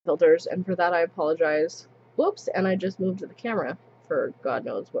filters, and for that I apologize. Whoops, and I just moved the camera for God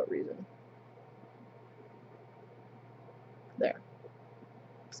knows what reason. There.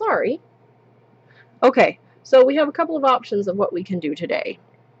 Sorry. Okay, so we have a couple of options of what we can do today.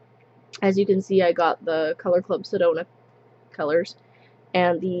 As you can see, I got the Color Club Sedona colors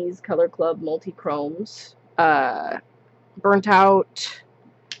and these Color Club multi-chromes. Burnt Out,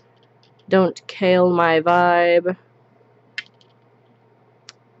 Don't Kill My Vibe,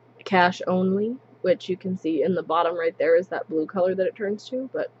 Cash Only, which you can see in the bottom right there is that blue color that it turns to,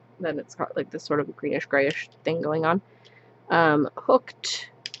 but then it's got like this sort of greenish grayish thing going on. Hooked,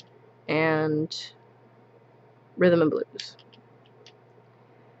 and Rhythm and Blues.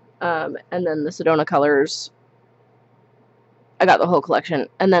 And then the Sedona colors, I got the whole collection.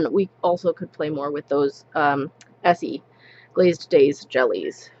 And then we also could play more with those SE Glazed Days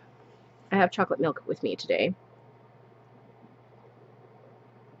jellies. I have chocolate milk with me today,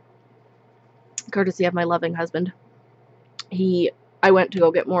 courtesy of my loving husband. I went to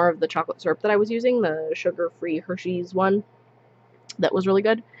go get more of the chocolate syrup that I was using, the sugar-free Hershey's one that was really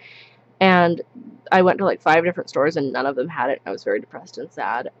good. And I went to like 5 different stores and none of them had it. I was very depressed and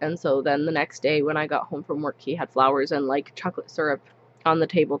sad. And so then the next day when I got home from work, he had flowers and like chocolate syrup on the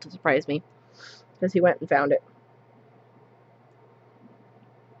table to surprise me because he went and found it.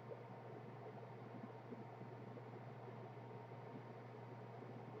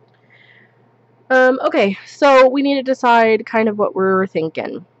 Okay, so we need to decide kind of what we're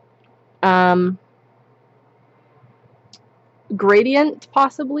thinking. Gradient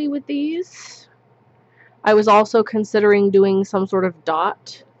possibly with these. I was also considering doing some sort of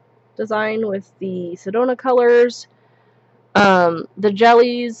dot design with the Sedona colors. The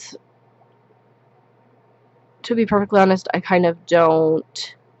jellies, to be perfectly honest, I kind of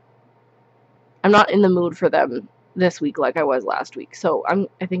don't. I'm not in the mood for them this week like I was last week, so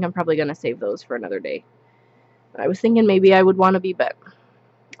I think I'm probably gonna save those for another day. I was thinking maybe I would want to be, but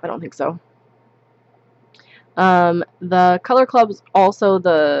I don't think so. The Color Clubs, also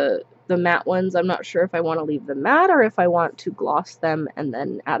the matte ones, I'm not sure if I want to leave them matte or if I want to gloss them and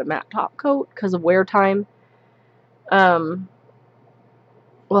then add a matte top coat because of wear time. We'll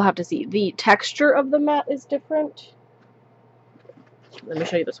have to see. The texture of the matte is different. Let me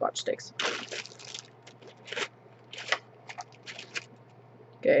show you the swatch sticks.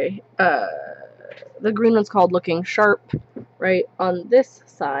 Okay, the green one's called Lookin Sharp. Right on this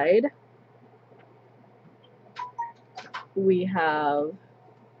side, we have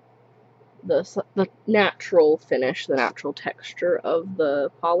the natural finish, the natural texture of the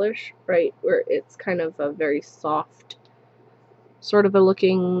polish, right, where it's kind of a very soft sort of a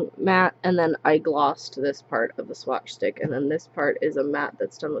looking matte, and then I glossed this part of the swatch stick, and then this part is a matte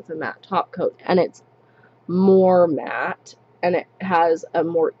that's done with a matte top coat, and it's more matte, and it has a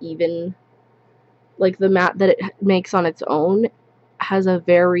more even, like the matte that it makes on its own has a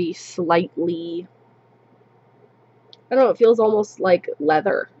very slightly, I don't know, it feels almost like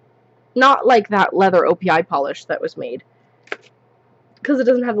leather. Not like that leather OPI polish that was made, because it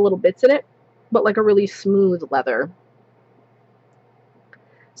doesn't have the little bits in it, but like a really smooth leather.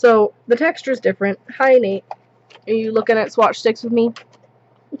 So the texture is different. Hi, Nate. Are you looking at swatch sticks with me?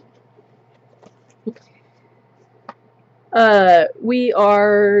 We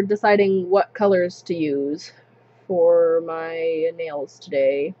are deciding what colors to use for my nails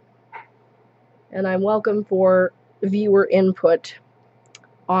today, and I'm welcome for viewer input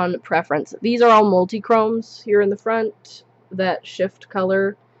on preference. These are all multi-chromes here in the front that shift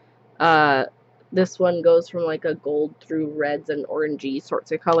color. This one goes from like a gold through reds and orangey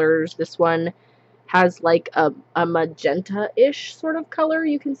sorts of colors. This one has like a magenta-ish sort of color.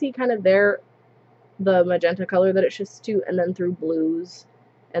 You can see kind of there the magenta color that it shifts to, and then through blues,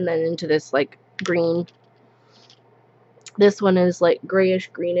 and then into this like green. This one is like grayish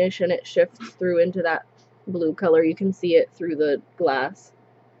greenish, and it shifts through into that blue color. You can see it through the glass.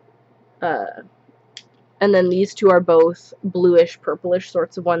 And then these two are both bluish purplish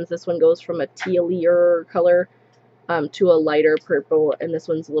sorts of ones. This one goes from a tealier color to a lighter purple, and this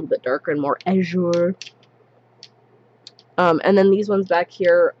one's a little bit darker and more azure. And then these ones back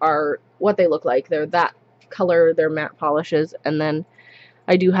here are what they look like. They're that color, they're matte polishes, and then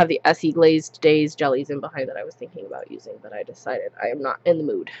I do have the SE Glazed Days jellies in behind that I was thinking about using, but I decided I am not in the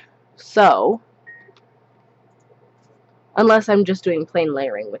mood. So, unless I'm just doing plain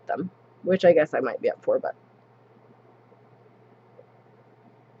layering with them, which I guess I might be up for, but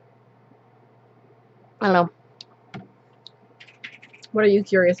I don't know. What are you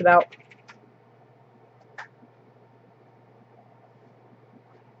curious about?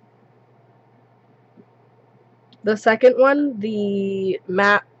 The second one, the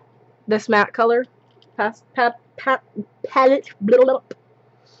matte this matte color, palette, blah, blah,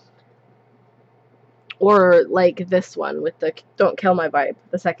 or like this one with the Don't Kill My Vibe,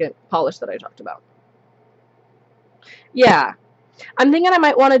 the second polish that I talked about. Yeah, I'm thinking I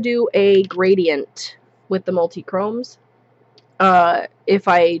might want to do a gradient with the multi-chromes. If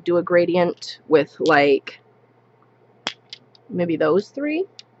I do a gradient with like maybe those three,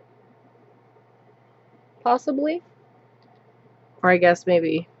 possibly, or I guess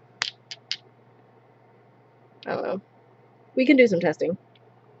maybe, I don't know. We can do some testing.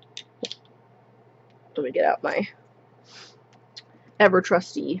 Let me get out my ever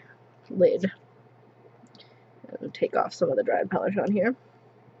trusty lid and take off some of the dried polish on here.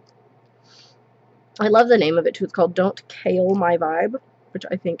 I love the name of it too. It's called Don't Kill My Vibe, which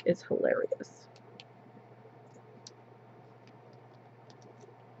I think is hilarious.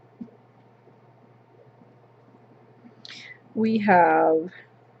 We have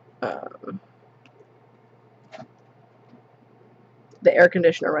the air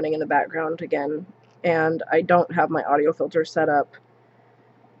conditioner running in the background again, and I don't have my audio filter set up,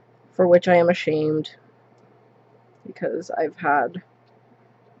 for which I am ashamed, because I've had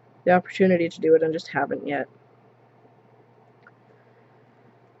the opportunity to do it and just haven't yet.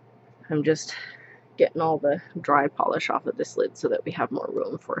 I'm just getting all the dry polish off of this lid so that we have more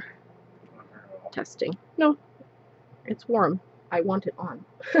room for testing. No, it's warm. I want it on.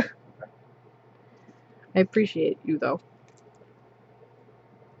 I appreciate you, though.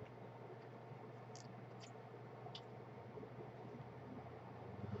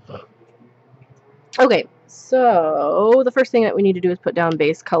 Okay, so the first thing that we need to do is put down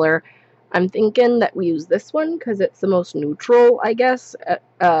base color. I'm thinking that we use this one because it's the most neutral, I guess,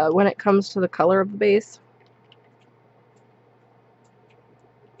 when it comes to the color of the base.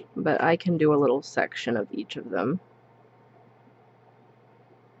 But I can do a little section of each of them.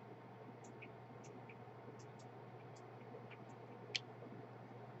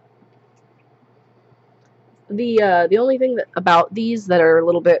 The only thing about these that are a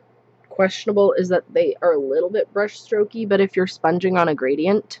little bit questionable is that they are a little bit brush strokey, but if you're sponging on a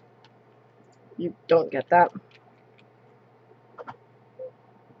gradient, you don't get that.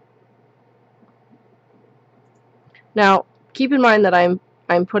 Now, keep in mind that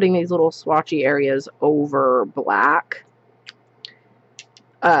I'm putting these little swatchy areas over black.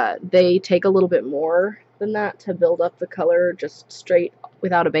 They take a little bit more than that to build up the color just straight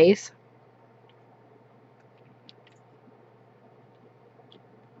without a base.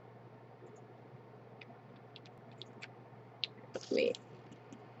 Let me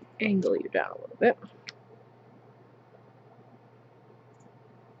angle you down a little bit.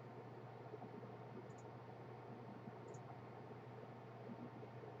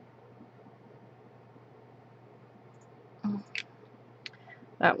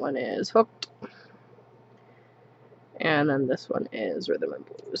 That one is Hooked. And then this one is Rhythm and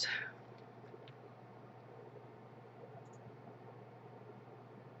Blues.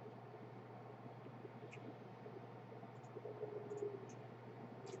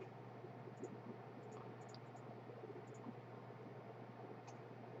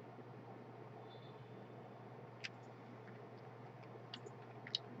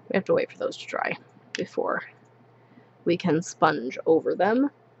 We have to wait for those to dry before we can sponge over them.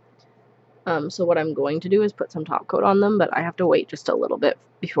 So what I'm going to do is put some top coat on them, but I have to wait just a little bit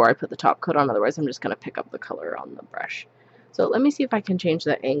before I put the top coat on, otherwise I'm just going to pick up the color on the brush. So let me see if I can change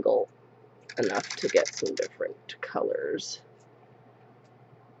the angle enough to get some different colors.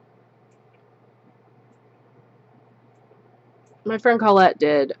 My friend Colette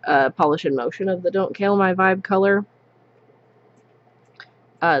did a polish in motion of the Don't Kill My Vibe color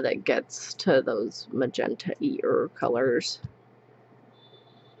that gets to those magenta-y colors.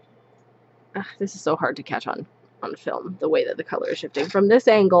 This is so hard to catch on film, the way that the color is shifting. From this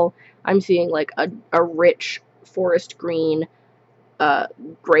angle, I'm seeing like a rich forest green,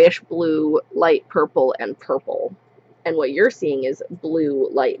 grayish blue, light purple, and purple. And what you're seeing is blue,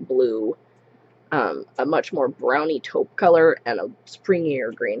 light blue, a much more browny taupe color, and a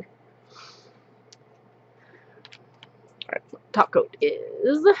springier green. Alright, top coat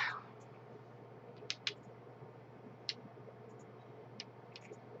is...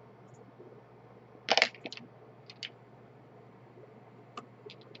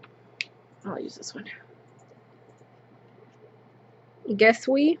 I'll use this one. Guess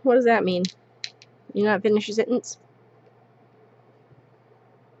we? What does that mean? You not finish your sentence?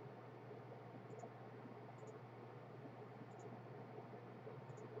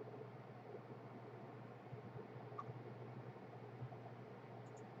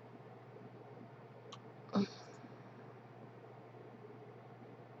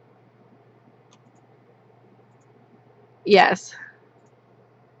 Yes.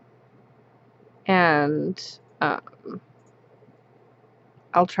 And I'll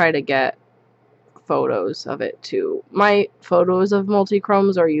try to get photos of it too. My photos of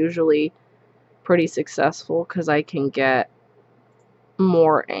multi-chromes are usually pretty successful because I can get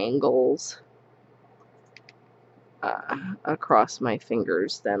more angles across my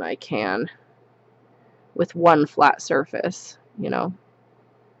fingers than I can with one flat surface, you know.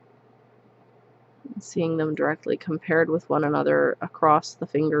 Seeing them directly compared with one another across the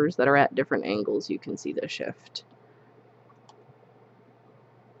fingers that are at different angles, you can see the shift.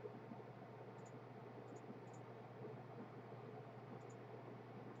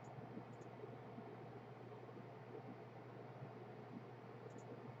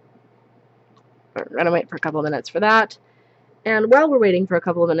 We're going to wait for a couple of minutes for that. And while we're waiting for a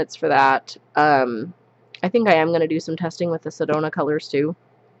couple of minutes for that, I think I am going to do some testing with the Sedona colors too.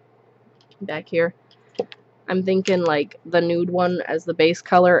 Back here. I'm thinking like the nude one as the base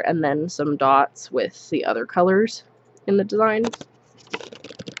color and then some dots with the other colors in the design. Let's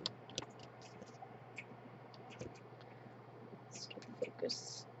get the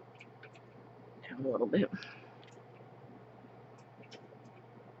focus down a little bit.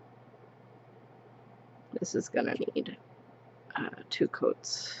 This is going to need 2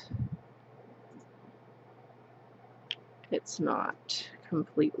 coats. It's not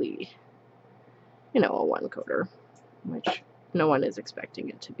completely, you know, a 1-coater, which no one is expecting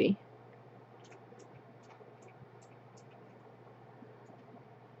it to be.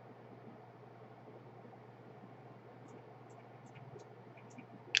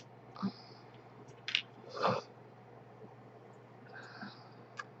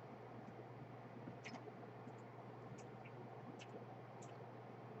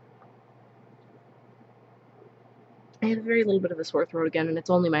 I had a very little bit of a sore throat again, and it's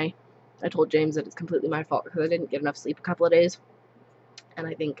only my, I told James that it's completely my fault because I didn't get enough sleep a couple of days. And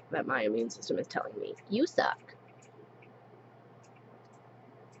I think that my immune system is telling me, you suck.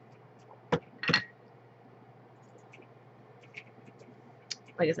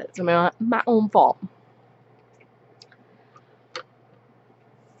 Like I said, it's my own fault.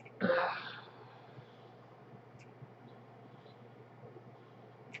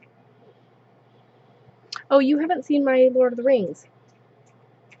 Oh, you haven't seen my Lord of the Rings.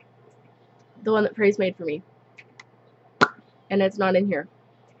 The one that Frey's made for me. And it's not in here.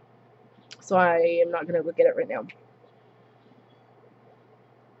 So I am not going to look at it right now.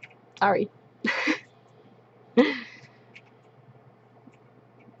 Sorry.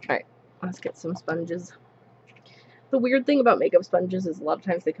 Alright, let's get some sponges. The weird thing about makeup sponges is a lot of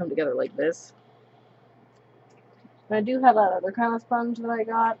times they come together like this. And I do have that other kind of sponge that I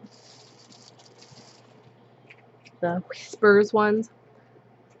got. The Whispers ones.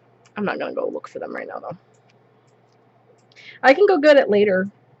 I'm not going to go look for them right now, though. I can go get it later.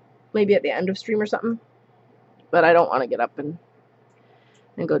 Maybe at the end of stream or something. But I don't want to get up and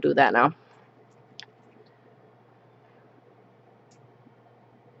go do that now.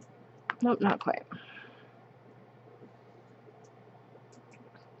 Nope, not quite.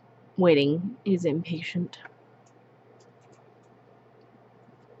 Waiting is impatient.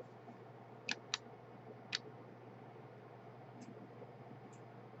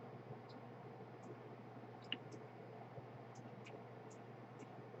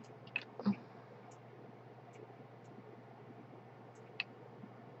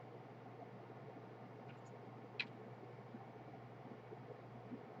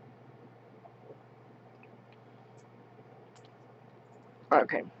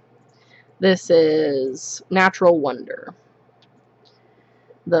 Okay. This is Natural Wonder.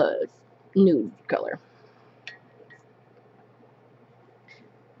 The nude color.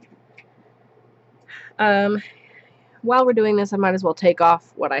 While we're doing this, I might as well take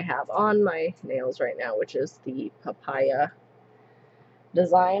off what I have on my nails right now, which is the papaya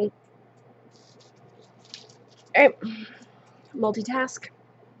design. Alright, multitask.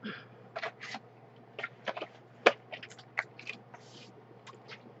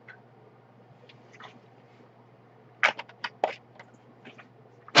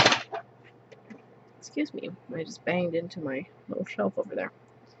 Excuse me, I just banged into my little shelf over there.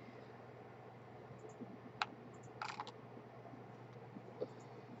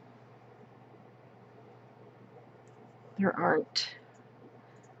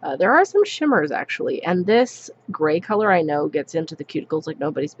 There are some shimmers actually, and this gray color I know gets into the cuticles like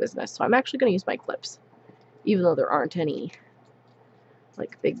nobody's business, so I'm actually going to use my clips, even though there aren't any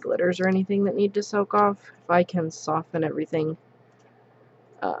like big glitters or anything that need to soak off. If I can soften everything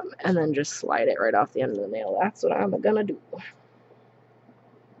and then just slide it right off the end of the nail, that's what I'm gonna do.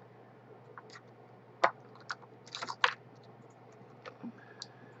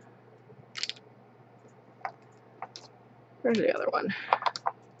 Where's the other one?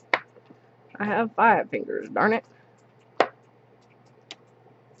 I have 5 fingers, darn it.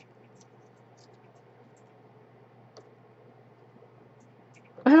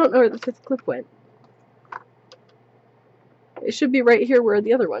 I don't know where the 5th clip went. It should be right here where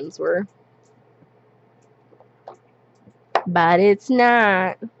the other ones were. But it's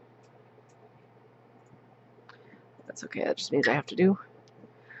not. That's okay, that just means I have to do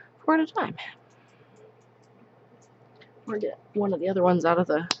 4 at a time. Or get one of the other ones out of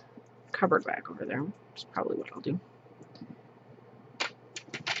the cupboard back over there, which is probably what I'll do.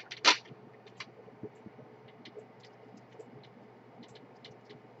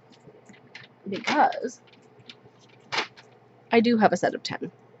 Because I do have a set of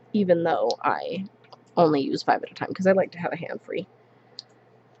 10, even though I only use 5 at a time, because I like to have a hand free.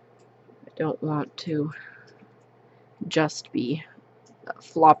 I don't want to just be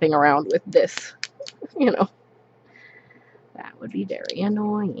flopping around with this, you know. That would be very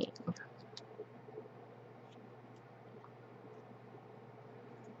annoying.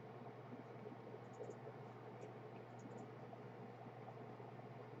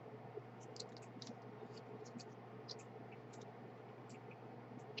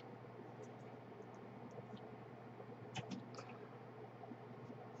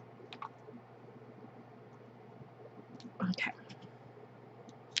 Okay.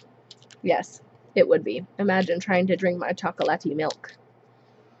 Yes, it would be. Imagine trying to drink my chocolatey milk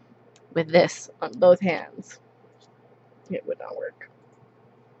with this on both hands. It would not work.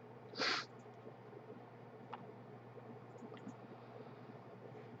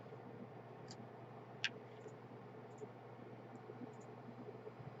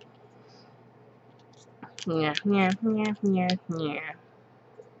 Yeah, yeah, yeah, yeah, yeah.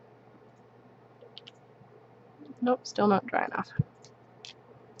 Nope, still not dry enough.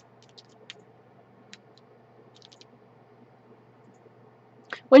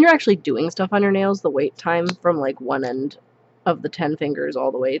 When you're actually doing stuff on your nails, the wait time from like one end of the 10 fingers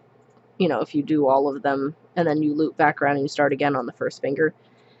all the way, you know, if you do all of them and then you loop back around and you start again on the first finger,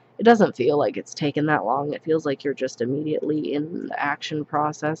 it doesn't feel like it's taken that long. It feels like you're just immediately in the action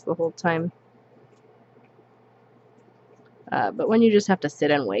process the whole time. But when you just have to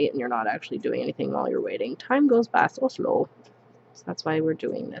sit and wait and you're not actually doing anything while you're waiting, time goes by so slow. So that's why we're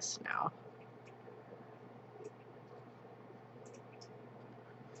doing this now.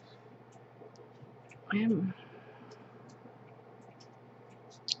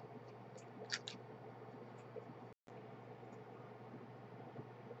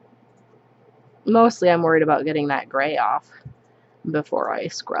 Mostly I'm worried about getting that gray off before I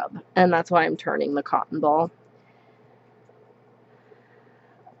scrub, and that's why I'm turning the cotton ball.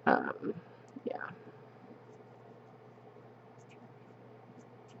 Yeah.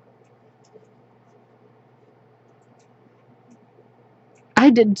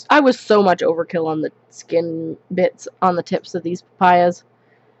 I was so much overkill on the skin bits on the tips of these papayas.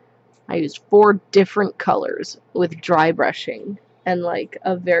 I used 4 different colors with dry brushing and like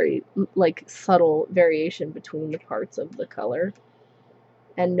a very like subtle variation between the parts of the color.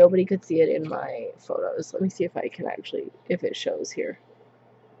 And nobody could see it in my photos. Let me see if I can actually, if it shows here.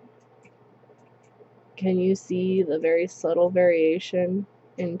 Can you see the very subtle variation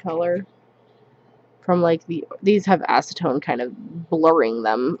in color? From like these have acetone kind of blurring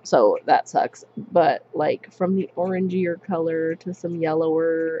them, so that sucks. But like from the orangier color to some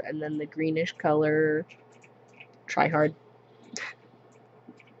yellower and then the greenish color. Try hard.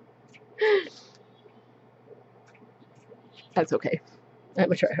 That's okay.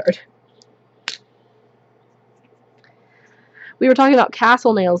 I'm a try hard. We were talking about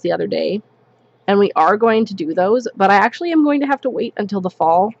castle nails the other day, and we are going to do those, but I actually am going to have to wait until the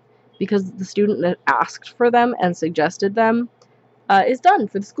fall because the student that asked for them and suggested them is done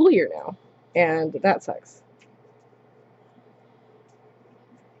for the school year now, and that sucks.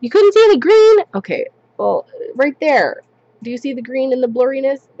 You couldn't see any green? Okay, well, right there. Do you see the green in the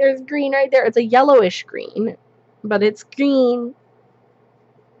blurriness? There's green right there. It's a yellowish green, but it's green.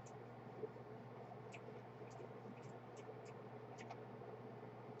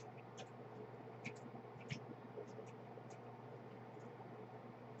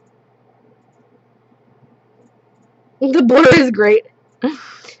 The blur is great.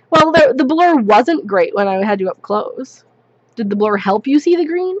 Well, the blur wasn't great when I had you up close. Did the blur help you see the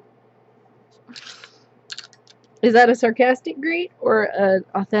green? Is that a sarcastic great or an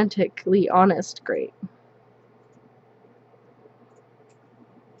authentically honest great?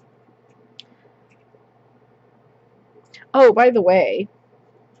 Oh, by the way,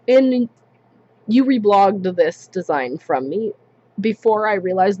 you reblogged this design from me before I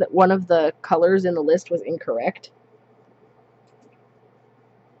realized that one of the colors in the list was incorrect.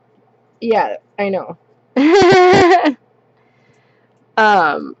 Yeah, I know.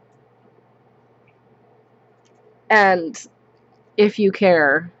 And if you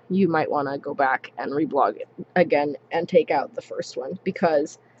care, you might want to go back and reblog it again and take out the first one,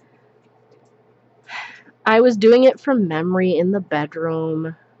 because I was doing it from memory in the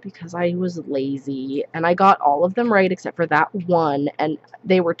bedroom because I was lazy, and I got all of them right except for that one, and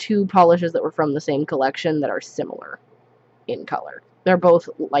they were two polishes that were from the same collection that are similar in color. They're both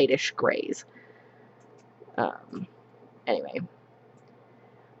lightish grays. Anyway,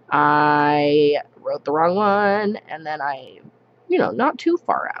 I wrote the wrong one, and then I, not too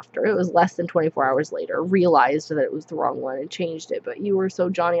far after, it was less than 24 hours later, realized that it was the wrong one and changed it, but you were so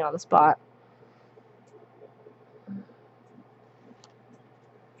Johnny on the spot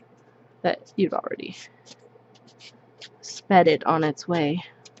that you'd already sped it on its way.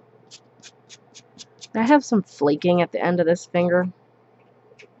 I have some flaking at the end of this finger,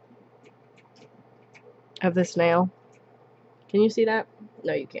 of this nail. Can you see that?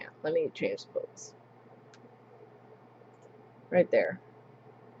 No, you can't. Let me change the focus. Right there.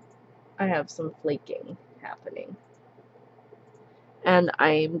 I have some flaking happening. And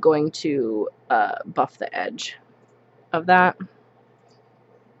I'm going to buff the edge of that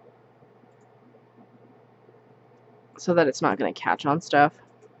so that it's not going to catch on stuff.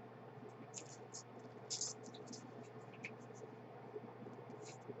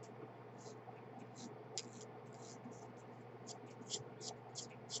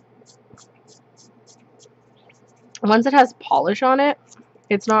 Once it has polish on it,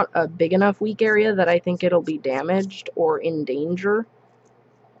 it's not a big enough weak area that I think it'll be damaged or in danger.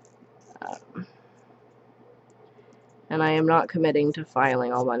 And I am not committing to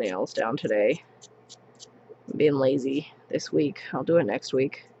filing all my nails down today. I'm being lazy this week. I'll do it next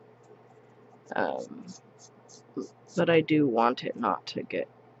week. But I do want it not to get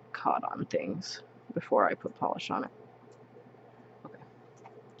caught on things before I put polish on it. Okay.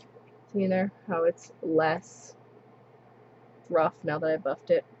 See there how it's less rough now that I buffed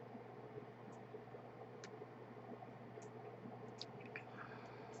it?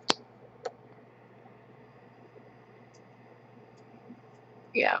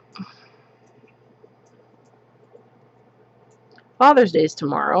 Yeah. Father's Day is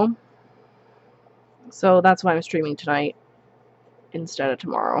tomorrow, so that's why I'm streaming tonight instead of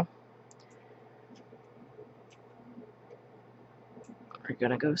tomorrow. We're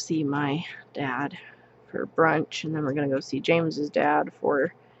gonna go see my dad for brunch, and then we're gonna go see James's dad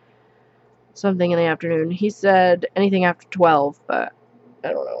for something in the afternoon. He said anything after 12, but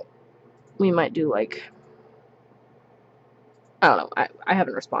I don't know. We might do like, I don't know. I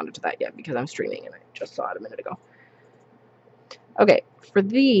haven't responded to that yet because I'm streaming and I just saw it a minute ago. Okay, for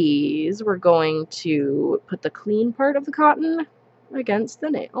these, we're going to put the clean part of the cotton against the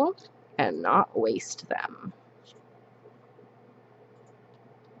nail and not waste them.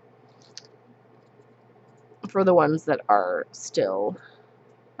 For the ones that are still,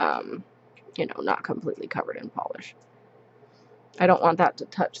 not completely covered in polish. I don't want that to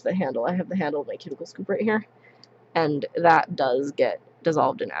touch the handle. I have the handle of my cuticle scoop right here, and that does get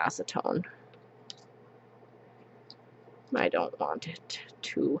dissolved in acetone. I don't want it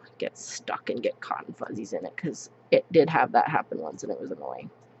to get stuck and get cotton fuzzies in it, because it did have that happen once and it was annoying.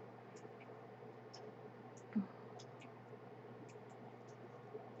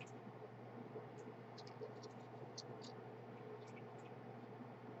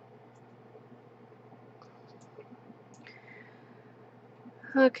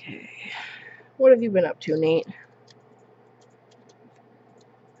 Okay, what have you been up to, Nate?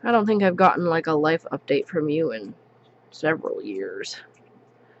 I don't think I've gotten like a life update from you in several years.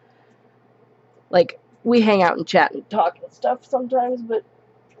 Like, we hang out and chat and talk and stuff sometimes, but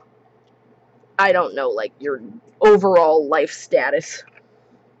I don't know, like, your overall life status.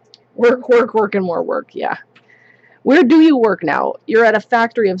 Work, work, work, and more work, yeah. Where do you work now? You're at a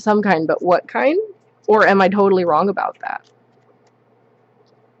factory of some kind, but what kind? Or am I totally wrong about that?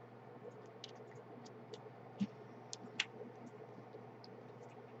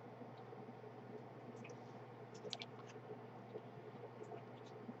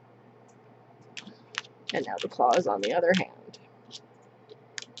 And now the claw is on the other hand.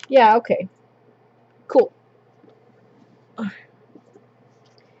 Yeah, okay. Cool.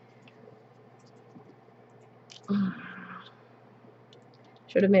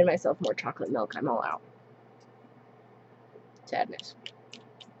 Should have made myself more chocolate milk. I'm all out. Sadness.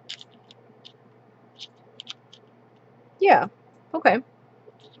 Yeah. Okay.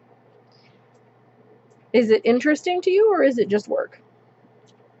 Is it interesting to you, or is it just work?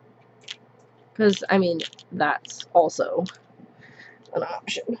 Because, I mean, that's also an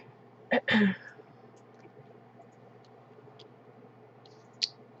option. I'm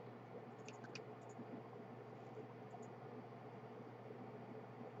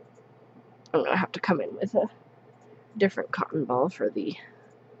gonna have to come in with a different cotton ball for the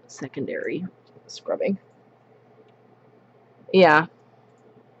secondary scrubbing. Yeah.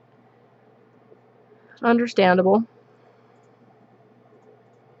 Understandable.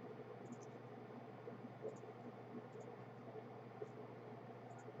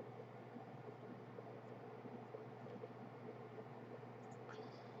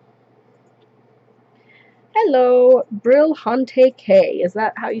 Hello, Brilhante K. Is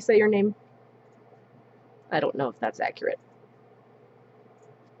that how you say your name? I don't know if that's accurate.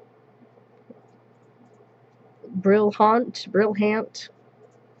 Brilhant,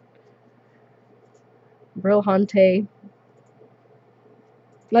 Brilhante.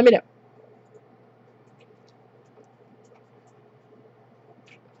 Let me know.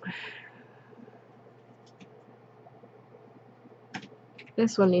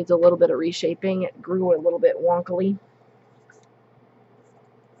 This one needs a little bit of reshaping. It grew a little bit wonkily.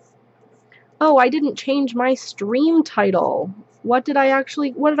 Oh, I didn't change my stream title. What did I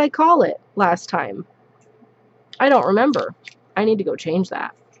call it last time? I don't remember. I need to go change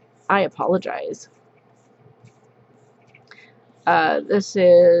that. I apologize. This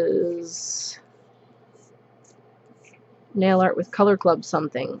is nail art with color club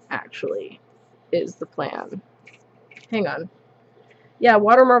something, actually, is the plan. Hang on. Yeah,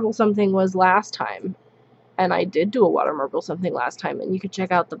 water marble something was last time. And I did do a water marble something last time. And you can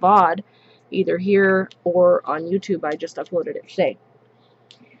check out the VOD either here or on YouTube. I just uploaded it today.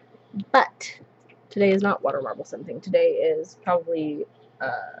 But today is not water marble something. Today is probably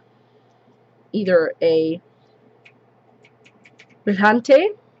either a brillante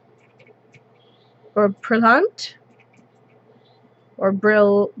or brillant or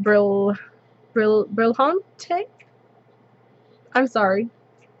brillante. I'm sorry.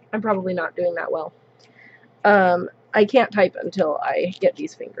 I'm probably not doing that well. I can't type until I get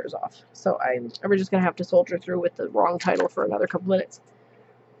these fingers off. So we're just going to have to soldier through with the wrong title for another couple minutes.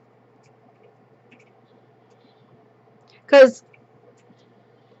 Because,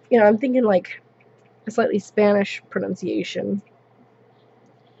 you know, I'm thinking like a slightly Spanish pronunciation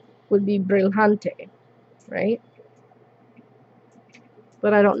would be brillante, right?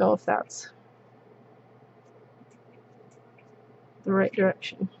 But I don't know if that's the right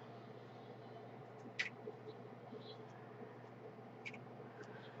direction.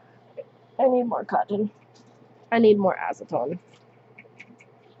 I need more cotton. I need more acetone.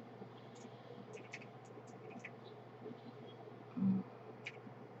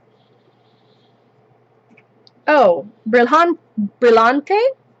 Oh, brillante?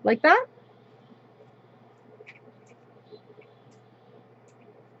 Like that?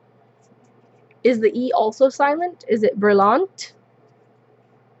 Is the E also silent? Is it brillant?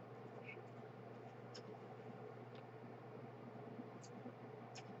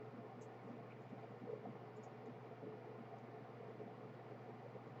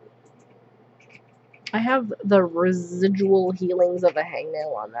 I have the residual healings of a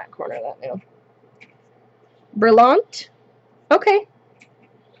hangnail on that corner of that nail. Brillant? Okay.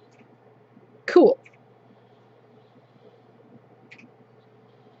 Cool.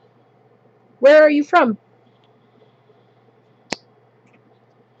 Where are you from?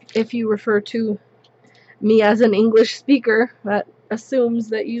 If you refer to me as an English speaker, that assumes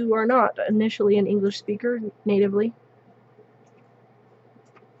that you are not initially an English speaker natively.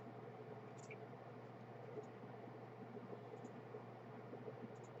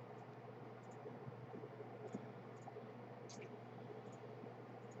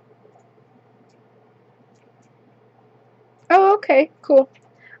 Oh, okay, cool.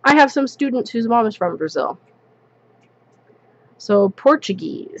 I have some students whose mom is from Brazil. So,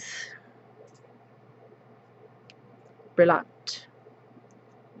 Portuguese. Brillant.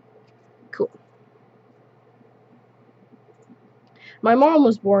 Cool. My mom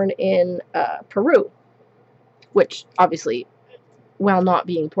was born in Peru, which obviously, while not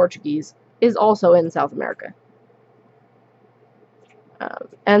being Portuguese, is also in South America.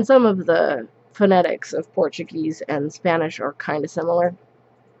 And some of the phonetics of Portuguese and Spanish are kind of similar,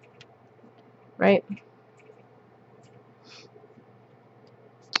 right?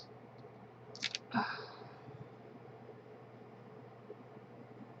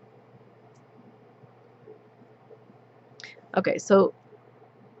 Okay, so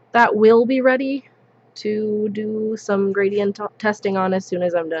that will be ready to do some gradient testing on as soon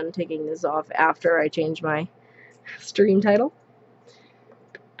as I'm done taking this off after I change my stream title.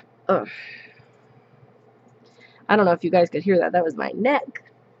 Ugh. I don't know if you guys could hear that. That was my neck.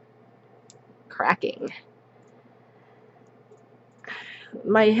 cracking.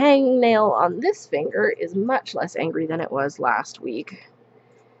 My hangnail on this finger is much less angry than it was last week.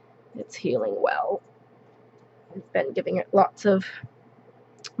 It's healing well. I've been giving it lots of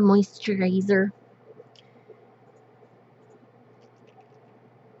moisturizer.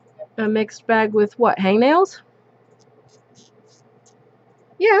 A mixed bag with what? Hangnails?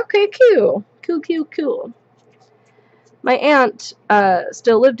 Yeah, okay, cool. Cool. My aunt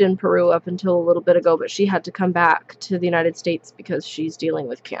still lived in Peru up until a little bit ago, but she had to come back to the United States because she's dealing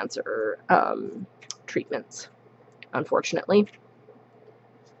with cancer treatments, unfortunately.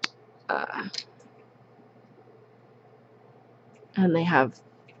 And they have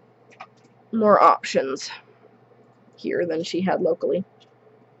more options here than she had locally.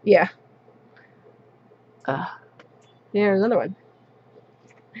 Yeah. There's another one.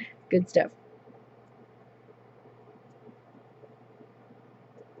 Good stuff.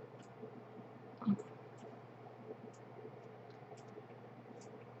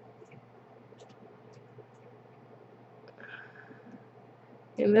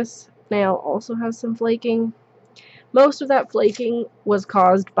 And this nail also has some flaking. Most of that flaking was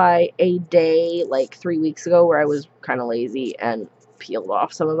caused by a day like 3 weeks ago where I was kind of lazy and peeled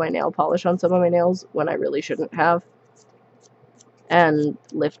off some of my nail polish on some of my nails when I really shouldn't have, and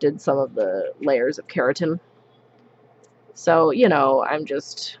lifted some of the layers of keratin. So, you know, I'm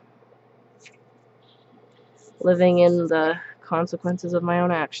just living in the consequences of my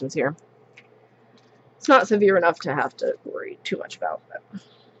own actions here. It's not severe enough to have to worry too much about, but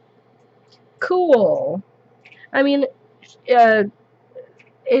cool. I mean,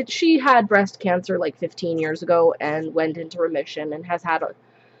 she had breast cancer like 15 years ago and went into remission and has had a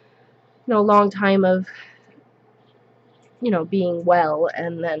long time of being well,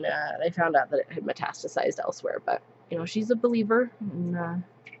 and then they found out that it had metastasized elsewhere. But she's a believer, and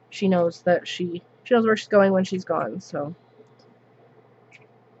she knows that she knows where she's going when she's gone. So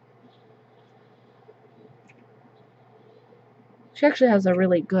she actually has a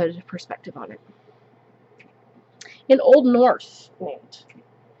really good perspective on it. In Old Norse,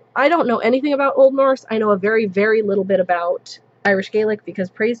 I don't know anything about Old Norse. I know a very, very little bit about Irish Gaelic because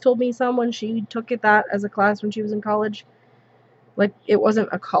Praise told me some when she took that as a class when she was in college. Like, it wasn't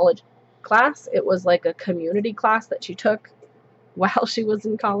a college class, it was like a community class that she took while she was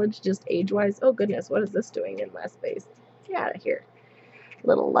in college, just age-wise. Oh goodness, what is this doing in my space? Get out of here.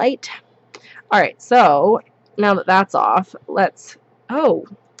 Little light. Alright, so now that that's off, oh,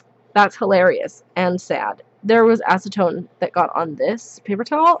 that's hilarious and sad. There was acetone that got on this paper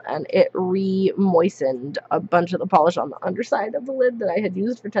towel, and it re-moistened a bunch of the polish on the underside of the lid that I had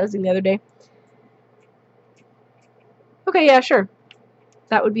used for testing the other day. Okay, yeah, sure.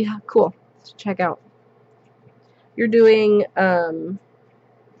 That would be cool to check out. You're doing,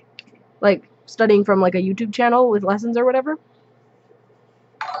 like, studying from, like, a YouTube channel with lessons or whatever?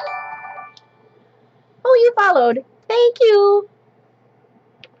 Oh, you followed. Thank you.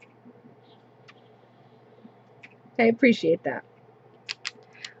 I appreciate that.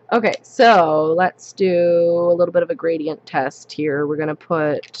 Okay, so let's do a little bit of a gradient test here. We're going to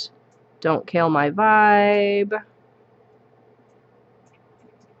put Don't Kill My Vibe.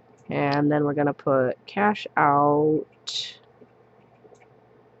 And then we're going to put Cash Out.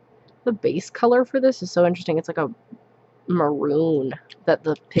 The base color for this is so interesting. It's like a maroon that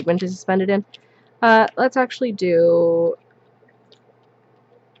the pigment is suspended in. Let's actually do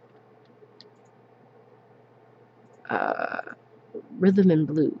Rhythm and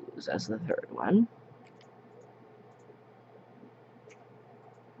Blues as the third one.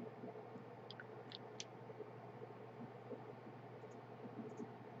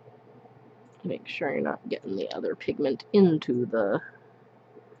 Make sure you're not getting the other pigment into the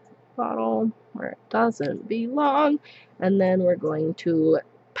bottle where it doesn't belong. And then we're going to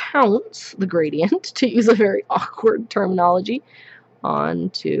pounce the gradient, to use a very awkward terminology,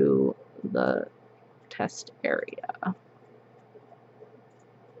 onto the test area.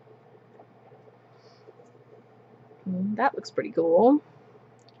 That looks pretty cool.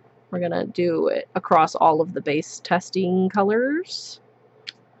 We're going to do it across all of the base testing colors.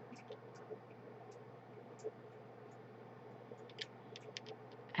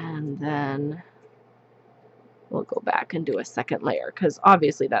 And then we'll go back and do a second layer, because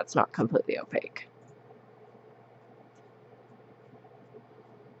obviously that's not completely opaque.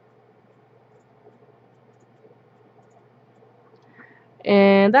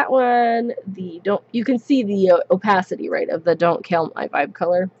 And that one, you can see the opacity, right, of the Don't Kill My Vibe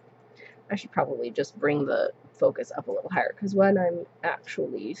color. I should probably just bring the focus up a little higher, because when I'm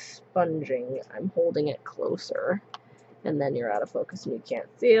actually sponging, I'm holding it closer, and then you're out of focus and you can't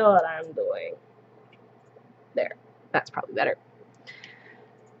see what I'm doing. There. That's probably better.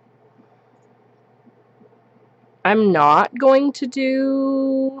 I'm not going to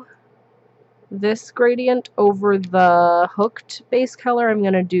do this gradient over the hooked base color. I'm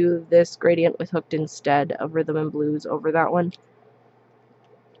going to do this gradient with hooked instead of Rhythm and Blues over that one.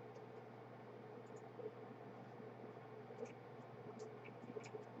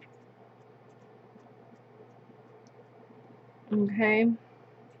 Okay.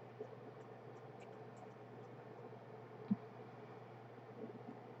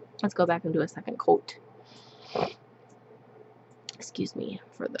 Let's go back and do a second coat. Excuse me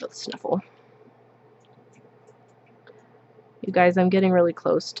for the sniffle. You guys, I'm getting really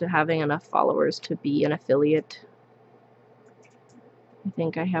close to having enough followers to be an affiliate. I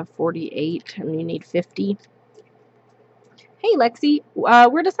think I have 48 and you need 50. Hey Lexi,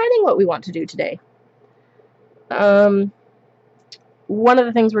 we're deciding what we want to do today. One of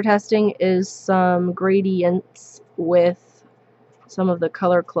the things we're testing is some gradients with some of the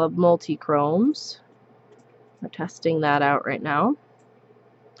Color Club multi-chromes. We're testing that out right now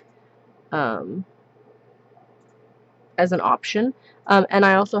as an option. And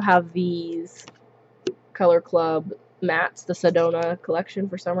I also have these Color Club mats, the Sedona collection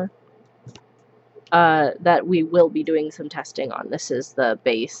for summer, that we will be doing some testing on. This is the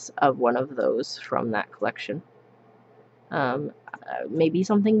base of one of those from that collection. Maybe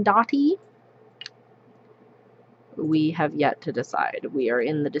something dotty? We have yet to decide. We are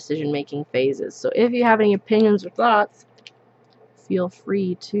in the decision-making phases. So if you have any opinions or thoughts, feel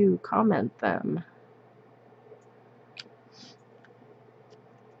free to comment them.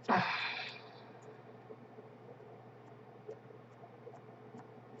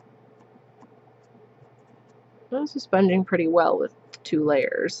 This is sponging pretty well with 2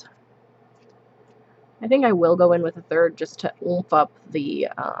 layers. I think I will go in with a third just to oomph up the,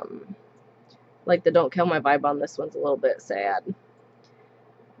 like the Don't Kill My vibe on this one's a little bit sad.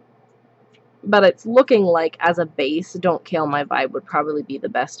 But it's looking like as a base, Don't Kill My vibe would probably be the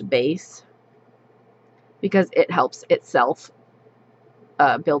best base because it helps itself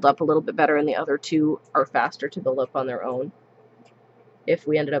build up a little bit better, and the other two are faster to build up on their own. If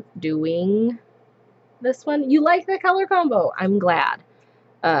we ended up doing this one, you like the color combo. I'm glad.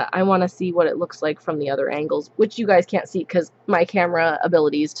 I want to see what it looks like from the other angles, which you guys can't see because my camera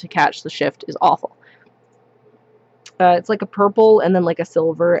abilities to catch the shift is awful. It's like a purple and then like a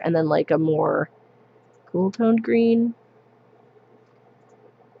silver and then like a more cool toned green.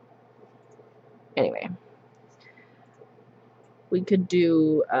 Anyway, we could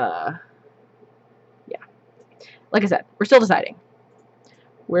do, yeah. Like I said, we're still deciding.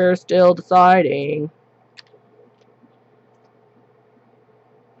 We're still deciding.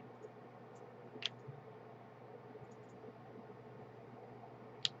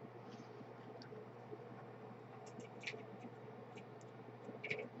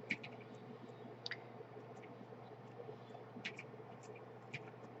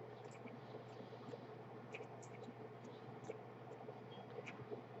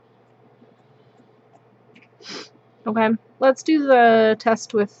 Okay, let's do the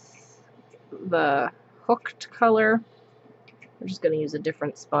test with the hooked color. We're just going to use a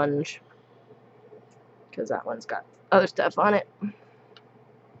different sponge because that one's got other stuff on it.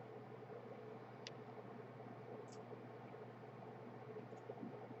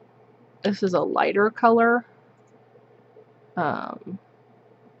 This is a lighter color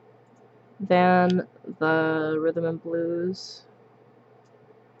than the Rhythm and Blues.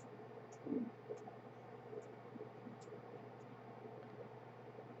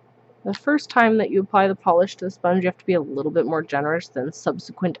 The first time that you apply the polish to the sponge, you have to be a little bit more generous than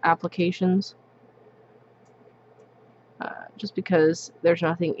subsequent applications. Just because there's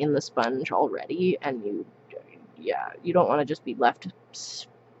nothing in the sponge already, and you don't want to just be left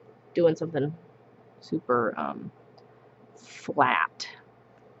doing something super flat.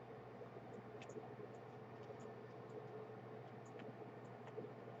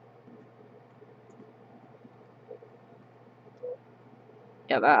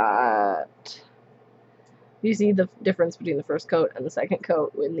 Yeah, that. You see the difference between the first coat and the second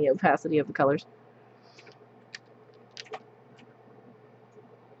coat in the opacity of the colors?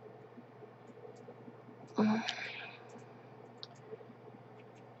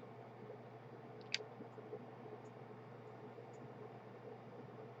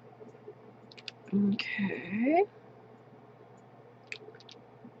 Okay.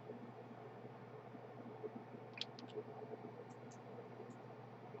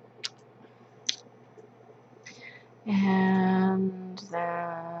 And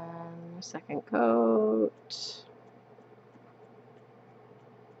then second coat.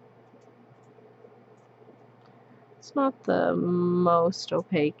 It's not the most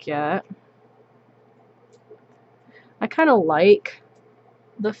opaque yet. I kind of like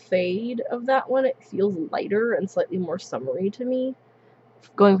the fade of that one. It feels lighter and slightly more summery to me.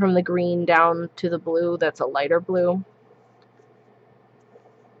 Going from the green down to the blue, that's a lighter blue.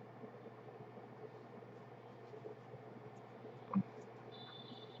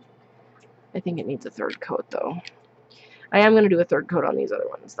 I think it needs a third coat though. I am going to do a third coat on these other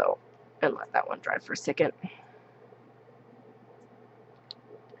ones though, and let that one dry for a second.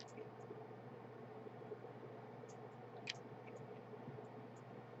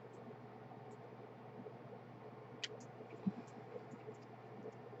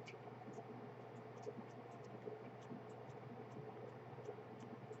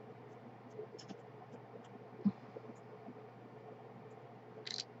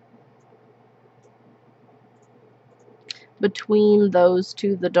 Between those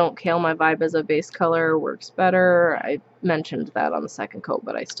two, the Don't Kill My Vibe as a base color works better. I mentioned that on the second coat,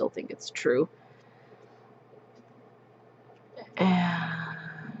 but I still think it's true. And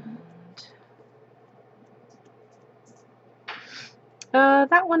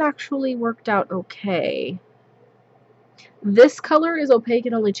that one actually worked out okay. This color is opaque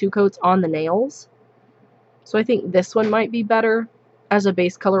in only 2 coats on the nails, so I think this one might be better as a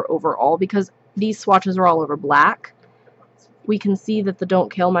base color overall because these swatches are all over black. We can see that the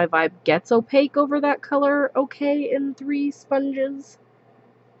Don't Kill My Vibe gets opaque over that color okay in 3 sponges,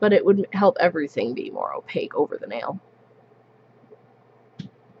 but it would help everything be more opaque over the nail.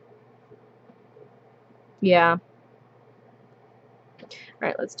 Yeah.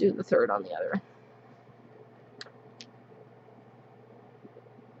 Alright, let's do the third on the other.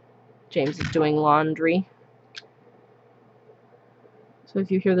 James is doing laundry. So if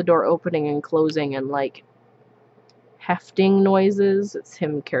you hear the door opening and closing and like hefting noises, it's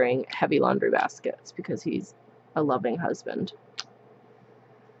him carrying heavy laundry baskets because he's a loving husband.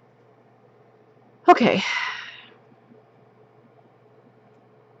 Okay.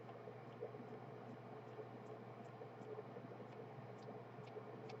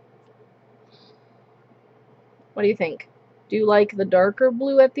 What do you think? Do you like the darker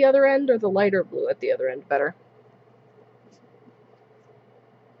blue at the other end or the lighter blue at the other end better?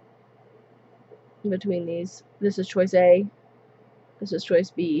 Between these, this is choice A, this is choice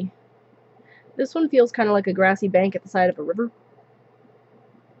B. This one feels kind of like a grassy bank at the side of a river.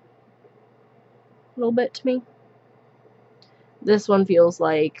 A little bit to me. This one feels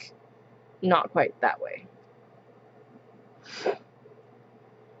like not quite that way. I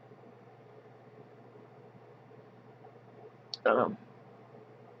don't know.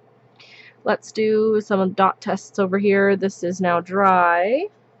 Let's do some dot tests over here. This is now dry.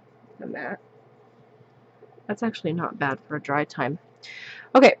 And that's actually not bad for a dry time.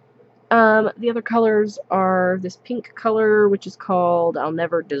 Okay. The other colors are this pink color, which is called I'll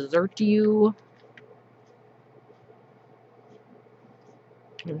Never Desert You.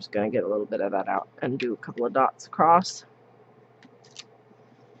 I'm just going to get a little bit of that out and do a couple of dots across.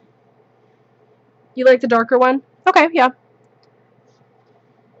 You like the darker one? Okay, yeah.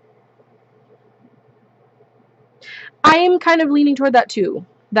 I am kind of leaning toward that too.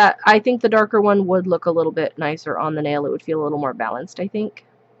 That I think the darker one would look a little bit nicer on the nail. It would feel a little more balanced, I think.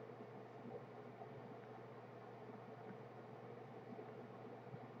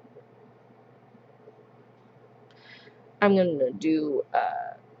 I'm going to do,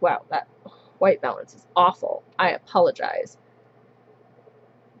 wow, that white balance is awful. I apologize.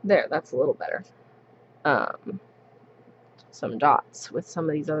 There, that's a little better. Some dots with some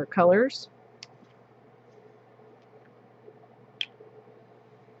of these other colors.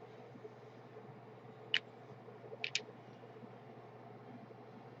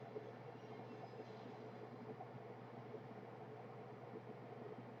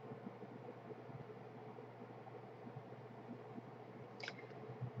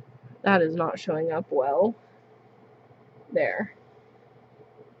 That is not showing up well. There.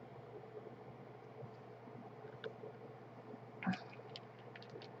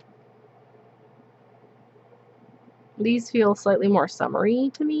 These feel slightly more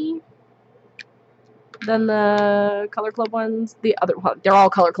summery to me than the Color Club ones. The other, well, they're all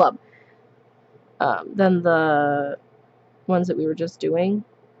Color Club. Than the ones that we were just doing.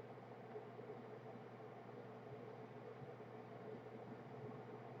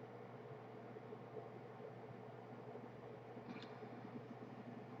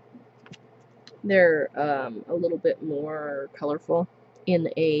 They're a little bit more colorful in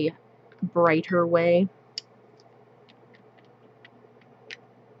a brighter way.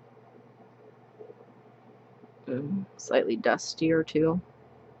 Slightly dustier too,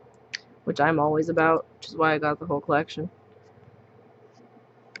 which I'm always about, which is why I got the whole collection.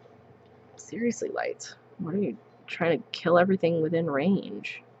 Seriously, lights. What are you trying to kill everything within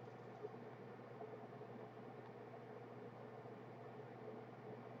range?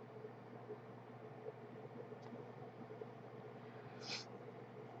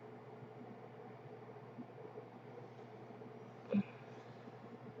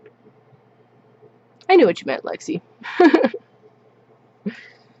 I knew what you meant, Lexi.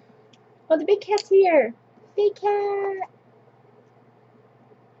 Oh, the big cat's here. Big cat.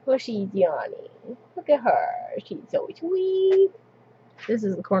 Oh, she's yawning. Look at her. She's so sweet. This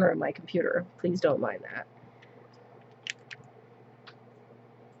is the corner of my computer. Please don't mind that.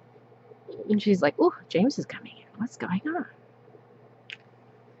 And she's like, "Ooh, James is coming in. What's going on?"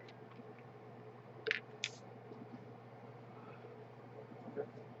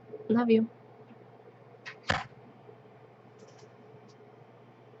 Love you.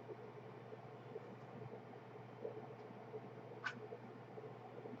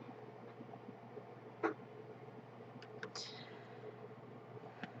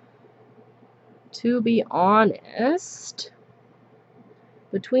 To be honest,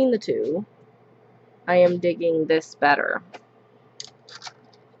 between the two, I am digging this better.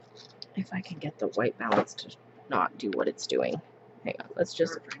 If I can get the white balance to not do what it's doing. Hang on, let's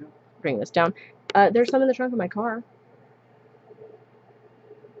just bring this down. There's some in the trunk of my car.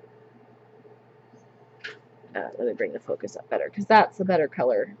 Let me bring the focus up better, because that's a better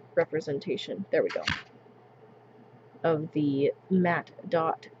color representation. There we go. Of the matte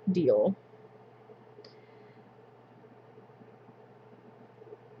dot deal.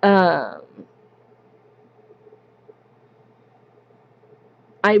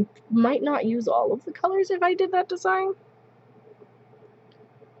 I might not use all of the colors if I did that design.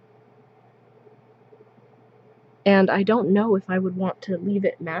 And I don't know if I would want to leave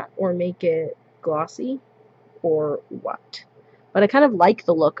it matte or make it glossy or what. But I kind of like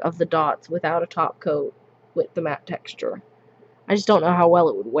the look of the dots without a top coat with the matte texture. I just don't know how well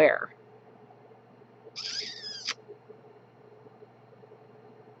it would wear.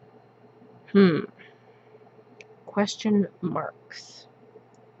 Question marks.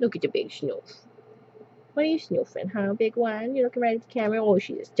 Look at the big snoof. What are you snoofing, huh, big one? You're looking right at the camera? Oh,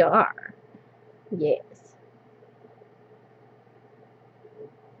 she's a star. Yes.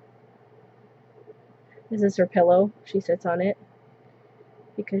 This is her pillow. She sits on it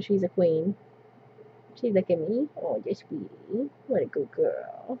because she's a queen. She's looking at me. Oh, you're sweetie. What a good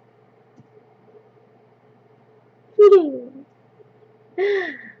girl.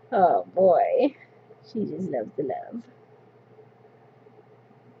 Oh, boy. She just loves the love.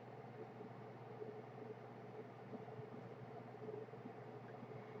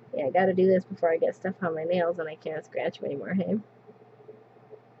 Yeah, I gotta do this before I get stuff on my nails and I can't scratch them anymore, hey?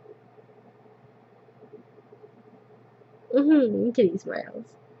 Kitty smiles.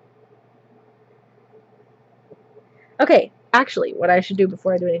 Okay, actually, what I should do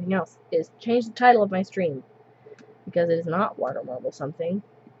before I do anything else is change the title of my stream. Because it is not water marble something.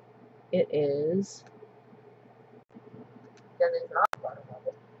 It is... Because it is not water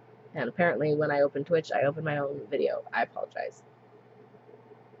marble. And apparently when I open Twitch, I open my own video. I apologize.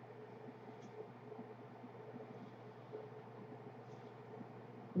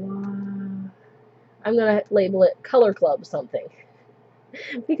 I'm gonna label it Color Club something.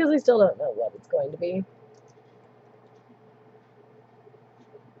 Because I still don't know what it's going to be.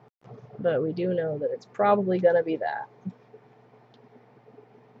 But we do know that it's probably gonna be that.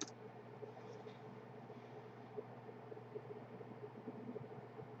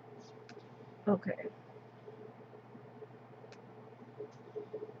 Okay.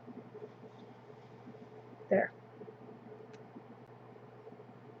 There.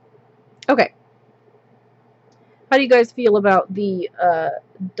 Okay. How do you guys feel about the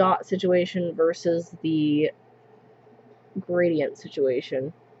dot situation versus the gradient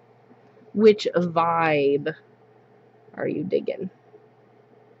situation? Which vibe are you digging?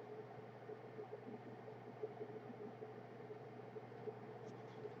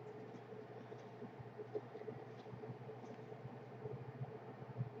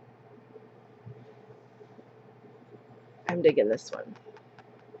 I'm digging this one.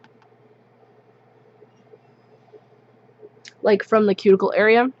 Like from the cuticle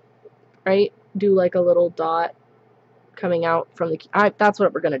area, right? Do like a little dot coming out from the... that's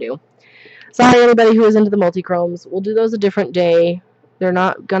what we're going to do. Sorry, anybody who is into the multi-chromes. We'll do those a different day. They're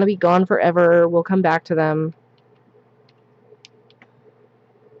not going to be gone forever. We'll come back to them.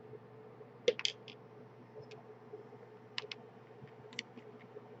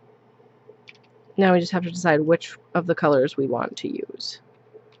 Now we just have to decide which of the colors we want to use.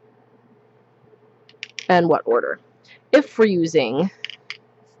 and what order. If we're using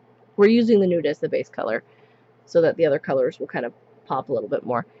the nude as the base color, so that the other colors will kind of pop a little bit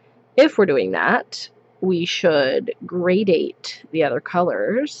more. If we're doing that, we should gradate the other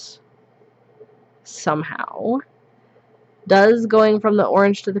colors somehow. Does going from the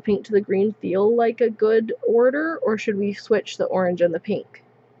orange to the pink to the green feel like a good order, or should we switch the orange and the pink?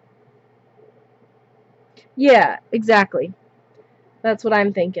 Yeah, exactly. That's what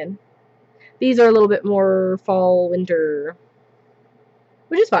I'm thinking. These are a little bit more fall, winter,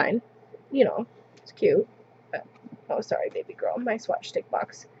 which is fine. You know, it's cute. But, oh, sorry, baby girl. My swatch stick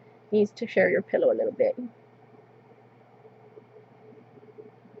box needs to share your pillow a little bit.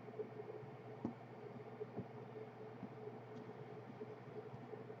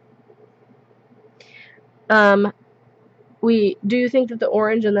 Do you think that the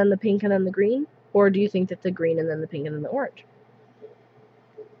orange and then the pink and then the green? Or do you think that the green and then the pink and then the orange?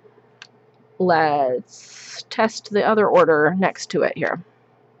 Let's test the other order next to it here.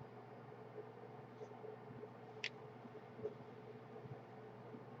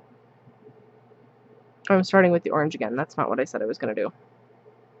 I'm starting with the orange again. That's not what I said I was going to do.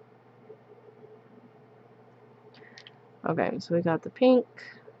 Okay, so we got the pink.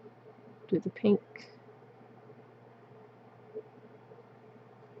 Do the pink.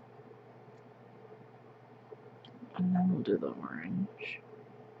 And then we'll do the orange.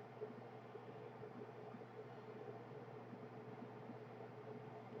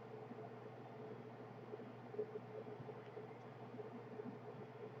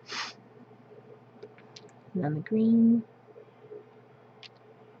 And then the green.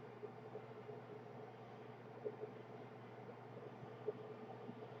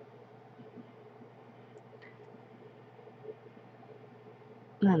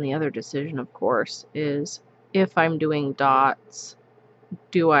 And then the other decision, of course, is if I'm doing dots,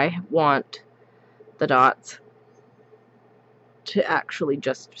 do I want the dots to actually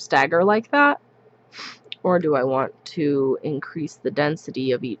just stagger like that? Or do I want to increase the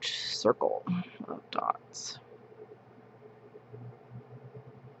density of each circle of dots?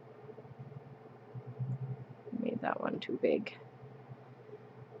 Made that one too big.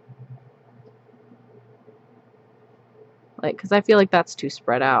 Like, because I feel like that's too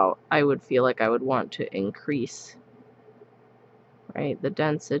spread out. I would feel like I would want to increase, right, the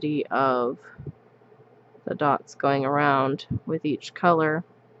density of the dots going around with each color.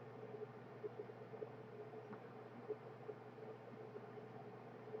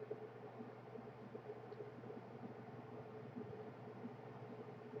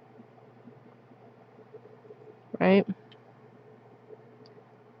 Right?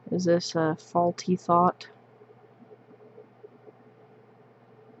 Is this a faulty thought?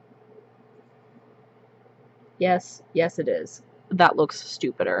 Yes, yes it is. That looks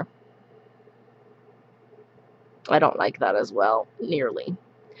stupider. I don't like that as well, nearly.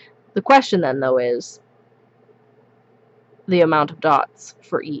 The question then, though, is the amount of dots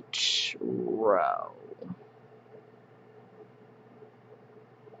for each row.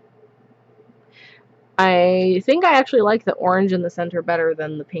 I think I actually like the orange in the center better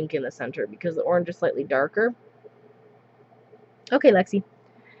than the pink in the center because the orange is slightly darker. Okay, Lexi.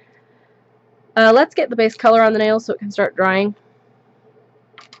 Let's get the base color on the nail so it can start drying.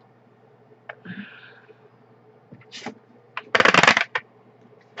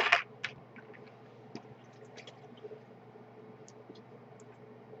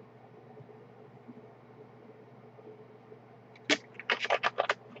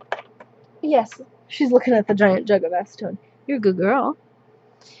 Yes, she's looking at the giant jug of acetone. You're a good girl.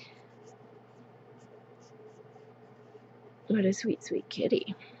 What a sweet, sweet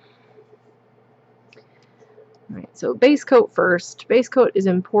kitty. Alright, so base coat first. Base coat is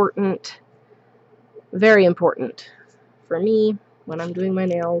important. Very important for me when I'm doing my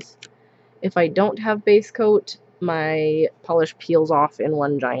nails. If I don't have base coat, my polish peels off in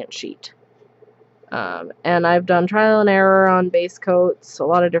one giant sheet. And I've done trial and error on base coats, a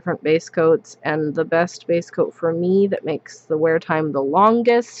lot of different base coats, and the best base coat for me that makes the wear time the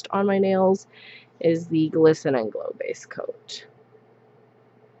longest on my nails is the Glisten Glow base coat.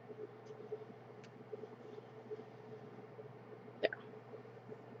 There.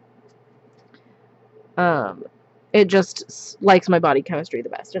 It just likes my body chemistry the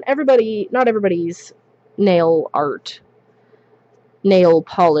best. And not everybody's nail art, nail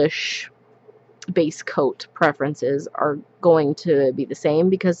polish base coat preferences are going to be the same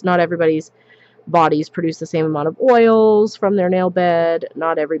because not everybody's bodies produce the same amount of oils from their nail bed.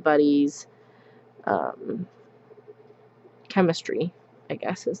 Not everybody's chemistry, I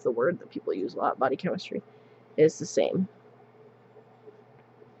guess is the word that people use a lot, body chemistry, is the same.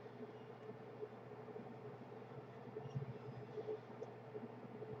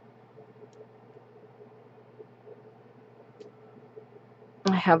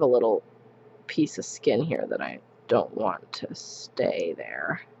 I have a little piece of skin here that I don't want to stay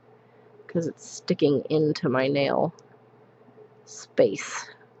there because it's sticking into my nail space.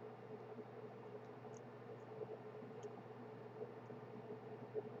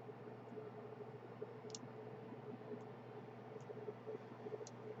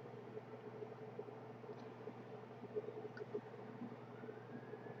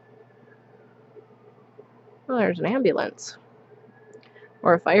 Oh, there's an ambulance.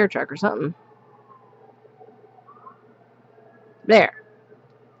 Or a fire truck or something. There.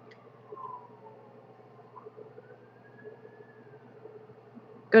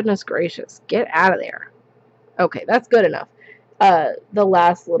 Goodness gracious. Get out of there. Okay, that's good enough. The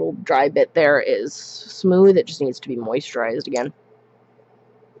last little dry bit there is smooth. It just needs to be moisturized again.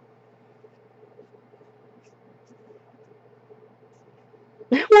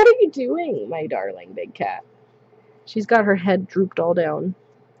 What are you doing, my darling big cat? She's got her head drooped all down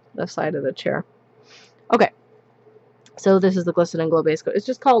the side of the chair. Okay. So this is the Glisten Glow base coat. It's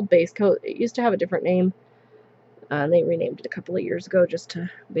just called base coat. It used to have a different name. They renamed it a couple of years ago just to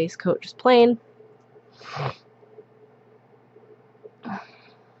base coat, just plain. I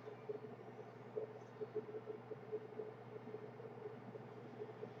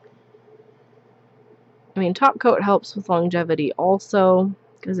mean, top coat helps with longevity also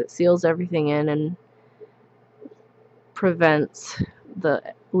because it seals everything in and prevents the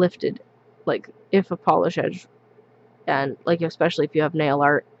lifted, like if a polish edge, and like especially if you have nail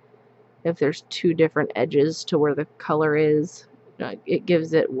art, if there's two different edges to where the color is, it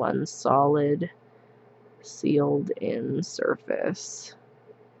gives it one solid sealed in surface.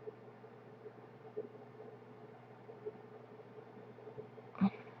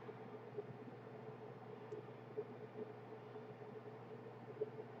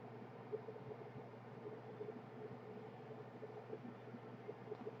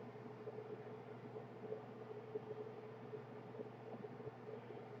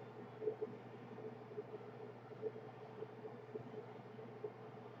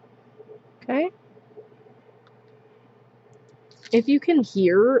 Okay. If you can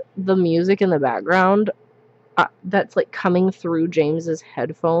hear the music in the background that's like coming through James's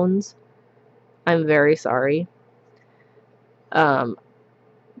headphones, I'm very sorry.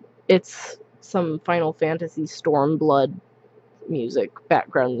 It's some Final Fantasy Stormblood music,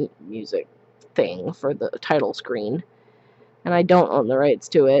 background music thing for the title screen. And I don't own the rights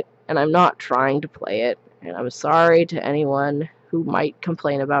to it, and I'm not trying to play it, and I'm sorry to anyone who might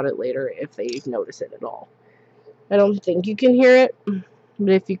complain about it later if they notice it at all. I don't think you can hear it,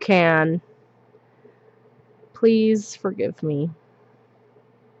 but if you can, please forgive me.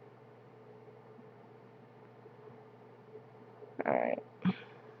 Alright.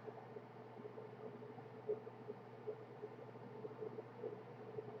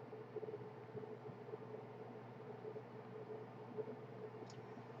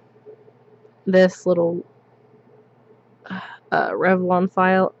 This little Revlon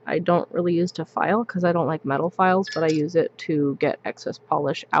file, I don't really use to file because I don't like metal files, but I use it to get excess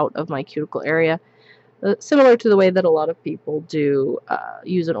polish out of my cuticle area. Similar to the way that a lot of people do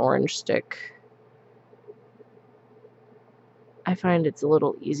use an orange stick. I find it's a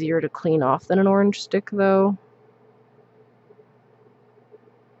little easier to clean off than an orange stick, though.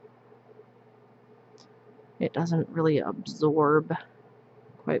 It doesn't really absorb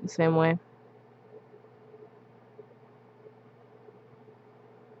quite the same way.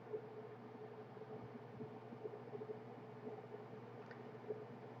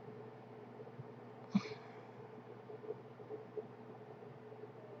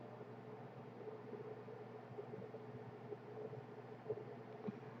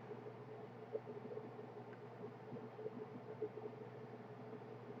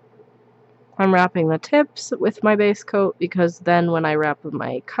 I'm wrapping the tips with my base coat because then when I wrap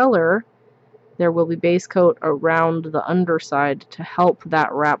my color, there will be base coat around the underside to help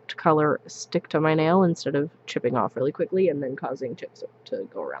that wrapped color stick to my nail instead of chipping off really quickly and then causing chips to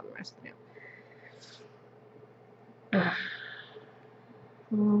go around the rest of the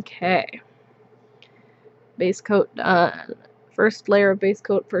nail. Okay. Base coat done. First layer of base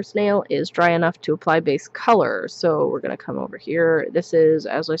coat, first nail, is dry enough to apply base color. So we're going to come over here. This is,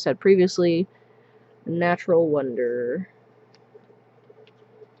 as I said previously, Natural Wonder.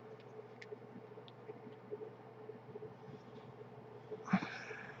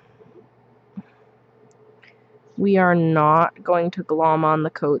 We are not going to glom on the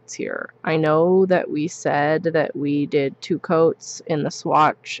coats here. I know that we said that we did 2 coats in the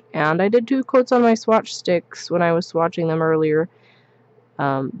swatch, and I did 2 coats on my swatch sticks when I was swatching them earlier.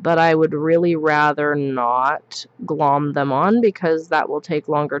 But I would really rather not glom them on because that will take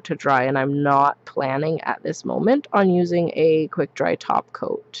longer to dry, and I'm not planning at this moment on using a quick dry top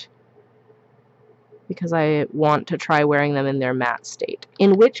coat because I want to try wearing them in their matte state.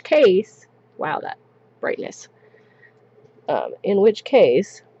 In which case, wow, that brightness. In which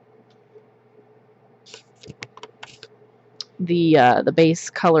case, the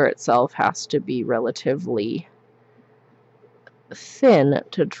base color itself has to be relatively thin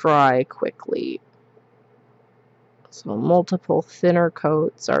to dry quickly. So multiple thinner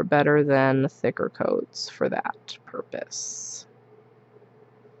coats are better than thicker coats for that purpose.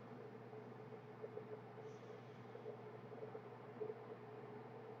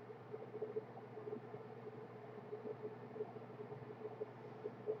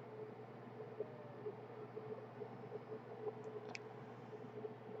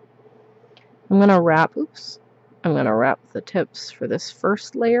 I'm gonna wrap the tips for this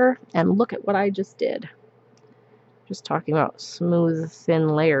first layer, and look at what I just did. Just talking about smooth, thin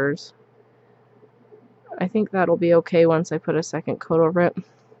layers. I think that'll be okay once I put a second coat over it.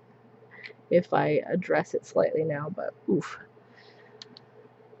 If I address it slightly now, but oof.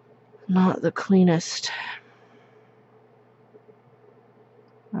 Not the cleanest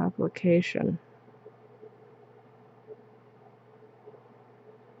application.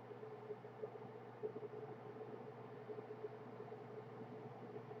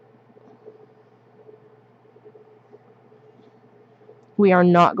 We are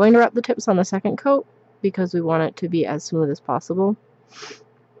not going to wrap the tips on the second coat because we want it to be as smooth as possible.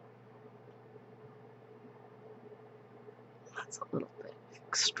 That's a little bit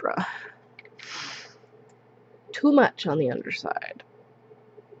extra. Too much on the underside.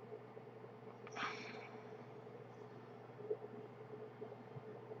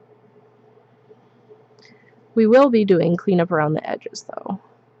 We will be doing cleanup around the edges though,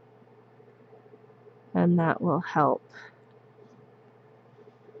 and that will help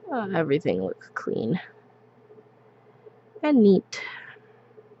everything look clean and neat.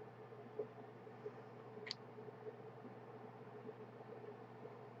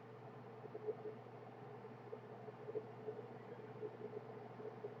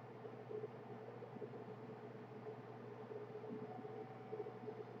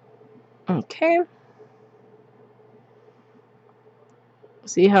 Okay.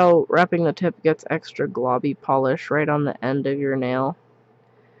 See how wrapping the tip gets extra globby polish right on the end of your nail?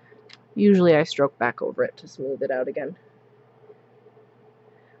 Usually I stroke back over it to smooth it out again.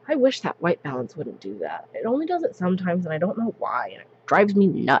 I wish that white balance wouldn't do that. It only does it sometimes and I don't know why, and it drives me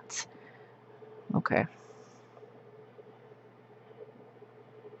nuts. Okay.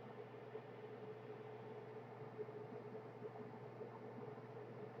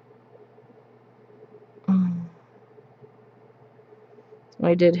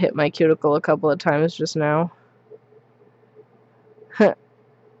 I did hit my cuticle a couple of times just now.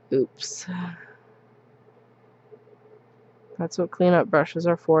 Oops. That's what cleanup brushes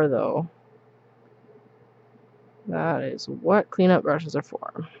are for, though. That is what cleanup brushes are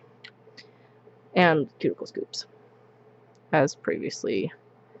for. And cuticle scoops, as previously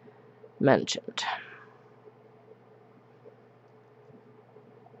mentioned.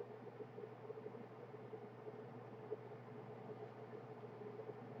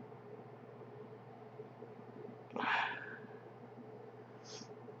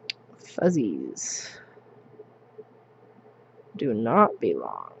 Fuzzies do not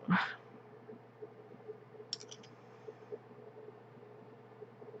belong. I'm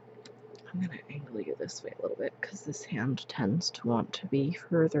going to angle you this way a little bit because this hand tends to want to be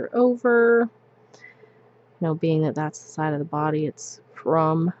further over. You know, being that that's the side of the body it's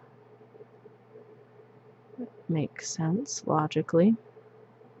from, it makes sense logically.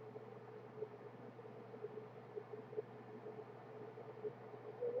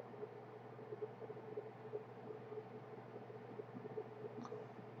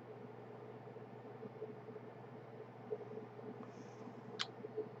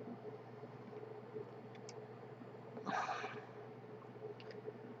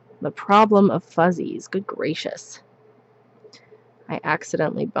 The problem of fuzzies, good gracious. I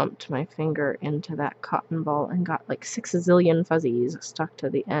accidentally bumped my finger into that cotton ball and got like 6 zillion fuzzies stuck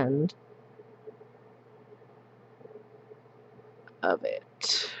to the end of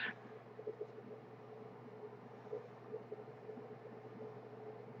it.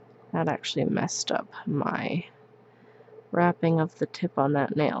 That actually messed up my wrapping of the tip on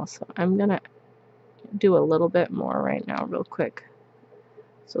that nail, so I'm gonna do a little bit more right now real quick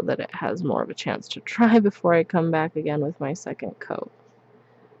so that it has more of a chance to dry before I come back again with my second coat.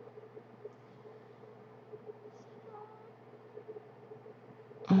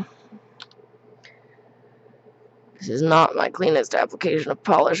 This is not my cleanest application of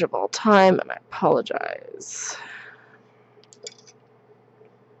polish of all time, and I apologize.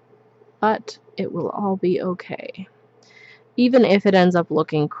 But it will all be okay. Even if it ends up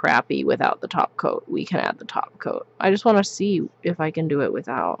looking crappy without the top coat, we can add the top coat. I just want to see if I can do it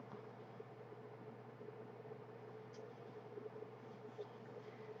without.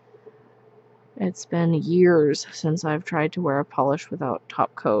 It's been years since I've tried to wear a polish without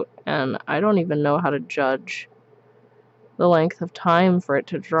top coat, and I don't even know how to judge the length of time for it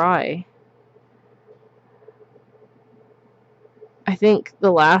to dry. I think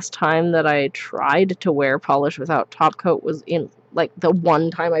the last time that I tried to wear polish without top coat was in, like, the one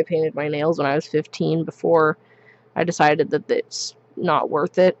time I painted my nails when I was 15, before I decided that it's not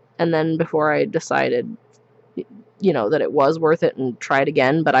worth it, and then before I decided, you know, that it was worth it and tried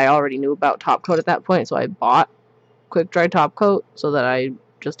again, but I already knew about top coat at that point, so I bought quick dry top coat so that I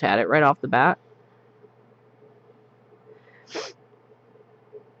just had it right off the bat.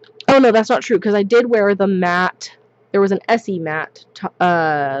 Oh no, that's not true, because I did wear the matte. There was an Essie matte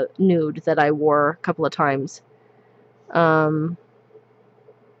nude that I wore a couple of times. It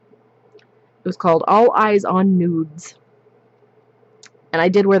was called All Eyes on Nudes, and I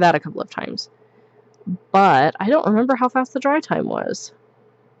did wear that a couple of times. But I don't remember how fast the dry time was,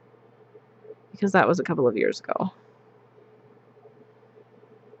 because that was a couple of years ago.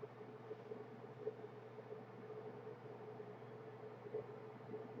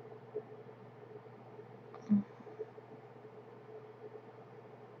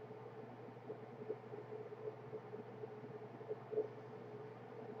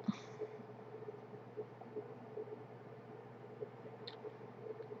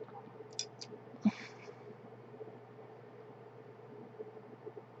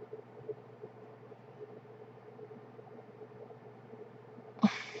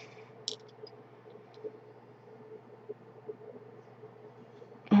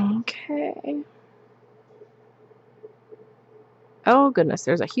 Okay. Oh goodness,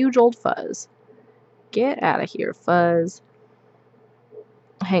 there's a huge old fuzz. Get out of here, fuzz.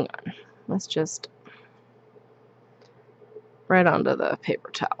 Hang on. Let's just right onto the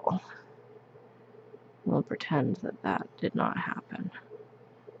paper towel. We'll pretend that that did not happen.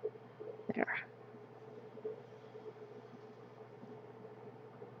 There.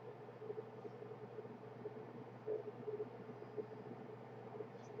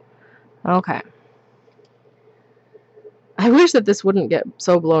 Okay. I wish that this wouldn't get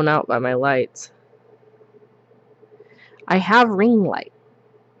so blown out by my lights. I have ring light.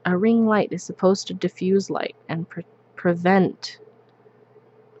 A ring light is supposed to diffuse light and prevent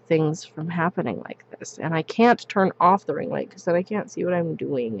things from happening like this. And I can't turn off the ring light because then I can't see what I'm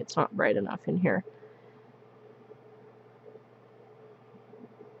doing. It's not bright enough in here.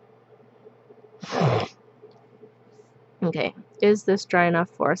 Okay, is this dry enough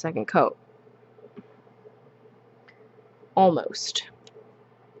for a second coat? Almost.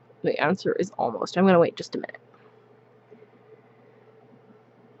 The answer is almost. I'm going to wait just a minute.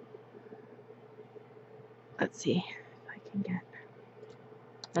 Let's see if I can get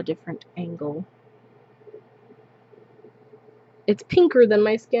a different angle. It's pinker than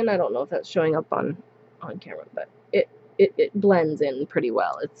my skin. I don't know if that's showing up on camera, but it blends in pretty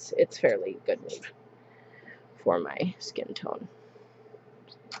well. It's fairly good nude for my skin tone.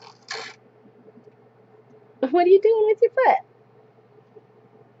 What are you doing with your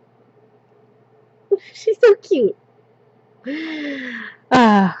foot? She's so cute.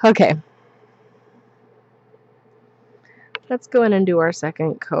 Okay. Let's go in and do our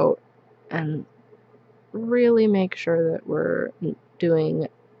second coat and really make sure that we're doing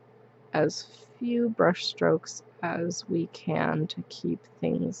as few brush strokes as we can to keep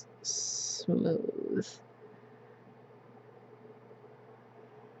things smooth.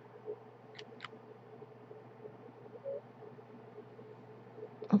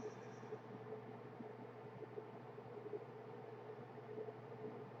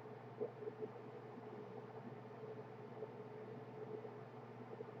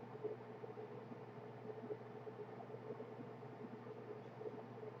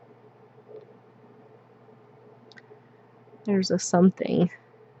 There's a something.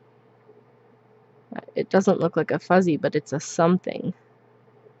 It doesn't look like a fuzzy, but it's a something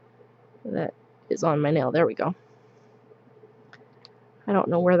that is on my nail. There we go. I don't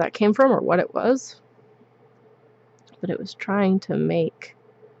know where that came from or what it was, but it was trying to make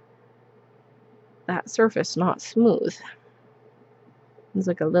that surface not smooth. It's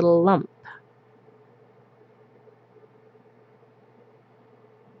like a little lump.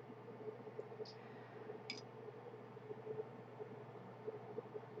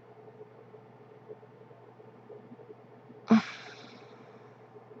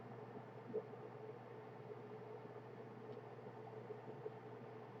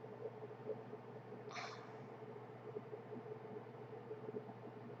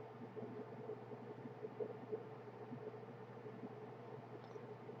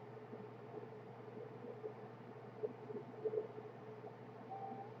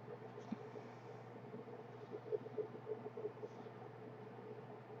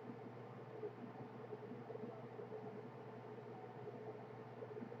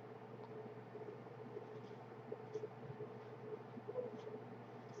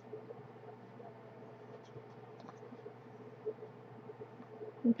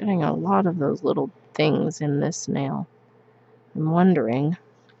 I'm getting a lot of those little things in this nail. I'm wondering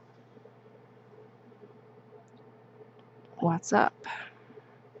what's up.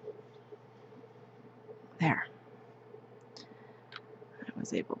 There. I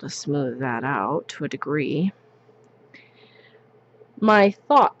was able to smooth that out to a degree. My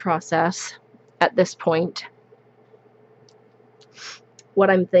thought process at this point, what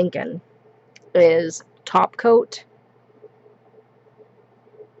I'm thinking is top coat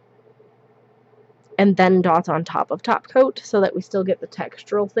and then dots on top of top coat so that we still get the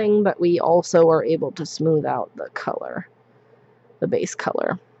textural thing, but we also are able to smooth out the color, the base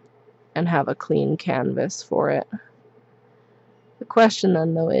color, and have a clean canvas for it. The question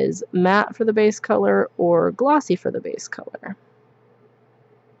then, though, is matte for the base color or glossy for the base color?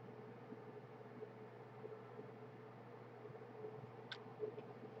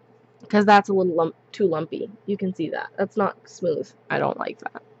 Because that's a little too lumpy. You can see that. That's not smooth. I don't like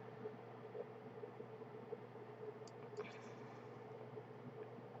that.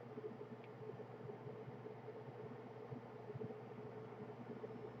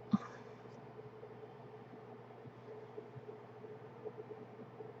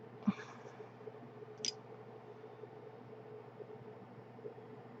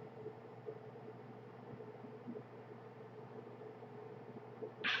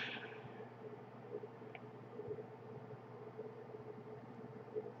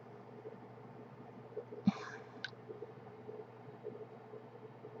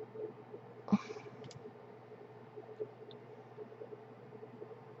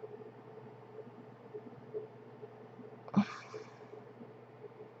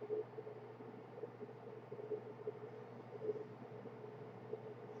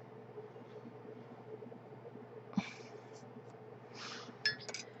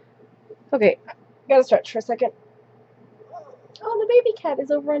 Okay, gotta stretch for a second. Oh, the baby cat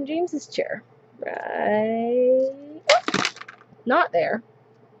is over on James's chair. Right. Not there.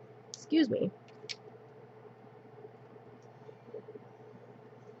 Excuse me.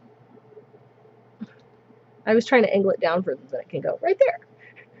 I was trying to angle it down further than it can go. Right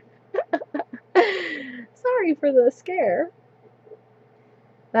there. Sorry for the scare.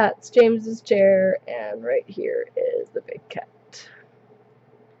 That's James's chair, and right here is the big cat.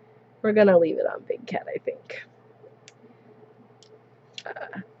 We're gonna leave it on big cat, I think.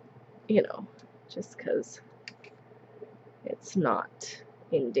 You know, just because it's not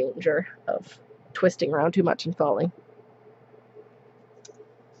in danger of twisting around too much and falling.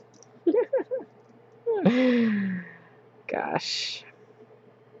 Gosh.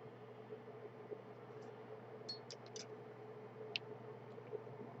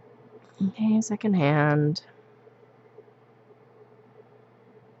 Okay, second hand.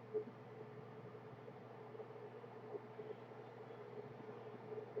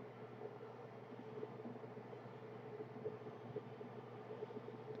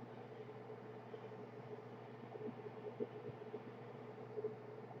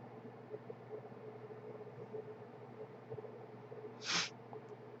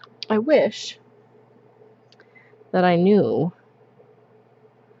 I wish that I knew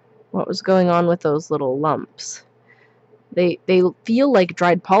what was going on with those little lumps. They feel like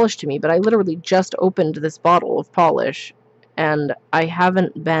dried polish to me, but I literally just opened this bottle of polish, and I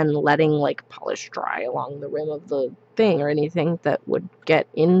haven't been letting like polish dry along the rim of the thing or anything that would get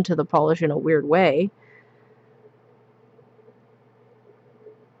into the polish in a weird way.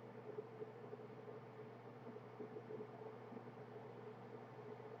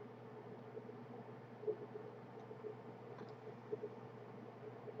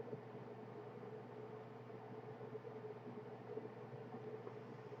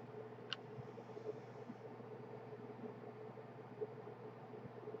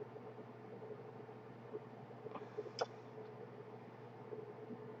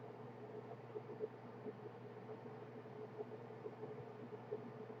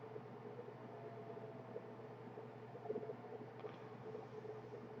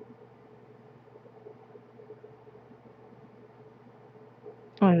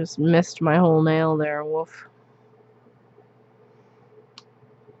 I just missed my whole nail there, woof.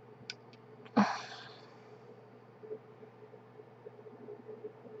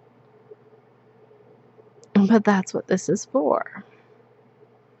 But that's what this is for.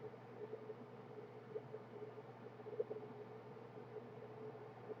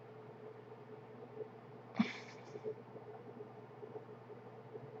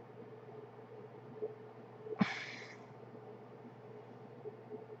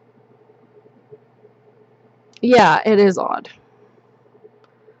 Yeah, it is odd.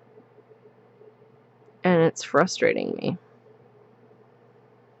 And it's frustrating me.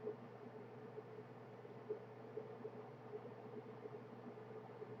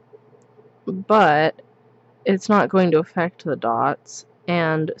 but it's not going to affect the dots.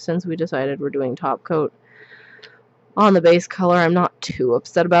 And since we decided we're doing top coat on the base color, I'm not too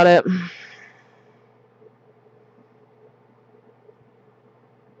upset about it.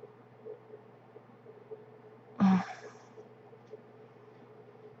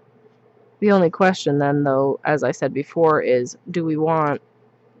 The only question then, though, as I said before, is do we want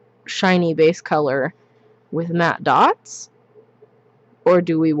shiny base color with matte dots? Or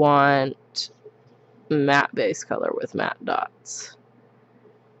do we want matte base color with matte dots?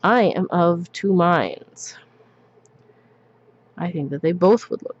 I am of two minds. I think that they both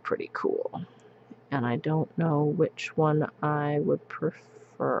would look pretty cool. And I don't know which one I would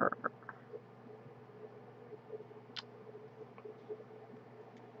prefer.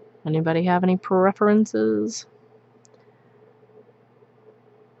 Anybody have any preferences?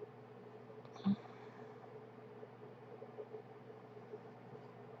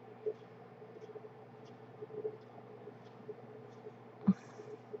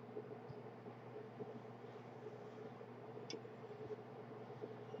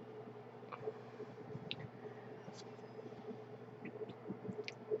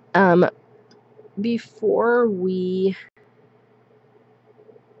 Before we...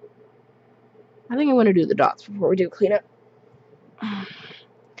 I think I want to do the dots before we do cleanup.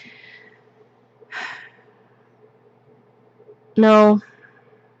 No.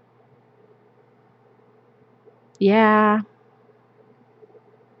 Yeah.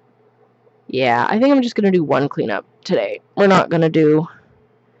 Yeah, I think I'm just going to do one cleanup today. We're not going to do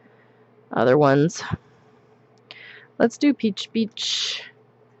other ones. Let's do Peach Beach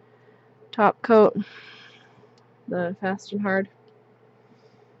top coat. The fast and hard.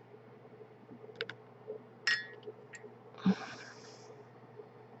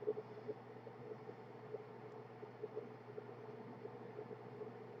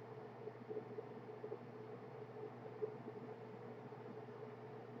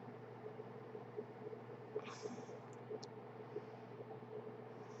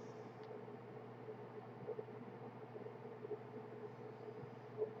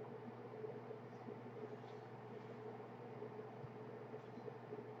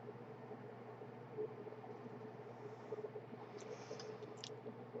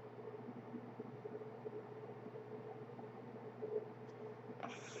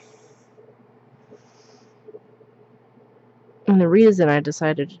 And the reason I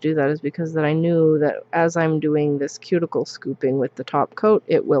decided to do that is because that I knew that as I'm doing this cuticle scooping with the top coat,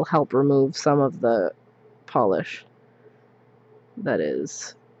 it will help remove some of the polish that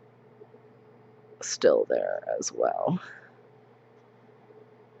is still there as well.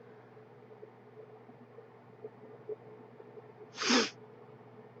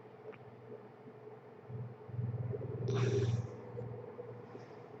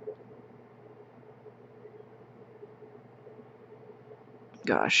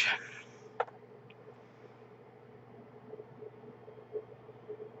 Gosh.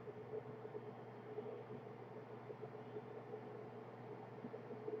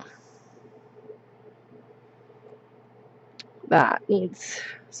 That needs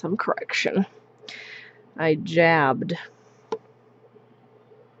some correction. I jabbed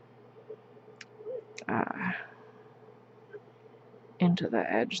into the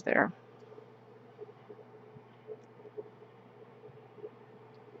edge there.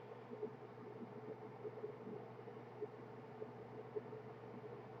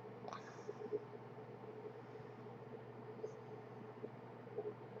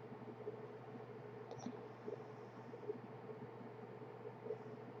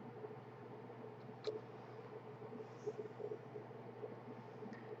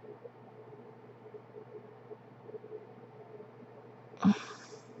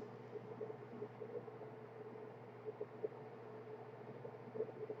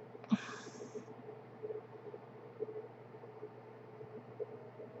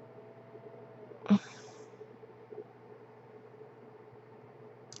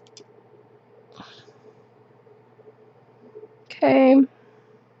 Okay.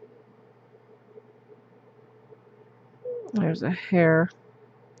 There's a hair.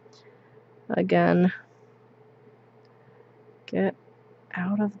 Again. Get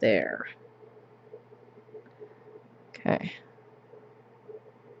out of there. Okay.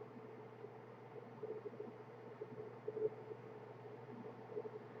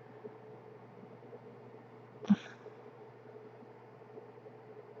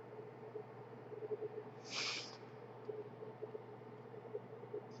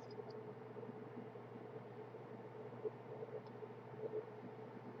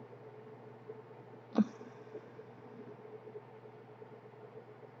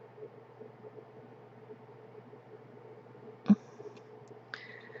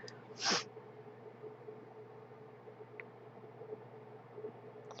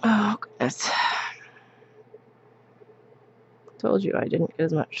 Oh, goodness. Told you I didn't get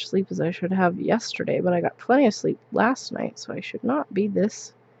as much sleep as I should have yesterday, but I got plenty of sleep last night, so I should not be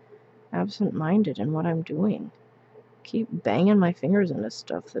this absent-minded in what I'm doing. Keep banging my fingers into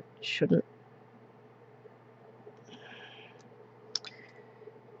stuff that shouldn't.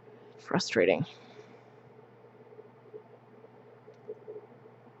 Frustrating.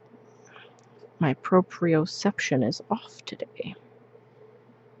 My proprioception is off today.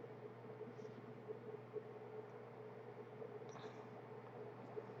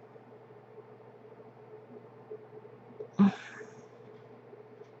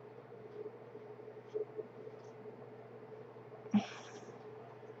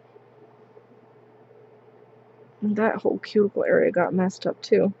 That whole cuticle area got messed up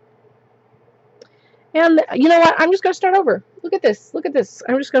too. And you know what? I'm just going to start over. Look at this. Look at this.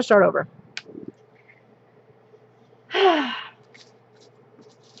 I'm just going to start over.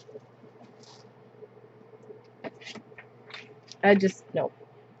 No.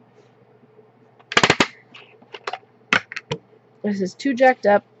 This is too jacked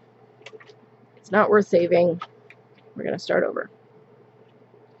up. It's not worth saving. We're going to start over.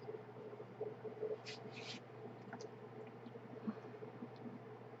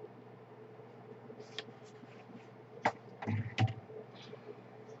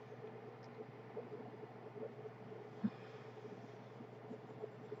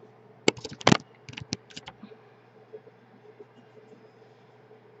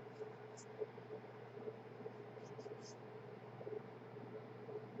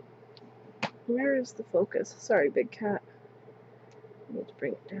 Where is the focus? Sorry, big cat. I need to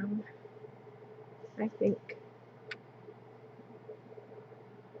bring it down. I think.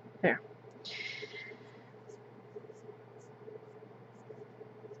 There.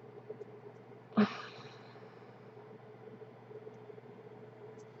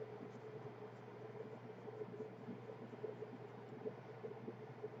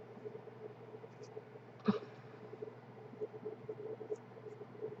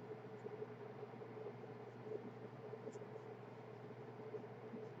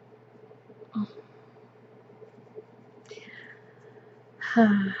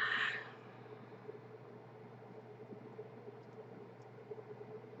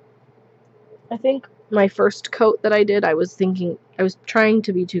 I think my first coat that I did, I was trying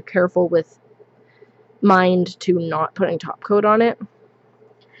to be too careful with mind to not putting top coat on it.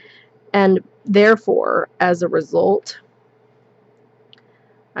 And therefore, as a result,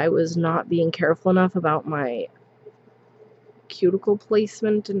 I was not being careful enough about my cuticle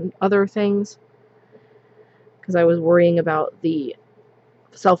placement and other things, because I was worrying about the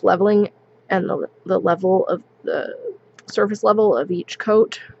self-leveling and the level of the surface level of each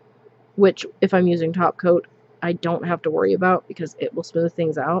coat, which if I'm using top coat, I don't have to worry about because it will smooth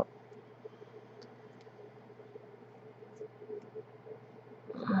things out.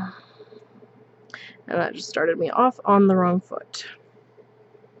 And that just started me off on the wrong foot.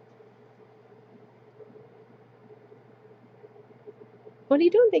 What are you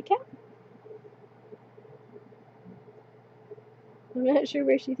doing, big cat? I'm not sure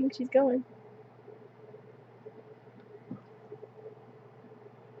where she thinks she's going.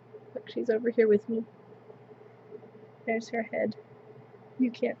 Look, she's over here with me. There's her head. You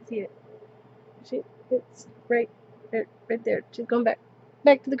can't see it. It's right there. She's going back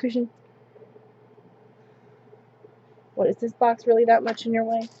to the cushion. What, is this box really that much in your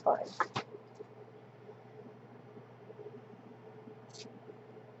way? Fine.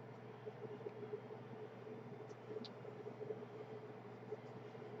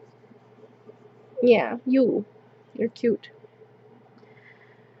 Yeah, you're cute.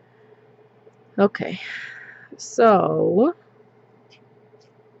 Okay, so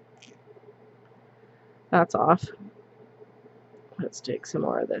that's off. Let's take some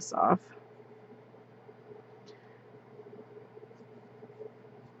more of this off.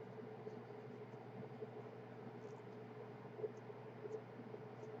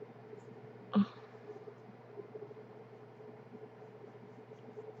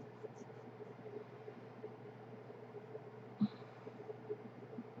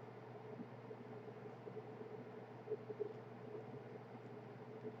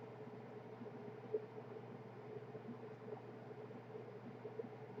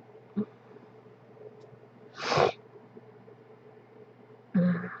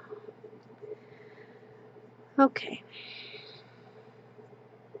 Okay.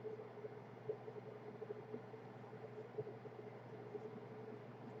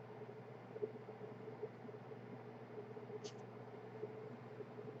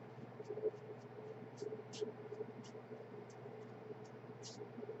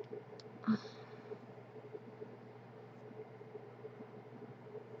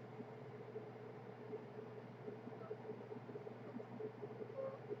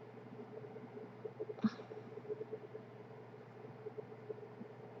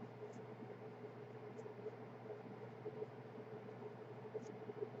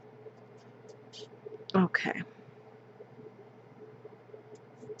 Okay.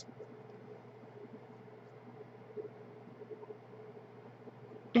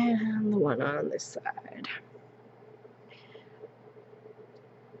 And the one on this side.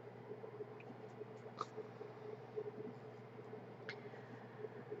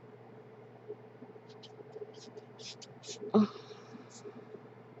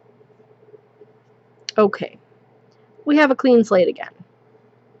 Okay. We have a clean slate again.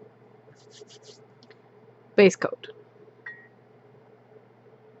 Base coat.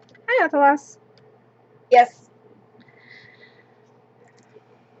 Hi, Athalas. Yes.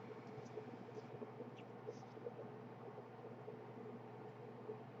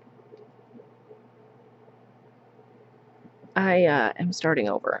 I am starting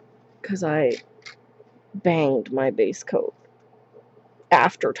over because I banged my base coat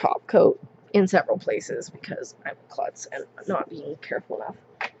after top coat in several places because I'm a klutz and not being careful enough.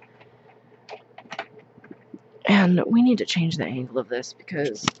 And we need to change the angle of this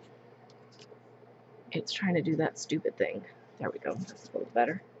because it's trying to do that stupid thing. There we go. That's a little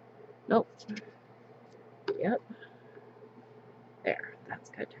better. Nope. Yep. There. That's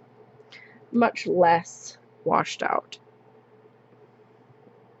good. Much less washed out.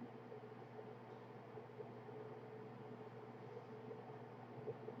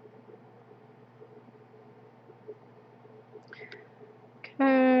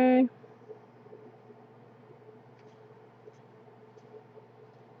 Okay.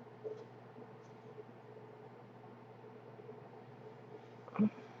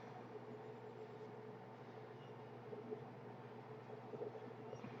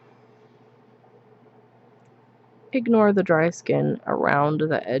 Ignore the dry skin around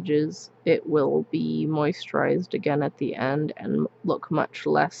the edges. It will be moisturized again at the end and look much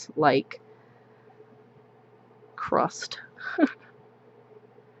less like crust.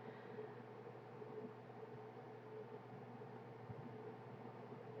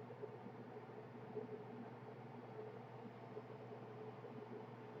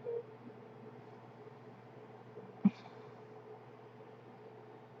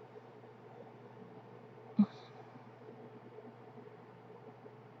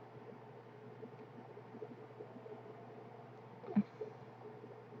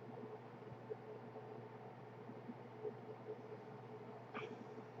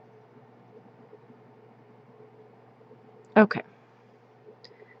 Okay.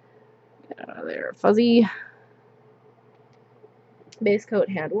 Get out of there, fuzzy. Base coat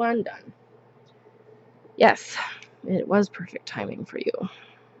hand one done. Yes, it was perfect timing for you.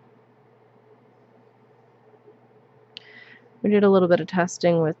 We did a little bit of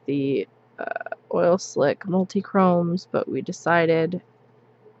testing with the oil slick multi-chromes, but we decided,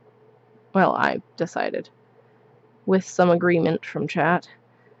 well, I decided, with some agreement from chat,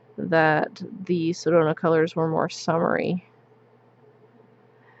 that the Sedona colors were more summery.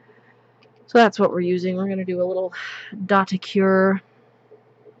 So that's what we're using. We're going to do a little Dotticure.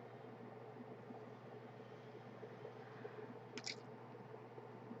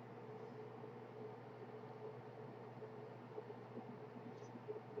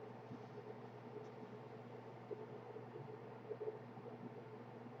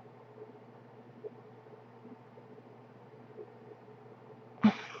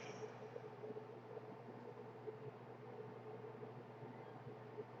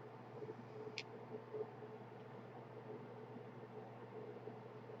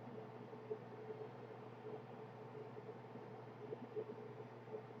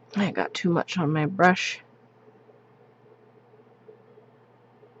 I got too much on my brush.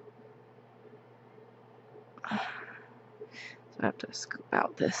 So I have to scoop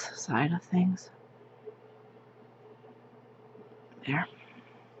out this side of things. There.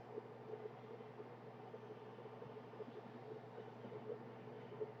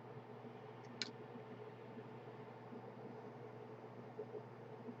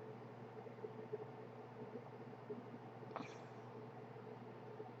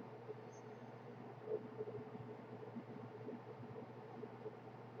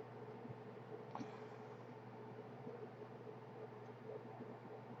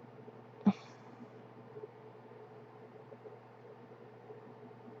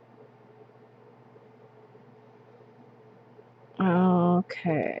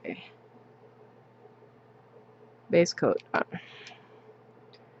 Okay. Base coat on.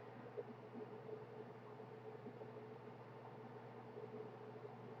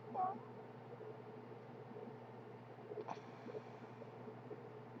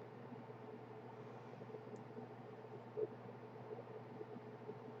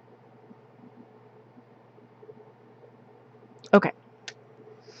 Okay.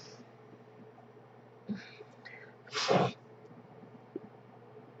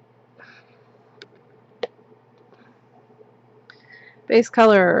 Base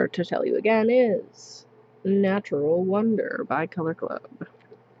color, to tell you again, is Natural Wonder by Color Club.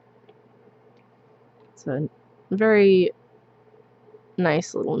 It's a very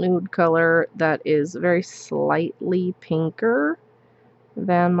nice little nude color that is very slightly pinker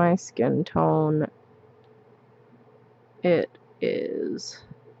than my skin tone. It is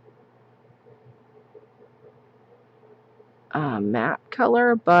a matte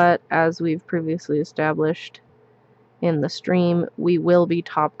color, but as we've previously established in the stream, we will be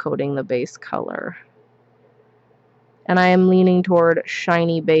top coating the base color. And I am leaning toward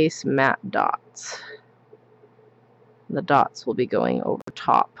shiny base matte dots. The dots will be going over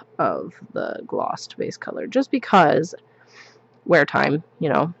top of the glossed base color, just because wear time, you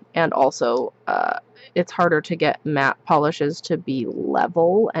know, and also it's harder to get matte polishes to be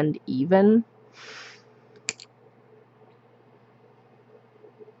level and even.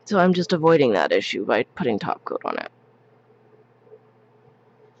 So I'm just avoiding that issue by putting top coat on it.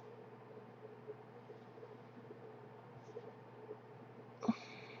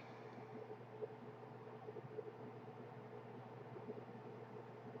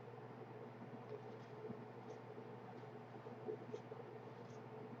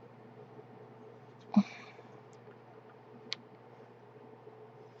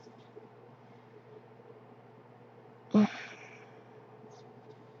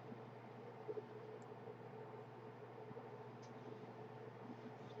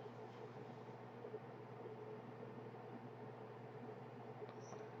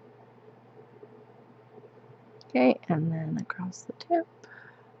 Okay, and then across the tip.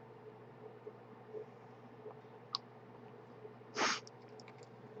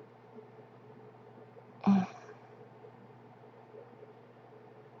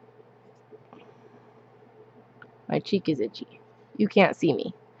 My cheek is itchy. You can't see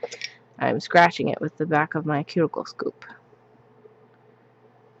me. I'm scratching it with the back of my cuticle scoop.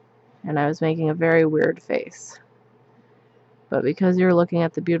 And I was making a very weird face. But because you're looking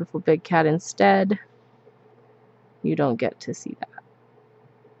at the beautiful big cat instead, you don't get to see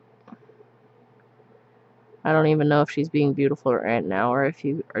that. I don't even know if she's being beautiful right now or if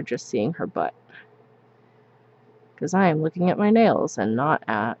you are just seeing her butt. Because I am looking at my nails and not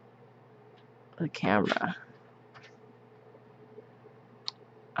at the camera.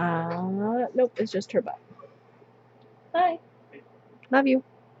 Nope, it's just her butt. Hi. Love you.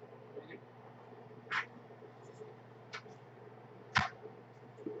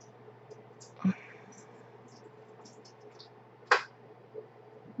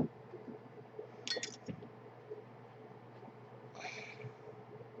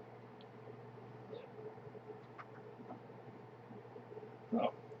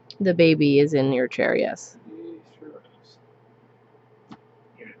 Oh. The baby is in your chair, yes. He sure is.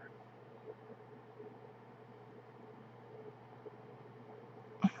 Yeah.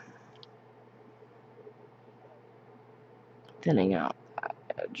 Thinning out that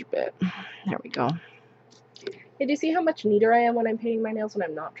edge bit. There we go. Hey, do you see how much neater I am when I'm painting my nails when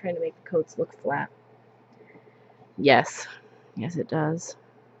I'm not trying to make the coats look flat? Yes. Yes, it does.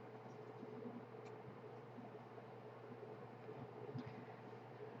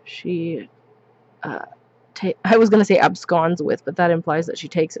 She, I was going to say absconds with, but that implies that she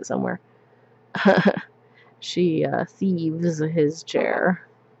takes it somewhere. She thieves his chair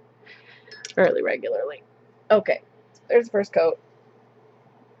fairly regularly. Okay, there's the first coat.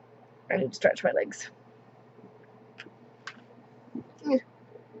 I need to stretch my legs.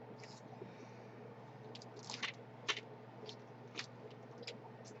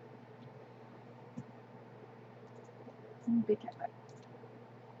 Big cat.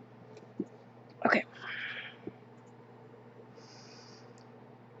 Okay.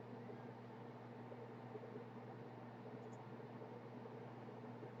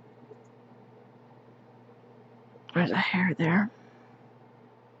 There's a hair there.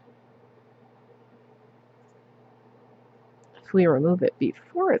 If we remove it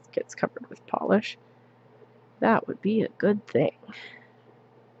before it gets covered with polish, that would be a good thing.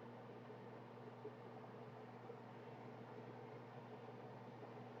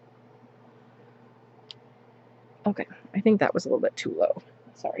 Okay, I think that was a little bit too low.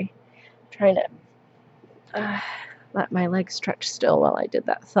 Sorry. I'm trying to let my legs stretch still while I did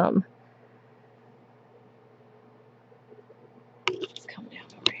that thumb. Let's come down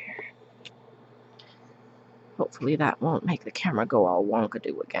over here. Hopefully that won't make the camera go all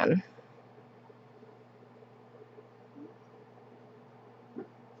wonkadoo again.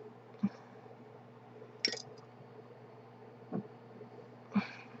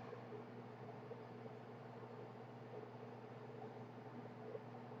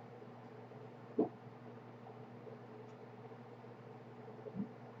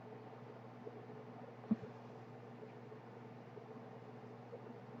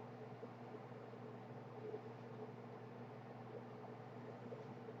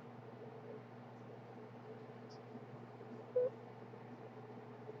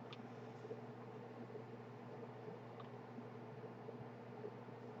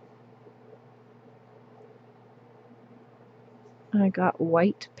 I got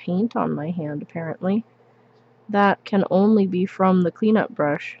white paint on my hand, apparently. That can only be from the cleanup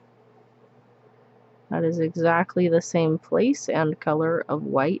brush. That is exactly the same place and color of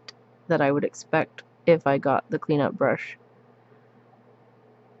white that I would expect if I got the cleanup brush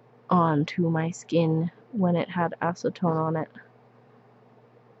onto my skin when it had acetone on it.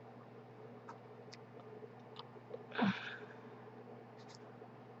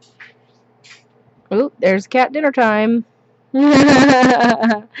 Oop, there's cat dinner time.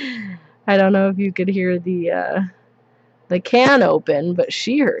 I don't know if you could hear the can open, but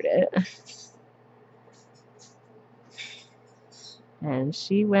she heard it. And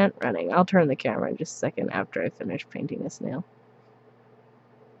she went running. I'll turn the camera in just a second after I finish painting this nail.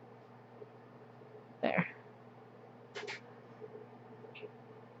 There.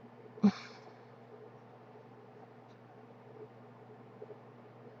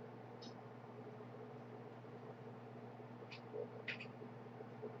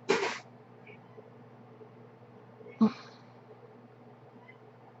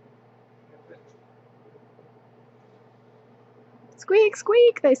 Squeak,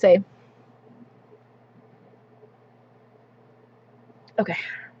 squeak, they say. Okay.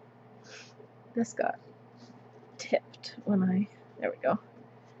 This got tipped when I, there we go,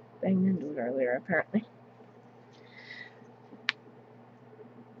 banged into it earlier, apparently.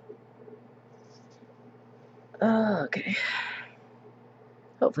 Okay.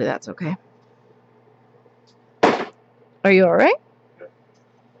 Hopefully that's okay. Are you alright?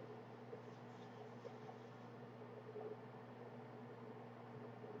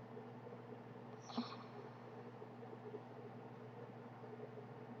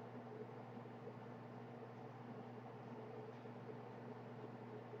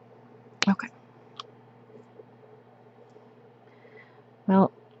 Okay.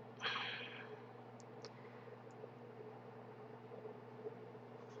 Well,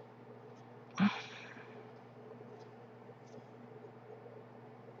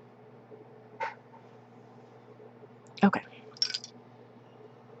 okay.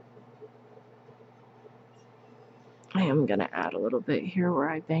 I am going to add a little bit here where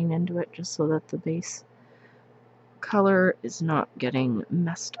I banged into it just so that the base color is not getting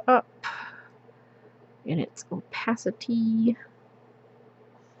messed up in its opacity.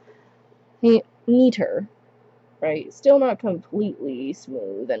 Neater, right? Still not completely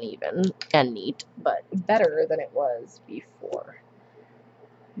smooth and even and neat, but better than it was before.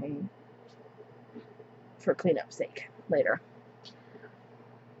 Okay. For cleanup's sake, later.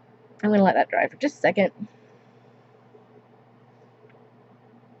 I'm going to let that dry for just a second.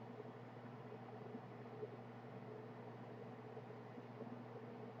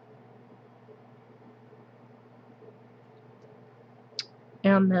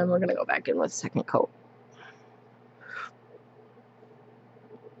 And then we're going to go back in with a second coat.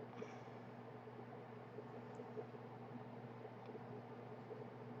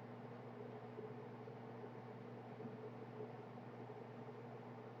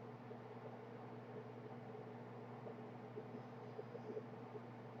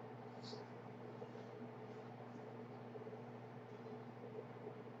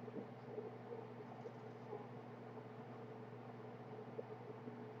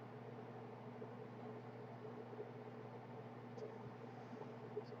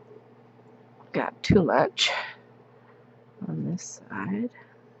 Got too much on this side.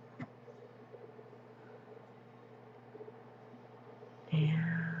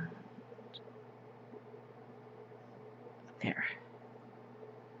 And there.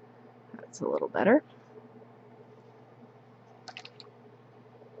 That's a little better.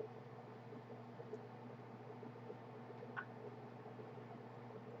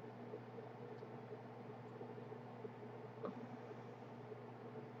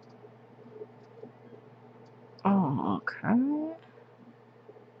 Okay.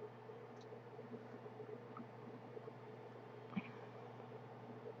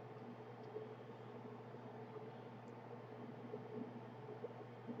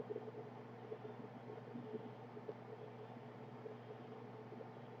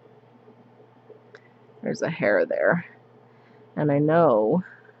 There's a hair there. And I know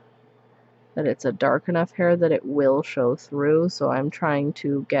that it's a dark enough hair that it will show through, so I'm trying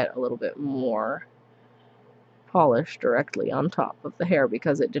to get a little bit more polish directly on top of the hair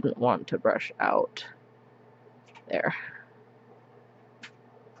because it didn't want to brush out. There.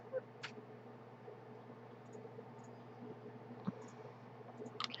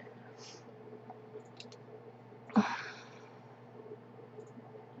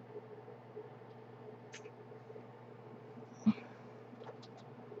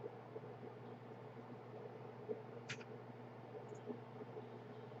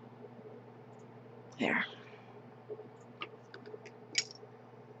 There.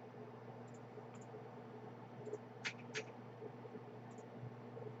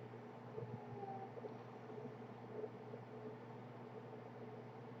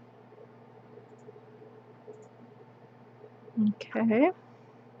 Okay.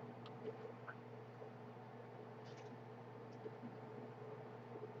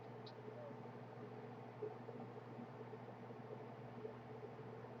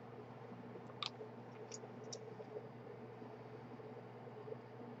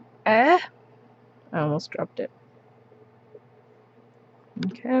 I almost dropped it.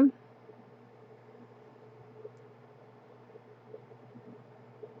 Okay.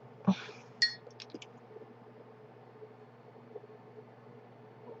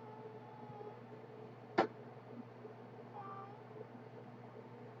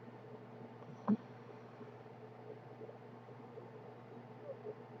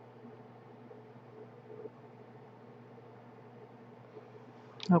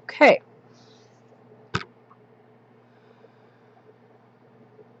 Okay.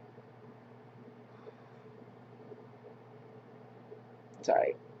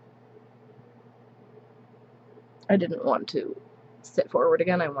 Sorry. I didn't want to sit forward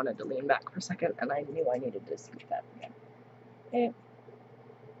again. I wanted to lean back for a second, and I knew I needed to scoot that again. Okay.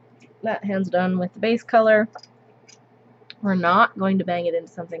 That hand's done with the base color. We're not going to bang it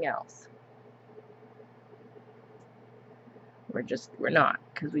into something else. We're not,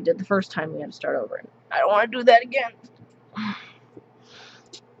 because we did the first time, we had to start over. And I don't want to do that again.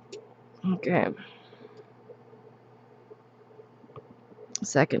 Okay.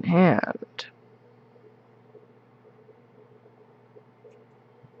 Second hand.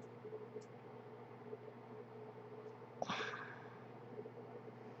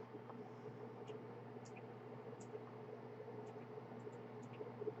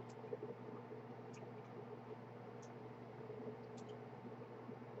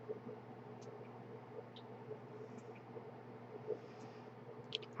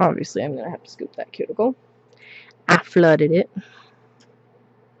 Obviously, I'm going to have to scoop that cuticle. I flooded it.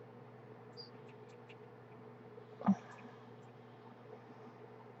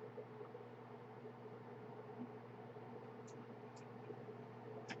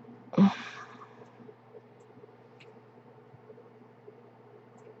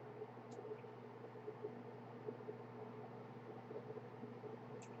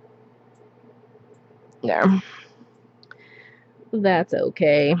 There. That's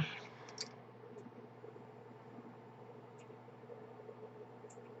okay.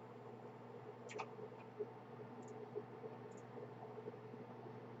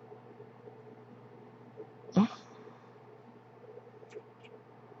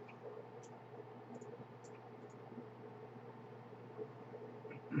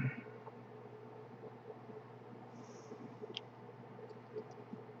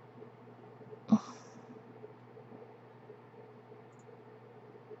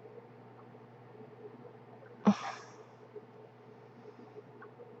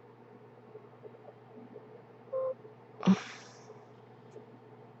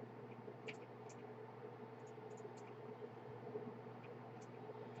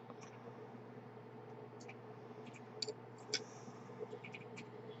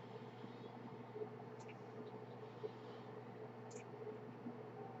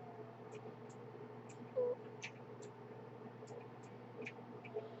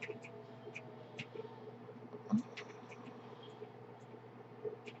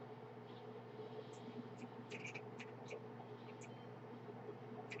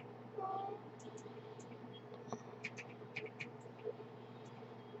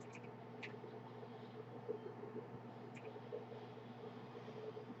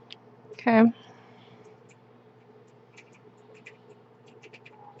 Okay.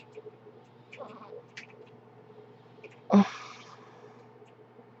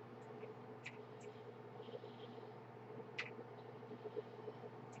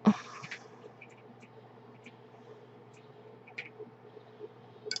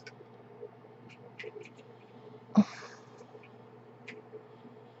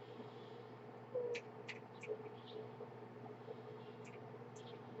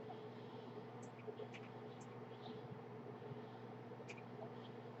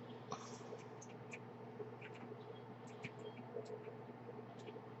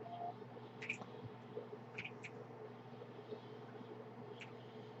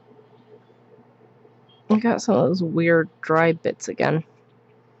 I got some of those weird dry bits again.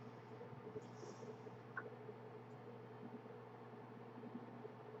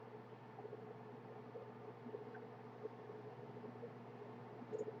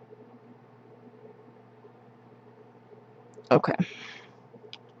 Okay.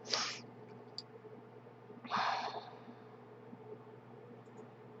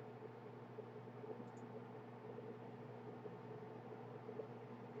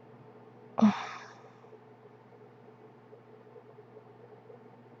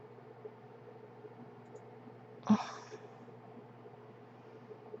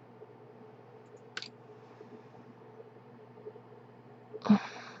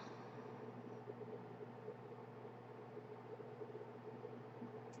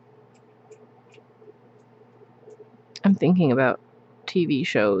 I'm thinking about TV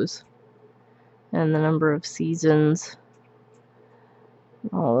shows and the number of seasons,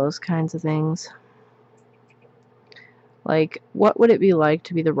 all those kinds of things. Like, what would it be like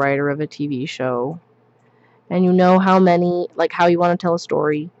to be the writer of a TV show? And you know how many, like, how you want to tell a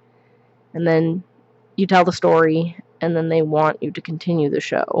story, and then you tell the story, and then they want you to continue the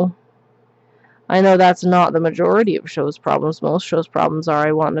show. I know that's not the majority of shows' problems. Most shows' problems are,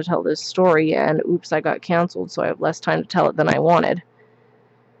 I want to tell this story, and oops, I got canceled, so I have less time to tell it than I wanted.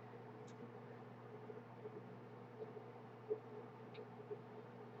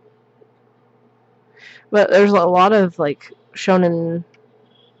 But there's a lot of, like, shonen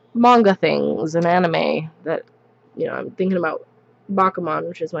manga things and anime that, you know, I'm thinking about Bakuman,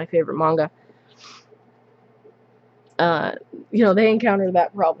 which is my favorite manga. You know, they encounter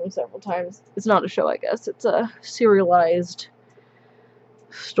that problem several times. It's not a show, I guess. It's a serialized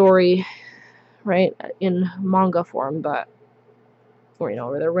story, right, in manga form, but, or, you know,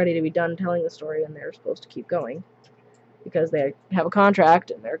 where they're ready to be done telling the story and they're supposed to keep going because they have a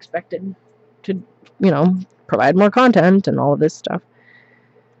contract and they're expected to, you know, provide more content and all of this stuff.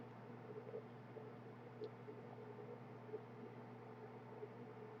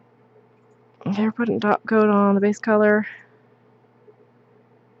 Okay, we're putting top coat on the base color.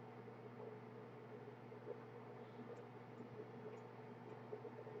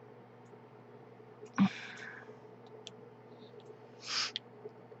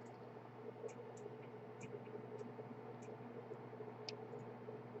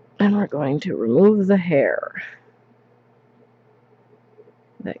 And we're going to remove the hair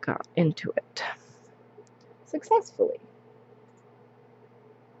that got into it successfully.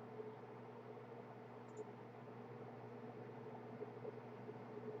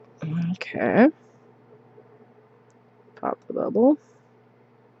 Okay. Pop the bubble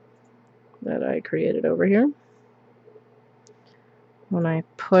that I created over here. When I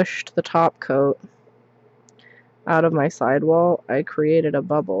pushed the top coat out of my sidewall, I created a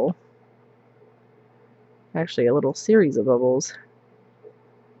bubble. Actually, a little series of bubbles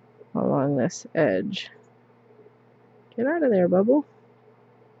along this edge. Get out of there, bubble.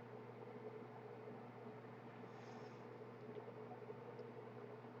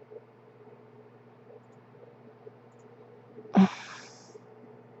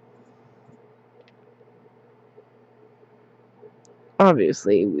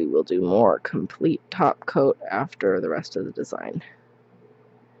 Obviously, we will do more complete top coat after the rest of the design.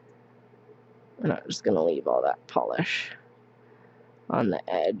 We're not just going to leave all that polish on the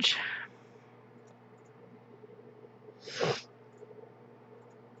edge.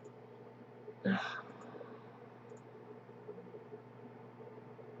 But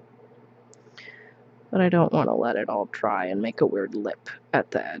I don't want to let it all dry and make a weird lip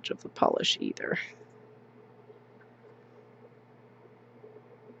at the edge of the polish either.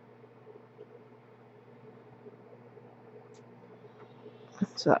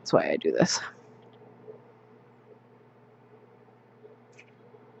 So that's why I do this.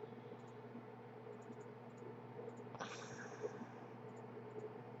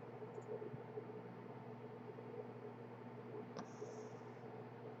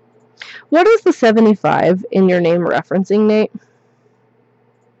 What is the 75 in your name referencing, Nate?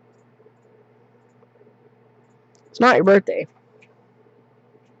 It's not your birthday.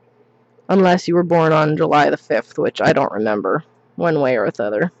 Unless you were born on July the 5th, which I don't remember, one way or the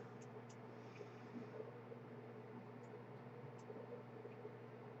other.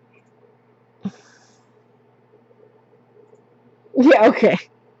 Yeah, okay.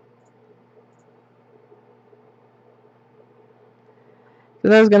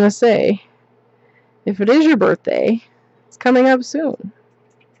 Because I was going to say, if it is your birthday, it's coming up soon.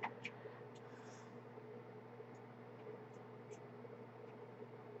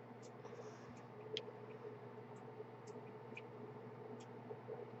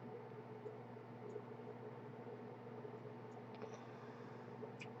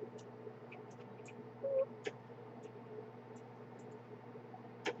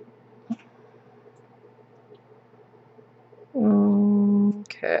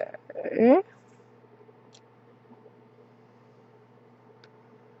 Okay.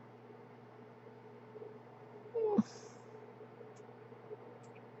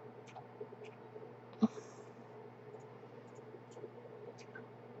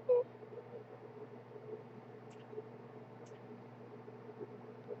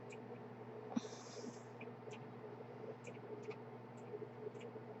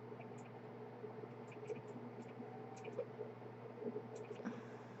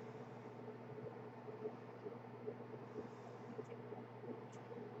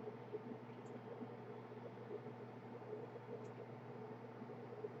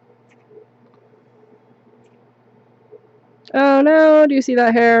 Oh no, do you see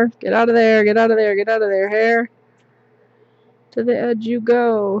that hair? Get out of there, get out of there, get out of there, hair. To the edge you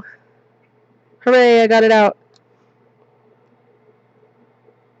go. Hooray, I got it out.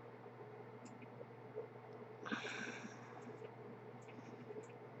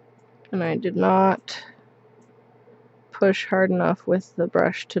 And I did not push hard enough with the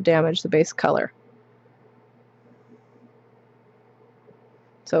brush to damage the base color.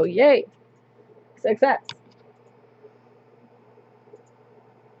 So yay! Success!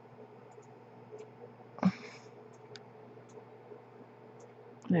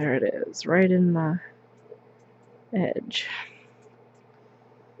 There it is, right in the edge.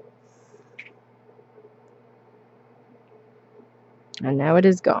 And now it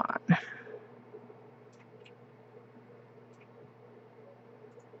is gone.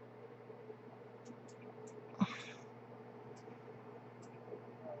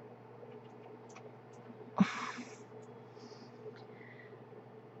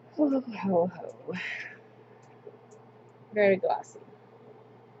 Ho, ho, ho. Very glossy.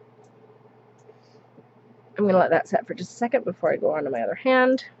 I'm going to let that set for just a second before I go on to my other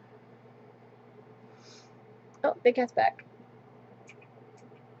hand. Oh, Big Cat's back.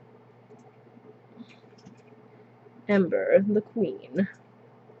 Ember, the queen.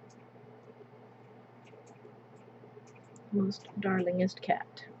 Most darlingest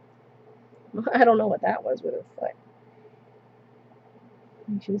cat. I don't know what that was with her foot.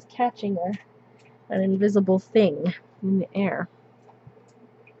 And she was catching an invisible thing in the air.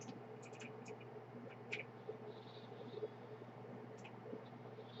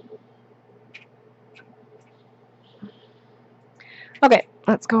 Okay,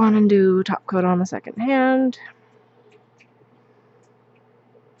 let's go on and do top coat on the second hand.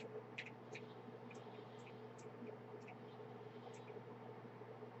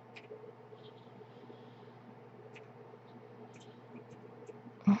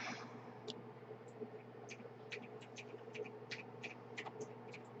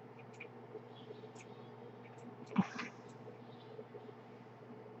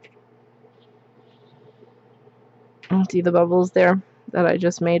 See the bubbles there that I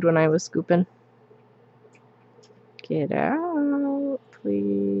just made when I was scooping? Get out,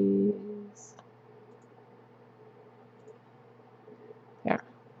 please. There.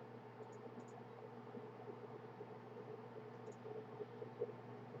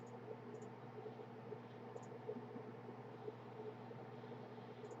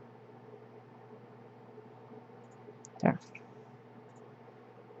 There.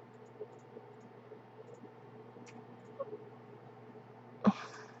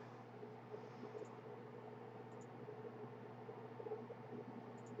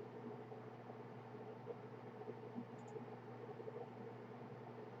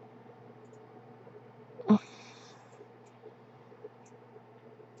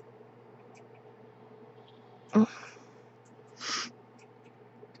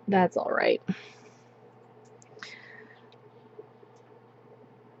 That's all right.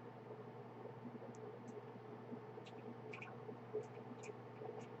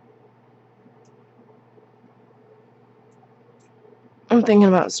 I'm thinking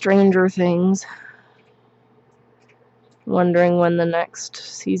about Stranger Things. Wondering when the next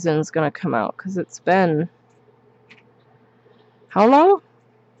season's gonna come out, because it's been... How long?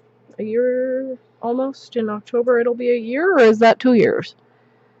 A year almost? In October it'll be a year, or is that 2 years?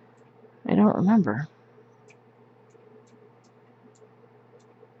 I don't remember.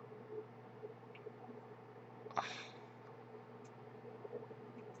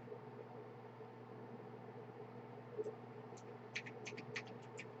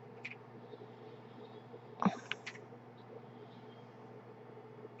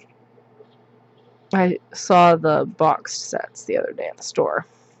 I saw the boxed sets the other day at the store.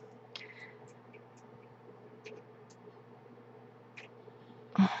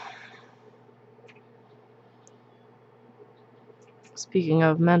 Speaking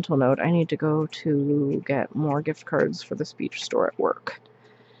of mental note, I need to go to get more gift cards for the speech store at work.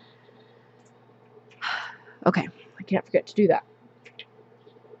 Okay, I can't forget to do that.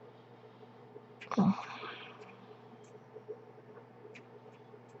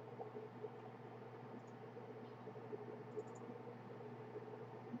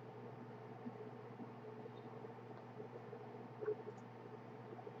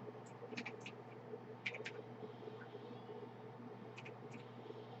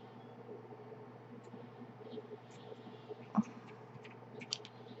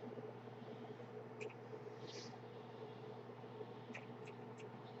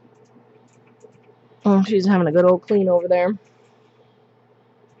 Oh, she's having a good old clean over there.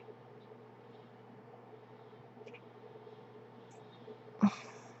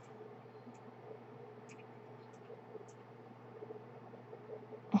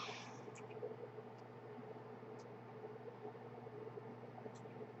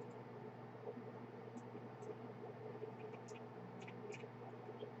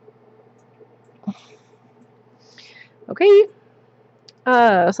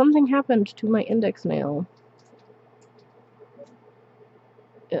 Okay. Something happened to my index nail.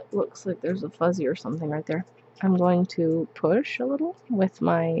 It looks like there's a fuzzy or something right there. I'm going to push a little with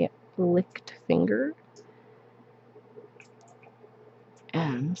my licked finger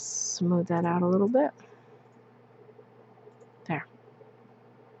and smooth that out a little bit. There.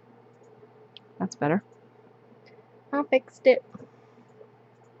 That's better. I fixed it.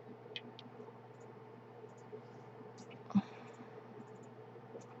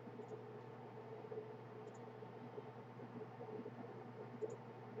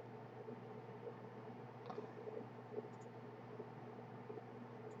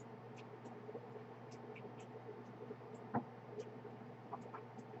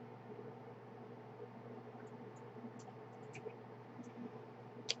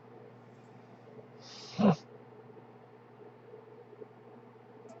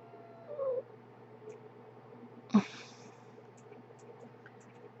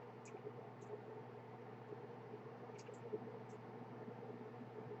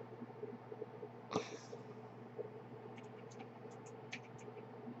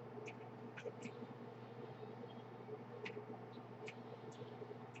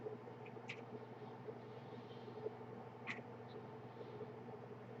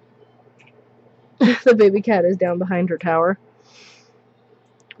 The baby cat is down behind her tower,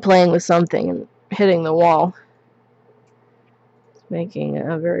 playing with something and hitting the wall. It's making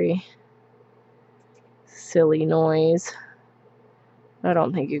a very silly noise. I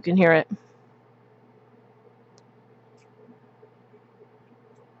don't think you can hear it.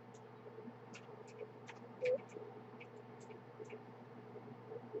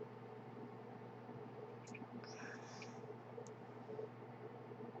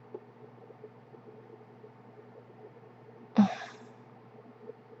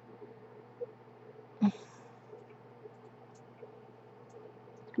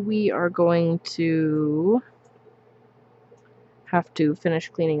 We are going to have to finish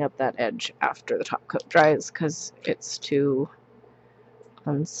cleaning up that edge after the top coat dries because it's too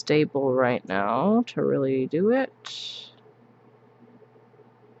unstable right now to really do it.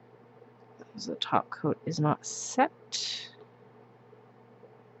 The top coat is not set.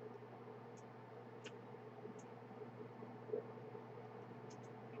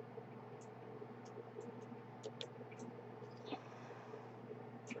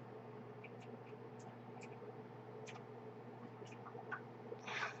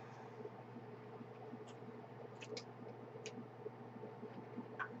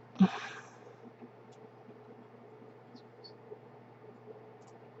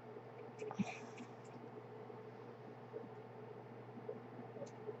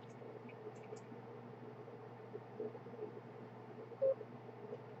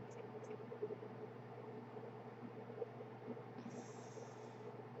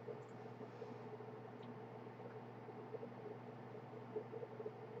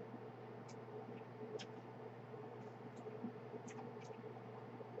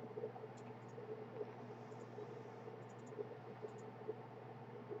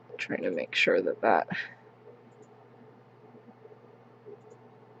 Trying to make sure that there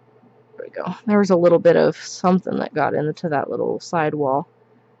we go. There was a little bit of something that got into that little sidewall.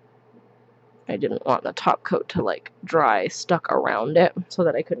 I didn't want the top coat to like dry stuck around it so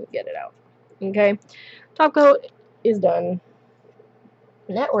that I couldn't get it out. Okay, top coat is done.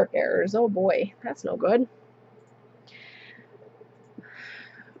 Network errors, oh boy, that's no good.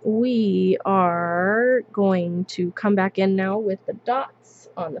 We are going to come back in now with the dots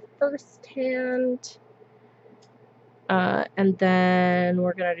on the first hand. And then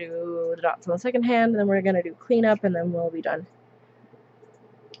we're going to do the dots on the second hand, and then we're going to do cleanup, and then we'll be done.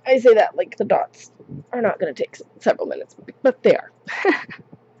 I say that like the dots are not going to take several minutes, but they are.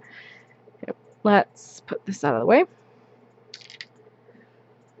 Okay, let's put this out of the way.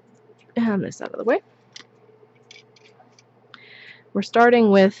 And this out of the way. We're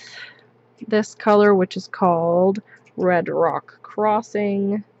starting with this color, which is called Red Rock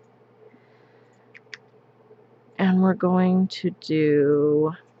Crossing. And we're going to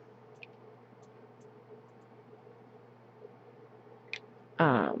do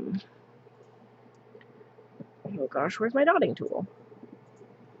oh gosh, where's my dotting tool?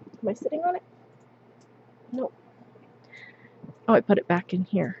 Am I sitting on it? Nope. Oh, I put it back in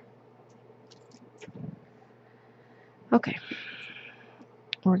here. Okay.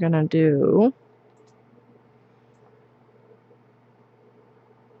 We're gonna do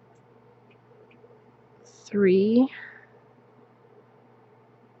three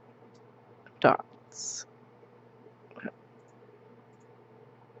dots.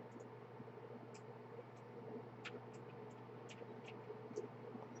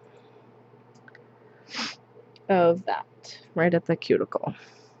 of that, right at the cuticle.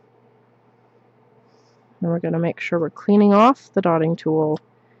 And we're going to make sure we're cleaning off the dotting tool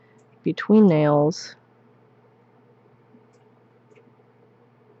between nails.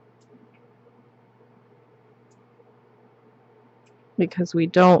 Because we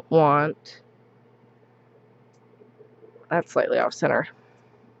don't want that slightly off center.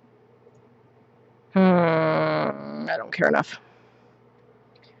 I don't care enough.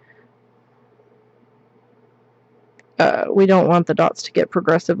 We don't want the dots to get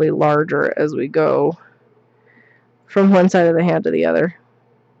progressively larger as we go from one side of the hand to the other.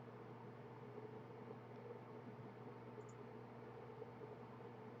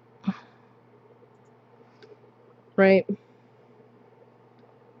 Right?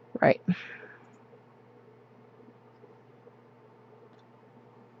 Right.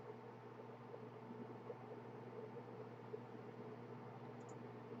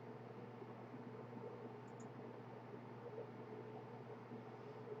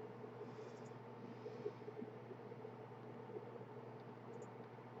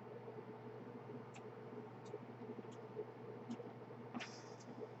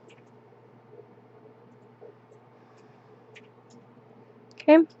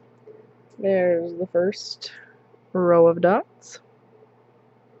 Okay. There's the first row of dots.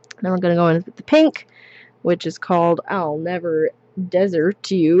 Then we're going to go in with the pink, which is called I'll Never Desert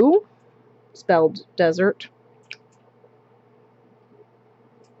You, spelled desert.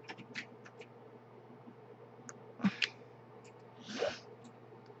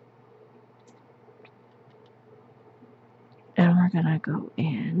 And we're going to go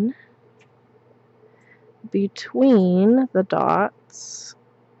in between the dots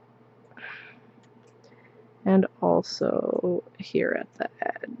and also here at the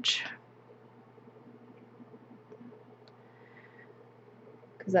edge.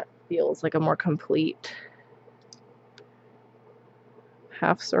 Because that feels like a more complete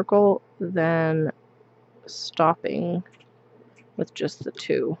half circle than stopping with just the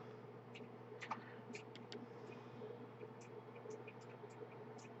two.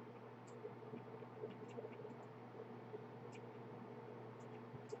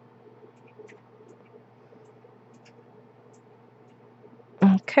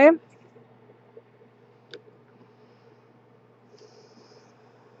 Okay.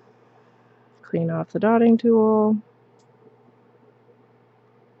 Clean off the dotting tool.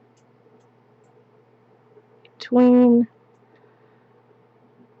 Between,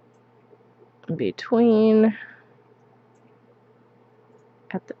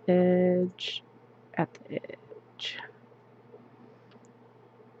 at the edge, at the edge.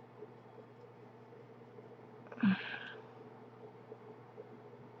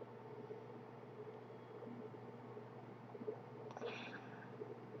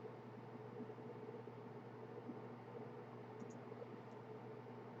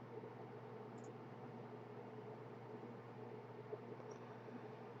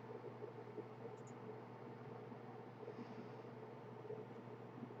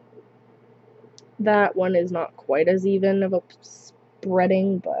 That one is not quite as even of a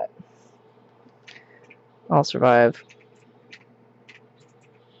spreading, but I'll survive.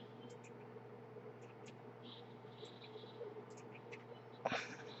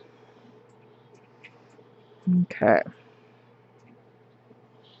 Okay.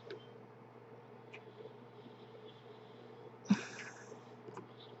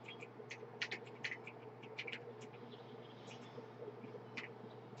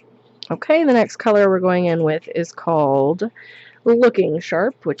 Okay, the next color we're going in with is called Lookin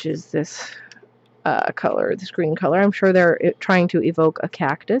Sharp, which is this color, this green color. I'm sure they're trying to evoke a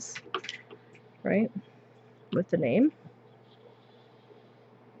cactus, right, with the name.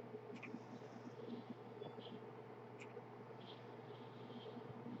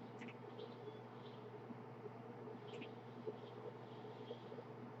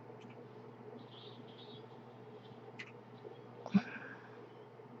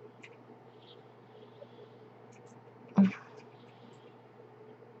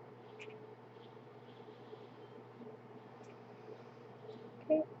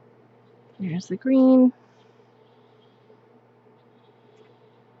 Okay, there's the green.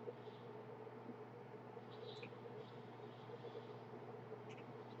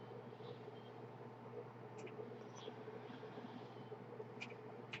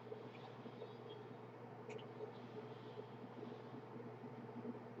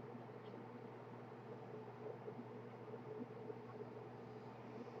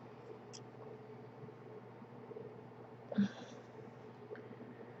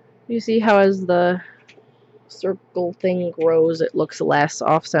 You see how as the circle thing grows, it looks less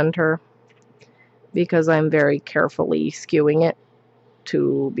off-center? because I'm very carefully skewing it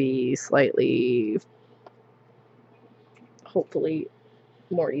to be slightly, hopefully,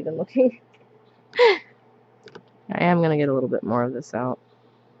 more even looking. I am going to get a little bit more of this out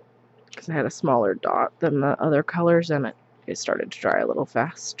because I had a smaller dot than the other colors and it started to dry a little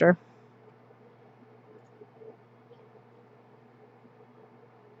faster.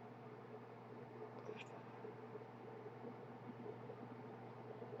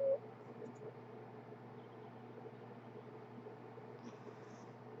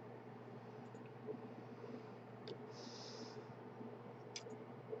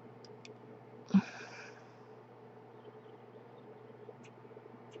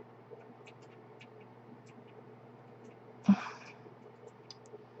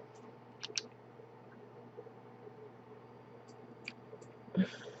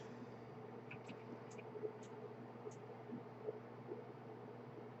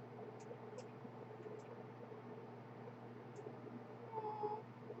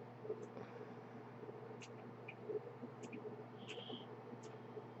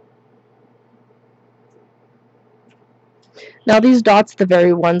 Now these dots, the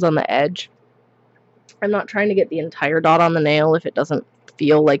very ones on the edge, I'm not trying to get the entire dot on the nail if it doesn't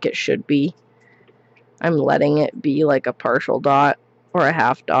feel like it should be. I'm letting it be like a partial dot or a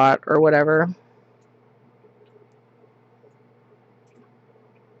half dot or whatever.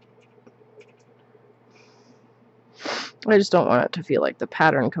 I just don't want it to feel like the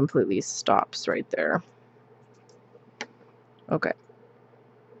pattern completely stops right there. Okay.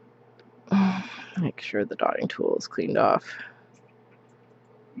 Make sure the dotting tool is cleaned off.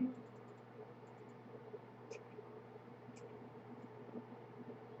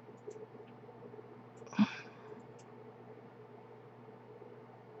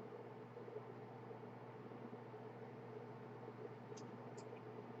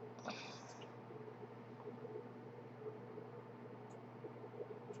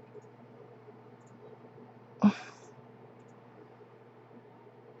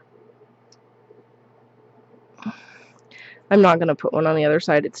 I'm not going to put one on the other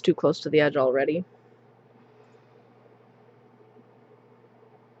side. It's too close to the edge already.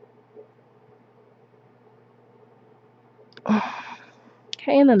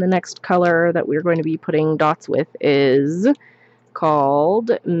 Okay, and then the next color that we're going to be putting dots with is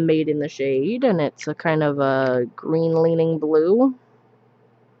called Made in the Shade, and it's a kind of a green-leaning blue.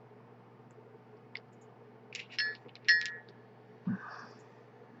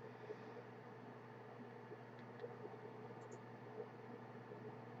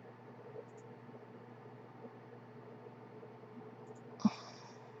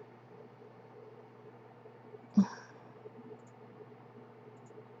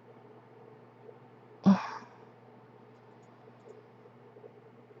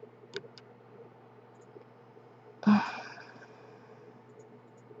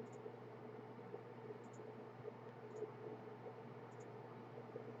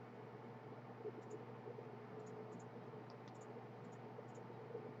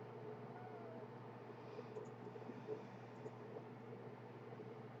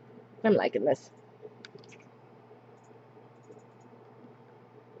 I'm liking this.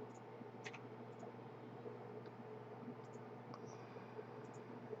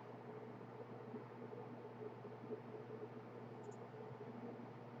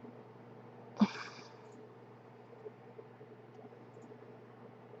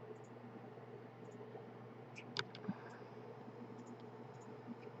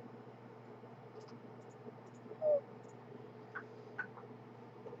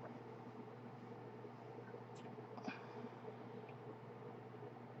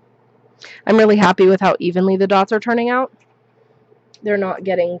 I'm really happy with how evenly the dots are turning out. They're not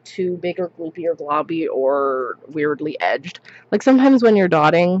getting too big or gloopy or globby or weirdly edged. Like sometimes when you're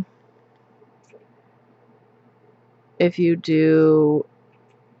dotting, if you do,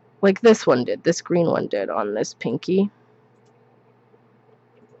 like this one did, this green one did on this pinky.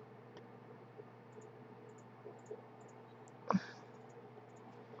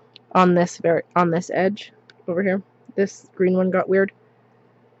 On this edge over here, this green one got weird,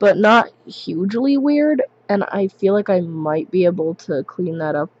 but not hugely weird, and I feel like I might be able to clean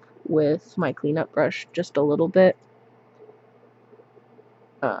that up with my cleanup brush just a little bit.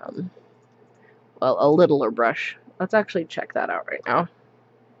 Well, a littler brush. Let's actually check that out right now.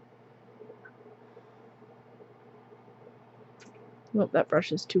 Oh, that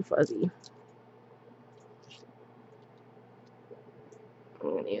brush is too fuzzy. I'm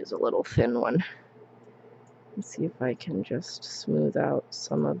going to use a little thin one. Let's see if I can just smooth out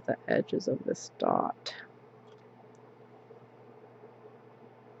some of the edges of this dot.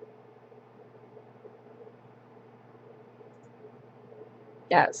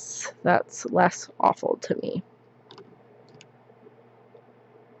 Yes, that's less awful to me.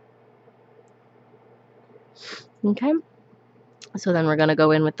 Okay, so then we're going to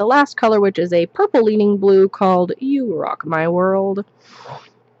go in with the last color, which is a purple leaning blue called You Rock My World.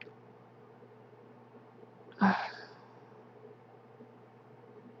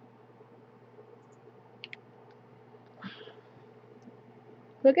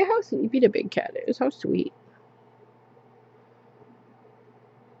 Look at how sleepy the big cat is. How sweet.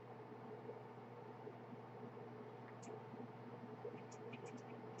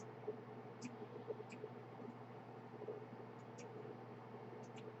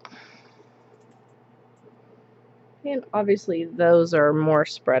 And obviously those are more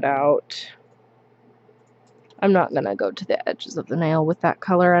spread out. I'm not going to go to the edges of the nail with that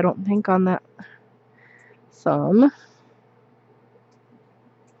color, I don't think, on that thumb.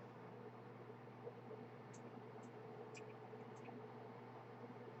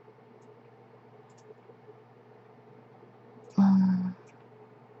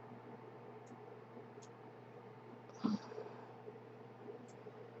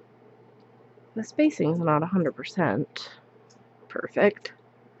 The spacing's not 100% perfect,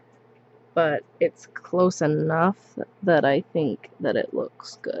 but it's close enough that I think that it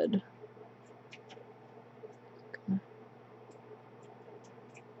looks good.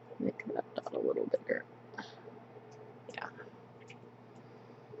 Make that dot a little bigger. Yeah.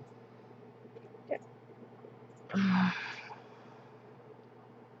 Yeah.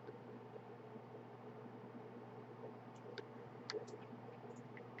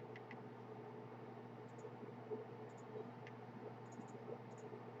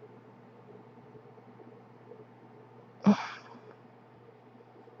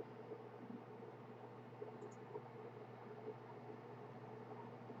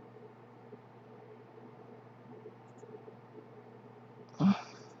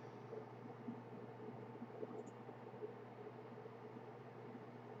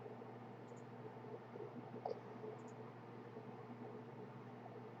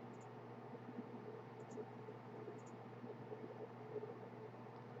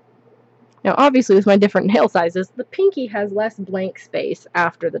 Now, obviously, with my different nail sizes, the pinky has less blank space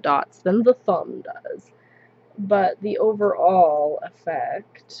after the dots than the thumb does. But the overall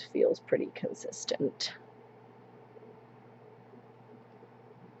effect feels pretty consistent.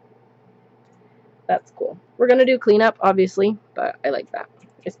 That's cool. We're going to do cleanup, obviously, but I like that.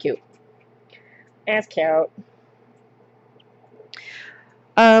 It's cute. It's cute.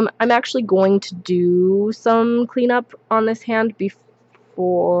 I'm actually going to do some cleanup on this hand before...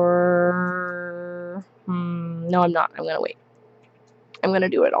 no, I'm not. I'm going to wait. I'm going to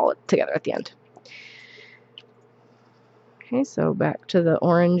do it all together at the end. Okay, so back to the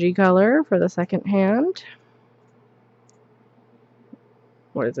orangey color for the second hand.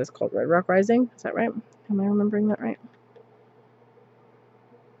 What is this called? Red Rock Rising? Is that right? Am I remembering that right?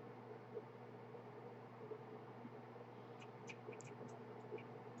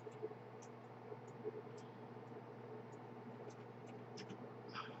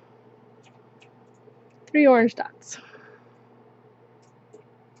 Three orange dots.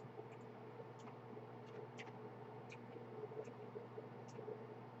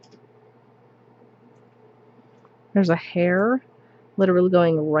 There's a hair literally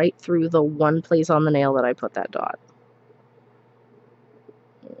going right through the one place on the nail that I put that dot.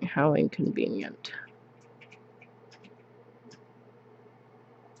 How inconvenient.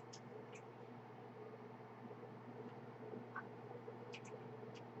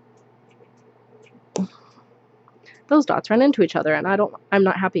 Those dots run into each other, and I'm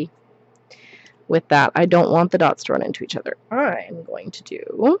not happy with that. I don't want the dots to run into each other. I'm going to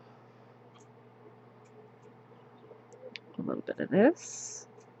do a little bit of this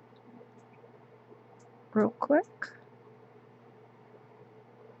real quick.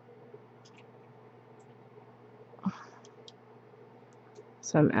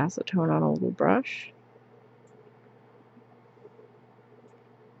 Some acetone on a little brush.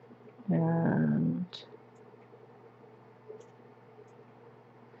 And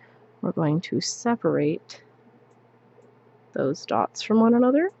we're going to separate those dots from one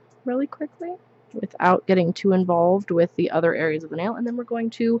another really quickly without getting too involved with the other areas of the nail. And then we're going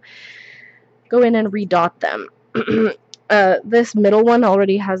to go in and redot them. This middle one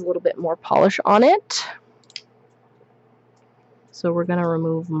already has a little bit more polish on it. So we're going to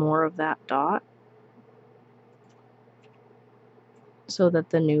remove more of that dot so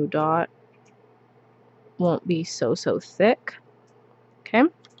that the new dot won't be so thick. Okay.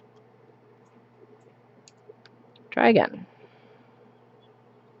 Try again.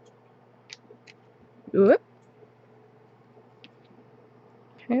 Whoop.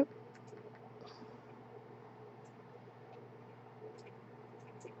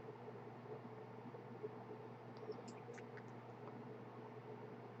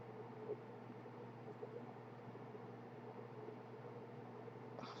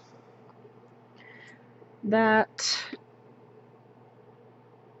 that.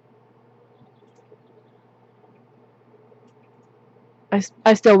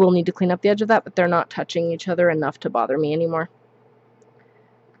 I still will need to clean up the edge of that, but they're not touching each other enough to bother me anymore.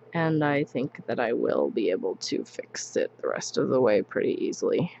 And I think that I will be able to fix it the rest of the way pretty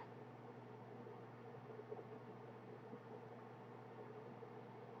easily.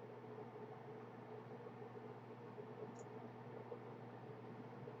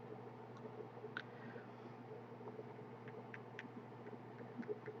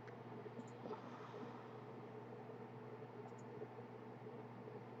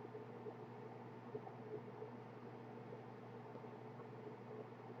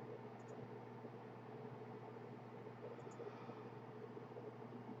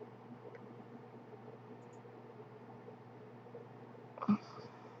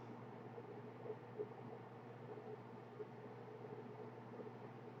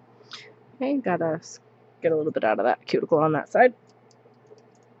 Okay, gotta get a little bit out of that cuticle on that side.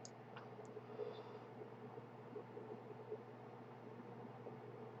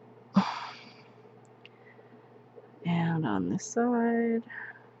 And on this side.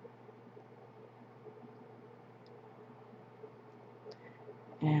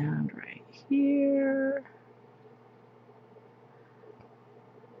 And right here.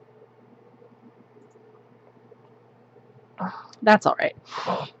 That's all right.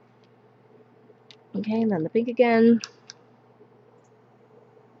 Okay, and then the pink again.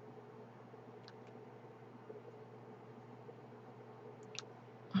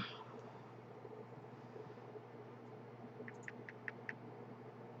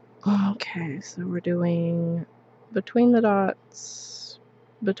 Okay, so we're doing between the dots,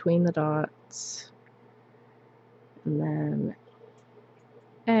 and then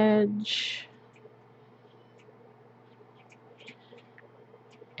edge,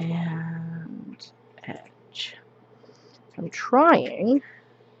 and edge. I'm trying,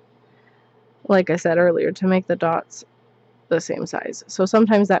 like I said earlier, to make the dots the same size. So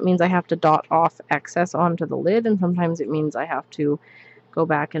sometimes that means I have to dot off excess onto the lid, and sometimes it means I have to go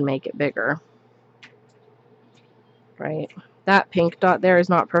back and make it bigger. Right? That pink dot there is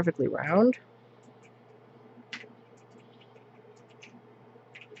not perfectly round.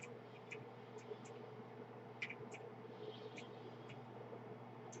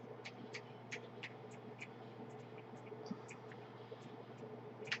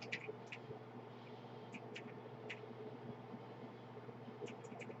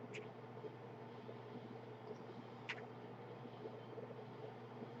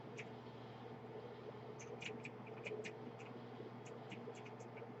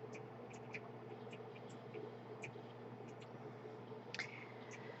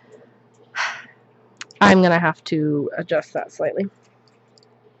 I'm going to have to adjust that slightly.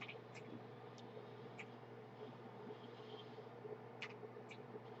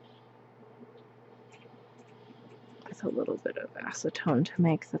 With a little bit of acetone to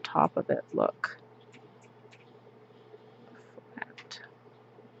make the top of it look flat.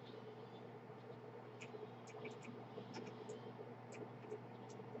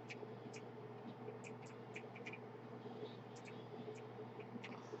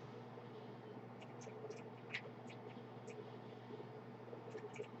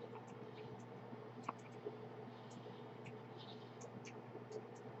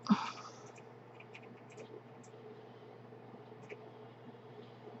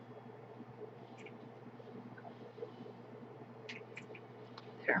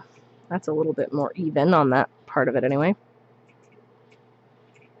 There. That's a little bit more even on that part of it anyway.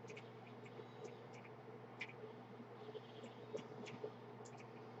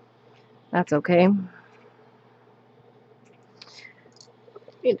 That's okay.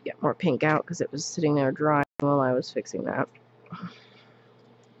 Need to get more pink out because it was sitting there drying while I was fixing that.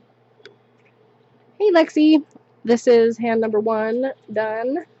 Hey Lexi, this is hand number 1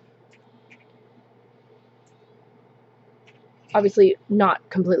 done. Obviously not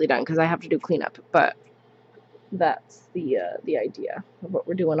completely done because I have to do cleanup, but that's the idea of what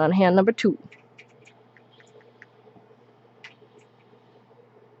we're doing on hand number 2.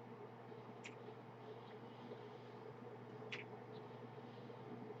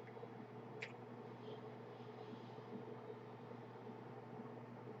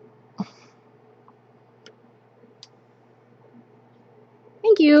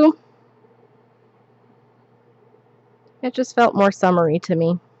 Thank you. It just felt more summery to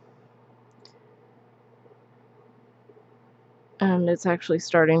me. And it's actually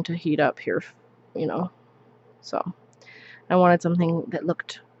starting to heat up here, you know. So I wanted something that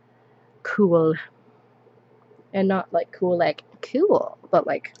looked cool. And not like cool like cool, but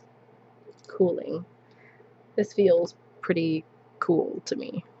like cooling. This feels pretty cool to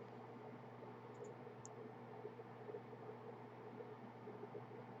me.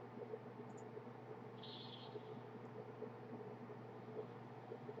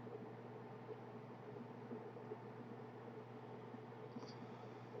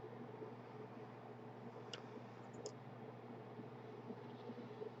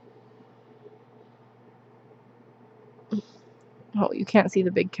 Oh, you can't see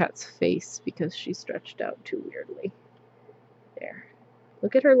the big cat's face because she's stretched out too weirdly. There.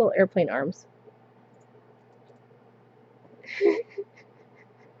 Look at her little airplane arms. She's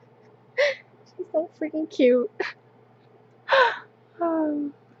so freaking cute. Oh,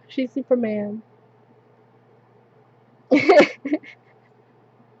 she's Superman. It's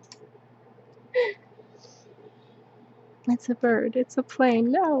a bird. It's a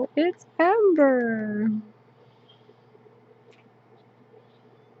plane. No, it's Amber.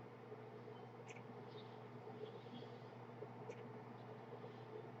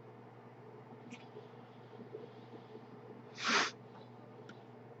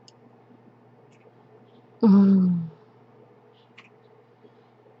 Mm.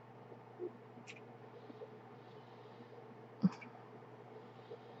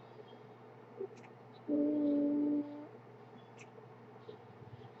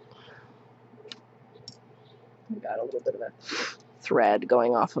 Got a little bit of a thread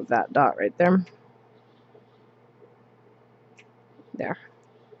going off of that dot right there. There.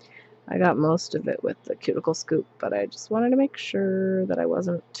 I got most of it with the cuticle scoop, but I just wanted to make sure that I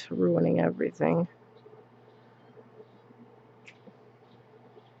wasn't ruining everything.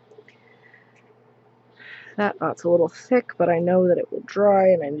 That dot's a little thick, but I know that it will dry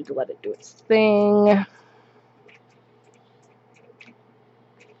and I need to let it do its thing.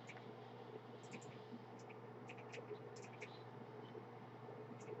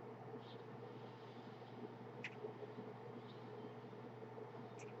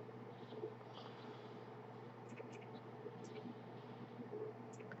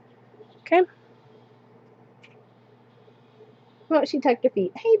 Okay. Oh, she tucked her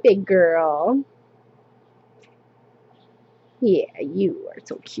feet. Hey, big girl. Yeah, you are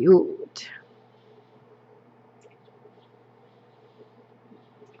so cute.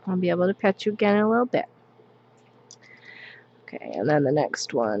 I'll be able to pet you again in a little bit. Okay, and then the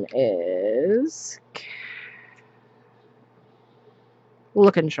next one is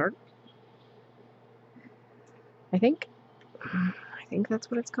Lookin Sharp. I think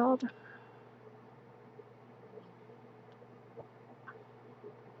that's what it's called.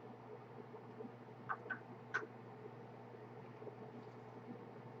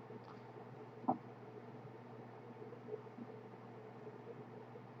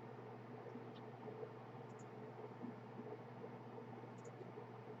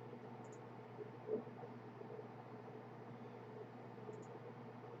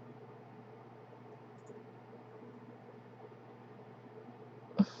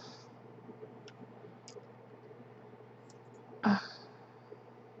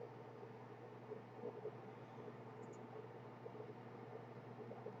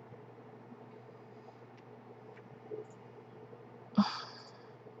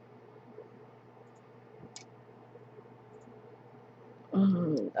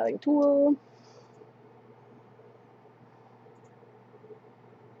 Dotting tool.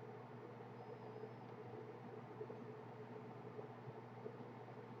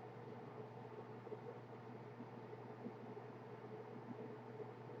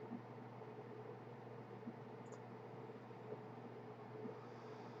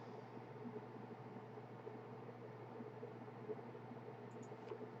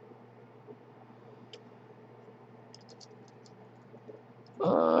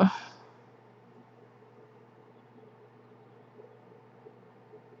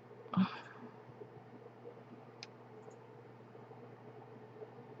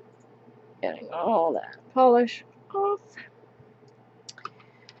 Getting all that polish off.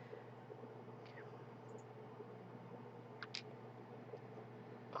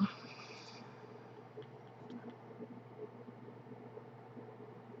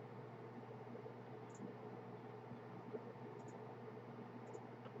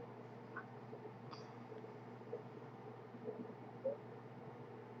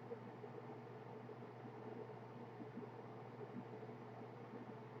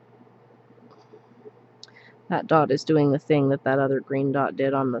 That dot is doing the thing that other green dot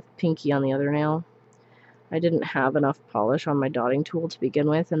did on the pinky on the other nail. I didn't have enough polish on my dotting tool to begin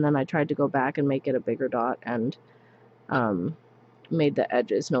with, and then I tried to go back and make it a bigger dot and made the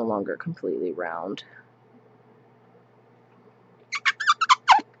edges no longer completely round.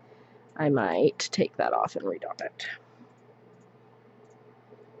 I might take that off and redot it.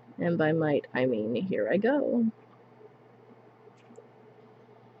 And by might, I mean here I go.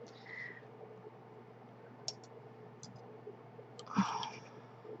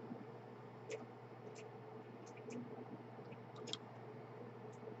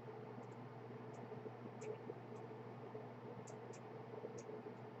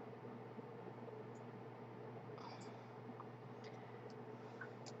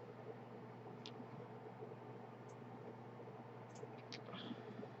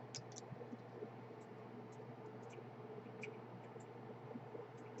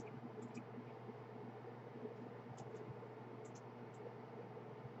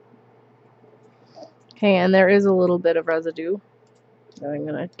 Okay, and there is a little bit of residue that I'm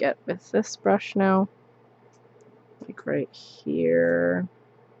gonna get with this brush now. Like right here.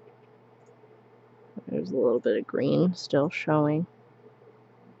 There's a little bit of green still showing.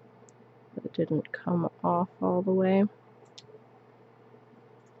 But it didn't come off all the way.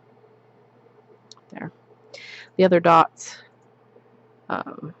 There. The other dots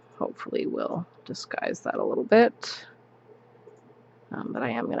hopefully will disguise that a little bit. But I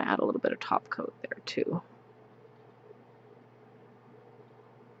am going to add a little bit of top coat there too.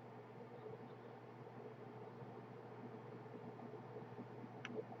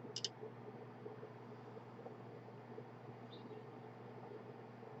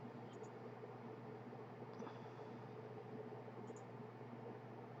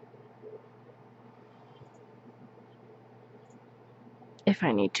 If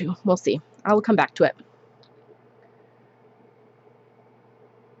I need to. We'll see. I'll come back to it.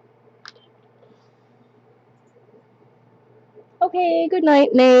 Okay, good night,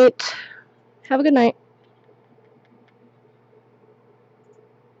 Nate. Have a good night.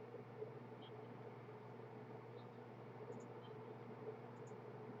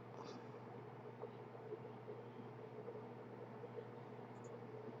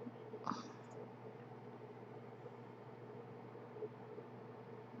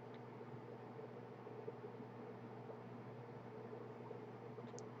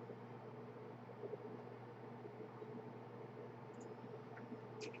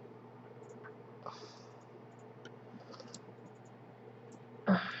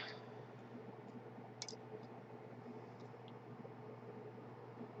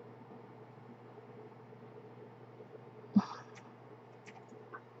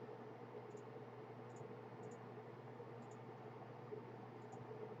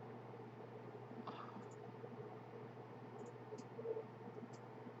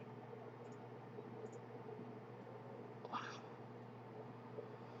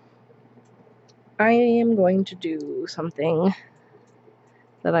 I am going to do something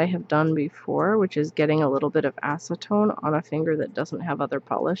that I have done before, which is getting a little bit of acetone on a finger that doesn't have other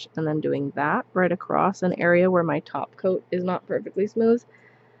polish, and then doing that right across an area where my top coat is not perfectly smooth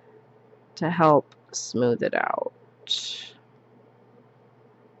to help smooth it out.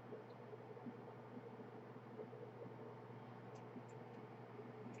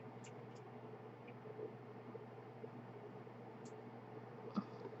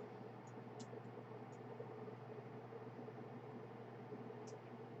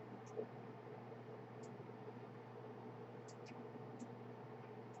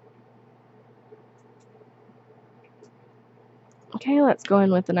 Okay, let's go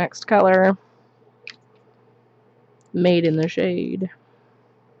in with the next color. Made in the Shade.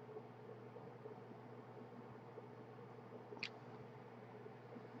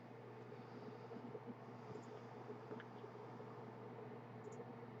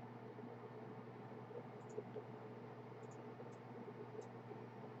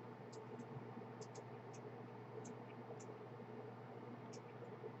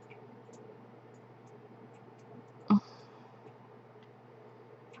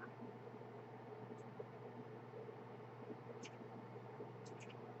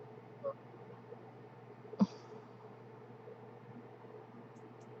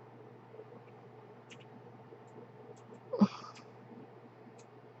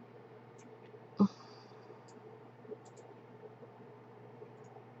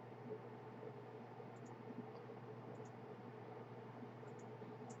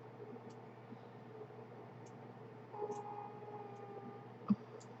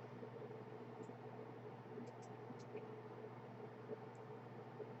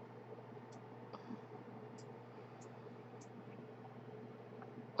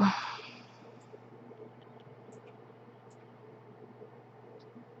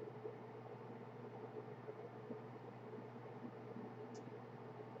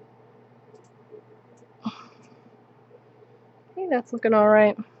 Okay, that's looking all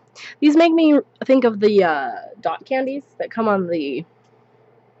right. These make me think of the dot candies that come on the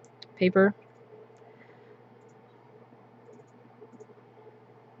paper.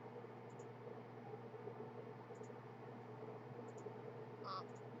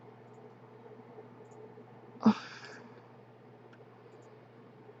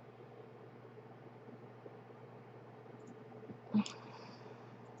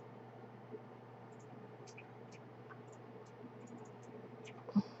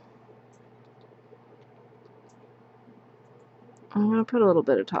 I'm going to put a little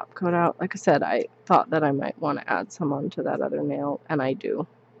bit of top coat out. Like I said, I thought that I might want to add some onto that other nail, and I do.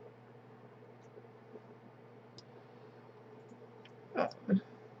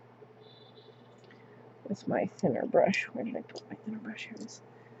 With my thinner brush. Where did I put my thinner brush? Here it is.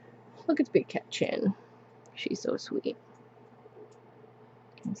 Look at Big Cat Chin. She's so sweet.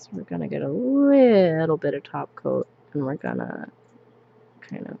 So we're going to get a little bit of top coat, and we're going to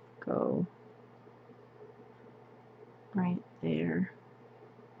kind of go right there.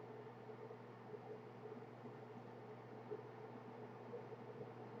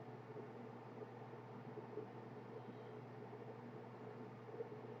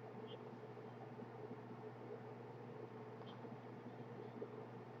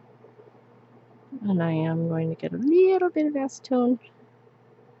 And I am going to get a little bit of acetone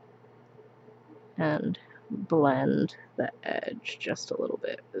and blend the edge just a little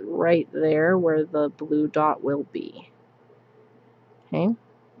bit. Right there where the blue dot will be. Okay?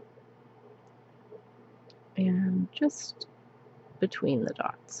 And just between the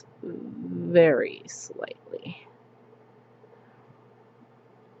dots. Very slightly.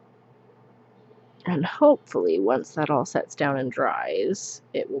 And hopefully, once that all sets down and dries,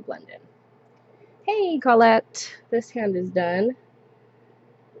 it will blend in. Hey, Colette! This hand is done.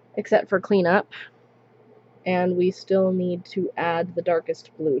 Except for cleanup. And we still need to add the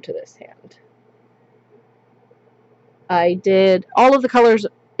darkest blue to this hand. I did all of the colors.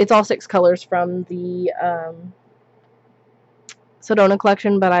 It's all 6 colors from the Sedona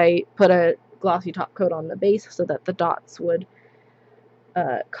collection, but I put a glossy top coat on the base so that the dots would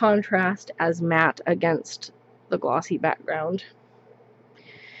contrast as matte against the glossy background.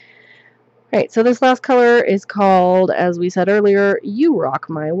 Alright, so this last color is called, as we said earlier, You Rock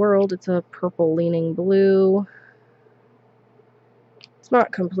My World. It's a purple leaning blue. It's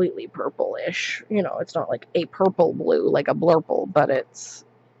not completely purple-ish. You know, it's not like a purple blue, like a blurple, but it's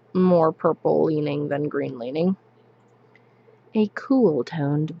more purple leaning than green leaning. A cool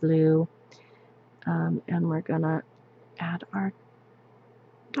toned blue. And we're gonna add our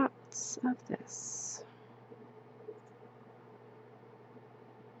dots of this.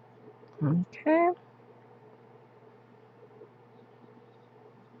 Okay.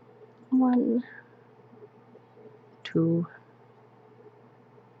 1, 2,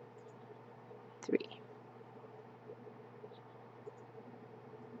 3.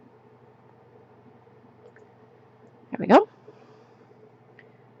 There we go.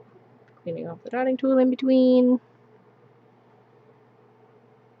 Cleaning off the dotting tool in between.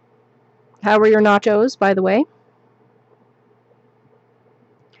 How were your nachos, by the way?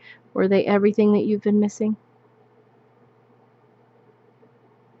 Were they everything that you've been missing?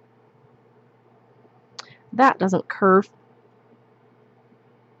 That doesn't curve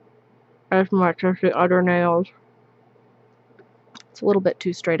as much as the other nails. It's a little bit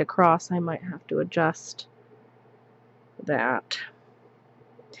too straight across. I might have to adjust that.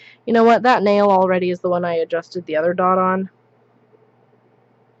 You know what? That nail already is the one I adjusted the other dot on.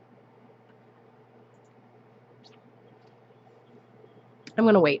 I'm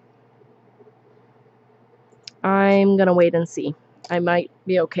going to wait. I'm going to wait and see. I might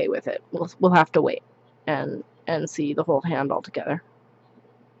be okay with it. We'll have to wait and see the whole hand all together.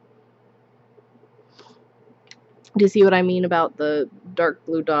 Do you see what I mean about the dark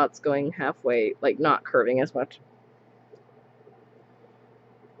blue dots going halfway, like not curving as much?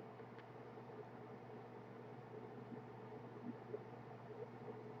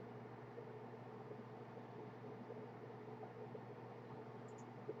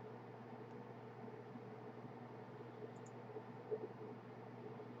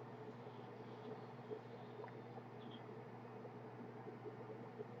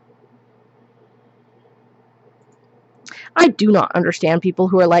 I do not understand people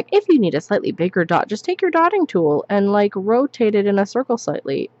who are like, if you need a slightly bigger dot, just take your dotting tool and like rotate it in a circle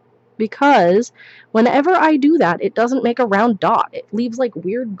slightly. Because whenever I do that, it doesn't make a round dot. It leaves like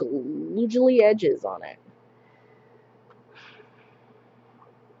weird gloogly edges on it.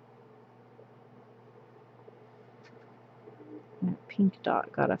 That pink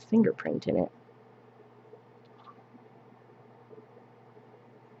dot got a fingerprint in it.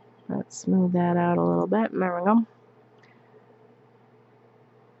 Smooth that out a little bit. There we go.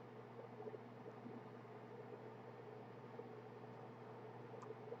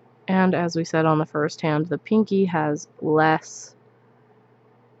 And as we said on the first hand, the pinky has less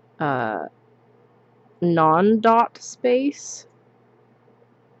non-dot space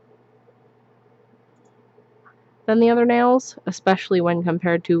than the other nails, especially when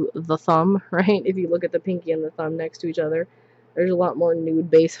compared to the thumb, right? If you look at the pinky and the thumb next to each other, there's a lot more nude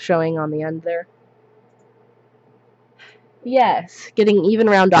base showing on the end there. Yes, getting even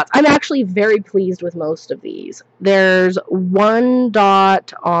round dots. I'm actually very pleased with most of these. There's one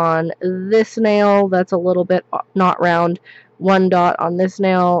dot on this nail that's a little bit not round, one dot on this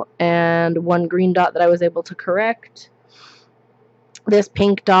nail, and one green dot that I was able to correct. This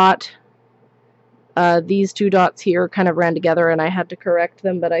pink dot, these two dots here kind of ran together and I had to correct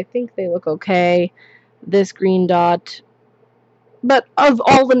them, but I think they look okay. This green dot, but of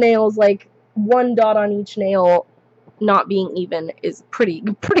all the nails, like one dot on each nail not being even is pretty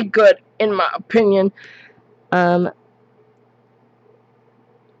good in my opinion. As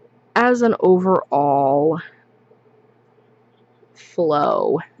an overall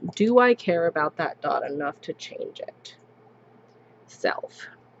flow, do I care about that dot enough to change it? Self.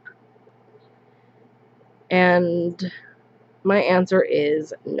 And my answer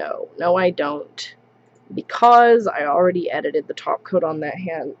is no. No, I don't. Because I already edited the top coat on that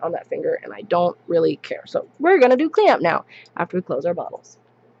hand, on that finger, and I don't really care. So we're gonna do cleanup now after we close our bottles.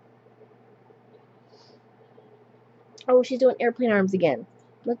 Oh, she's doing airplane arms again.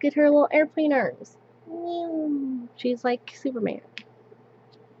 Look at her little airplane arms. She's like Superman.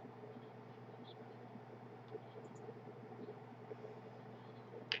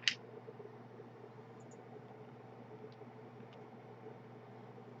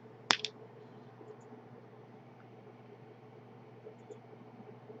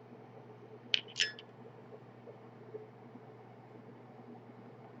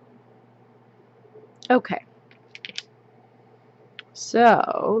 Okay.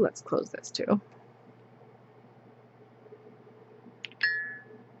 So, let's close this too.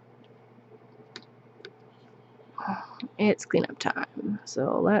 It's cleanup time.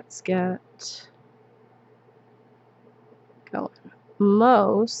 So, let's get going.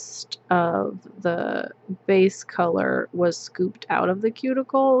 Most of the base color was scooped out of the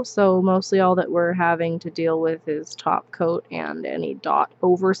cuticle, so mostly all that we're having to deal with is top coat and any dot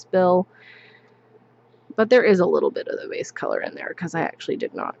overspill. But there is a little bit of the base color in there because I actually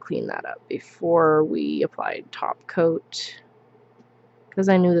did not clean that up before we applied top coat, because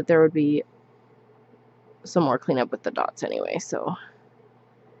I knew that there would be some more cleanup with the dots anyway, so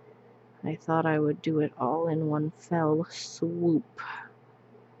I thought I would do it all in one fell swoop.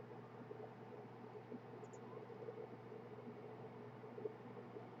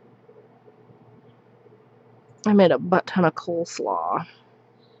 I made a butt ton of coleslaw,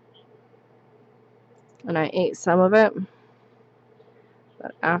 and I ate some of it,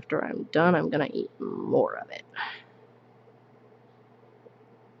 but after I'm done, I'm gonna eat more of it.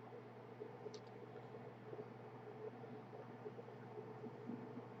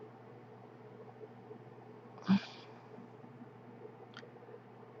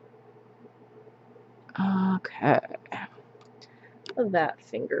 Okay. That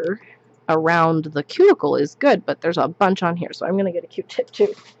finger around the cuticle is good, but there's a bunch on here, so I'm gonna get a Q-tip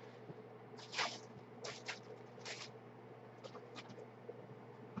too.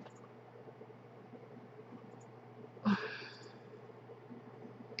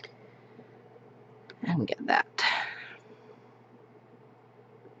 And get that.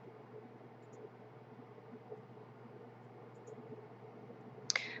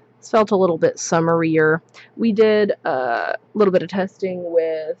 This felt a little bit summerier. We did a little bit of testing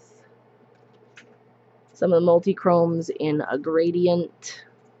with some of the multi-chromes in a gradient.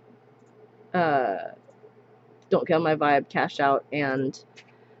 Don't Kill My Vibe, Cash Out, and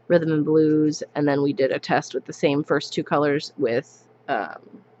Rhythm and Blues, and then we did a test with the same first two colors with,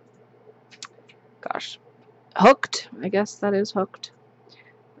 Hooked. I guess that is Hooked.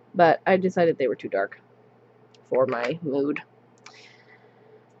 But I decided they were too dark for my mood.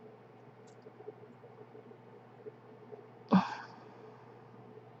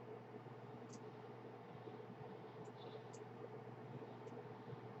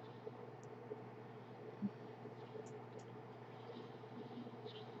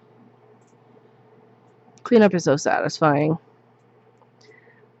 Cleanup is so satisfying.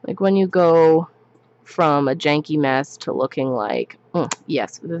 Like when you go from a janky mess to looking like,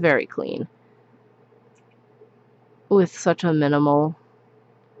 yes, very clean. With such a minimal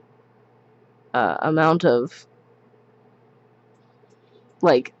amount of,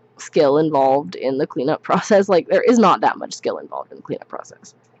 like, skill involved in the cleanup process. Like, there is not that much skill involved in the cleanup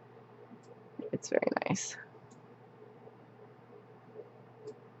process. It's very nice.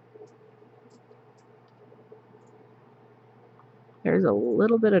 There's a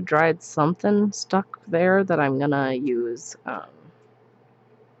little bit of dried something stuck there that I'm gonna use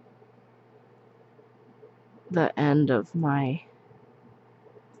the end of my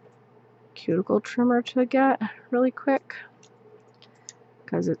cuticle trimmer to get really quick,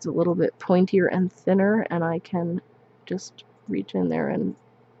 because it's a little bit pointier and thinner, and I can just reach in there and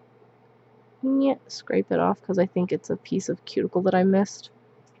scrape it off, because I think it's a piece of cuticle that I missed.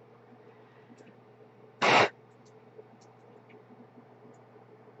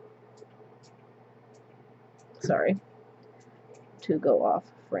 Sorry to go off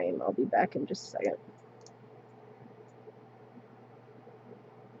frame. I'll be back in just a second.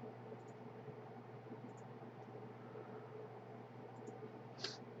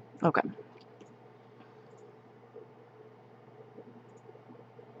 Okay.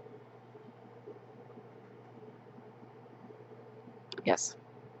 Yes.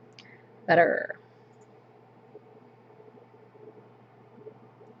 Better.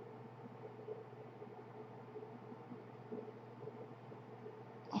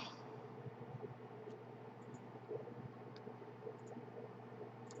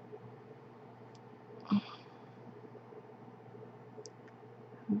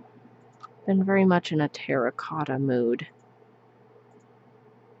 Been very much in a terracotta mood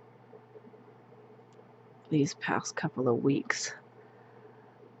these past couple of weeks.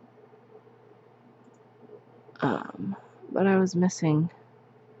 But I was missing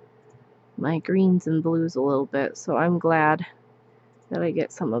my greens and blues a little bit, so I'm glad that I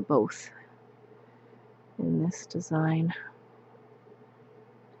get some of both in this design.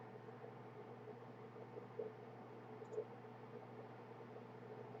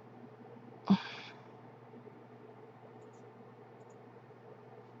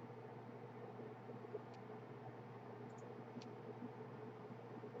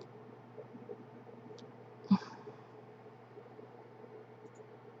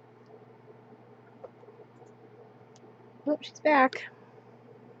 Oh, she's back.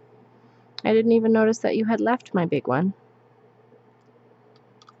 I didn't even notice that you had left my big one.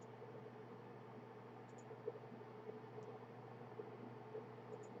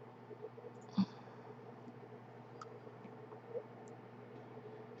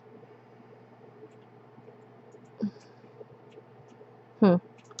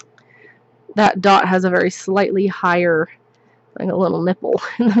 That dot has a very slightly higher, like a little nipple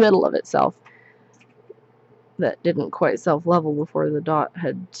in the middle of itself that didn't quite self-level before the dot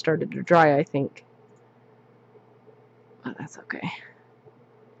had started to dry, I think. But that's okay.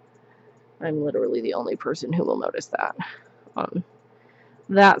 I'm literally the only person who will notice that on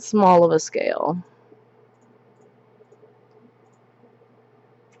that small of a scale.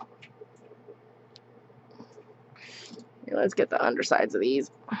 Okay, let's get the undersides of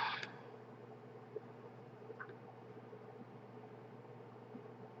these.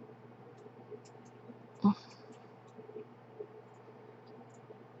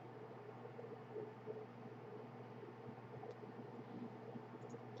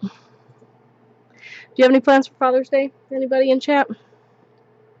 Do you have any plans for Father's Day? Anybody in chat?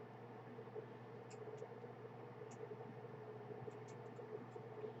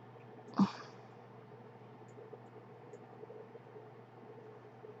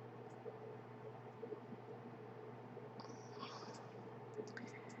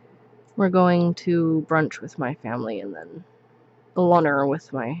 We're going to brunch with my family and then lunner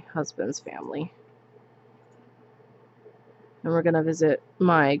with my husband's family. And we're going to visit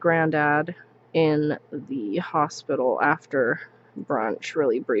my granddad in the hospital after brunch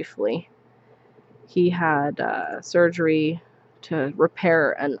really briefly. He had surgery to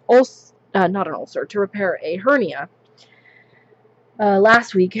repair an ulcer, not an ulcer, to repair a hernia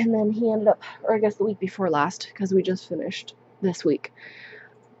last week, and then he ended up, or I guess the week before last, because we just finished this week.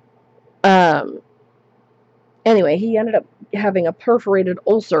 Anyway, he ended up having a perforated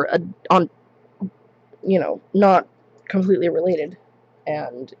ulcer on, you know, not completely related,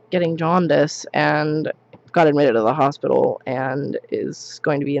 and getting jaundice, and got admitted to the hospital and is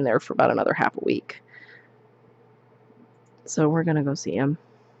going to be in there for about another half a week. So we're going to go see him.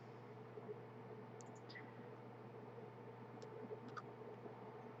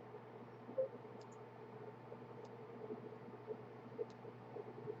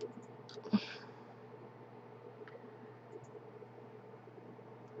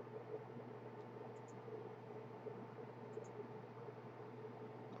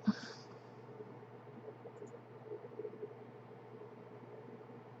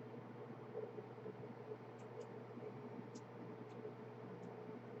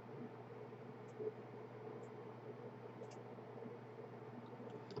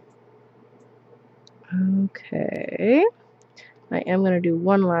 Okay. I am going to do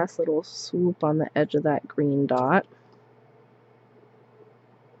one last little swoop on the edge of that green dot.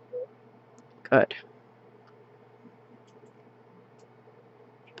 Good.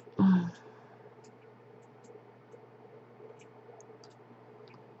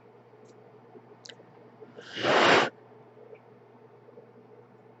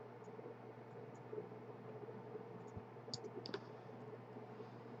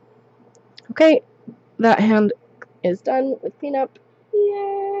 Okay, that hand is done with cleanup.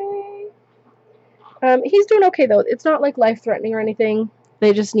 Yay! He's doing okay though. It's not like life-threatening or anything.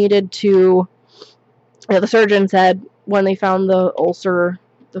 They just needed to. The surgeon said when they found the ulcer,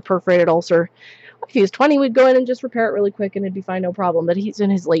 the perforated ulcer, if he was 20, we'd go in and just repair it really quick and it'd be fine, no problem. But he's in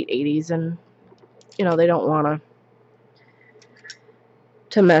his late 80s, and they don't want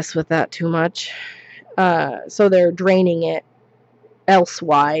to mess with that too much. So they're draining it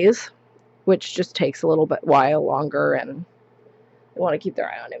elsewise, which just takes a little bit while longer, and they want to keep their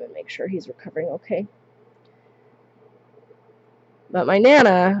eye on him and make sure he's recovering okay. But my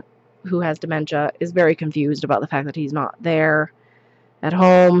Nana, who has dementia, is very confused about the fact that he's not there at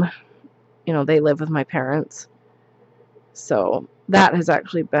home. They live with my parents. So that has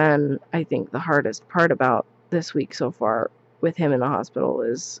actually been, I think, the hardest part about this week so far with him in the hospital,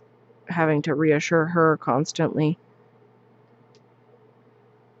 is having to reassure her constantly.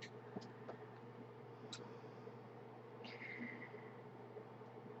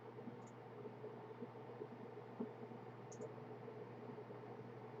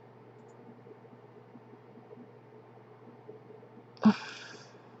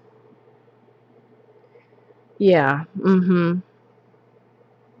 Yeah, My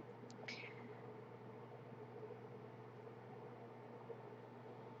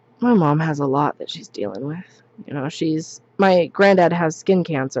mom has a lot that she's dealing with. My granddad has skin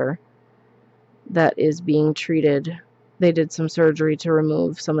cancer that is being treated. They did some surgery to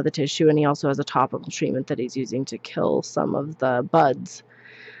remove some of the tissue, and he also has a topical treatment that he's using to kill some of the buds.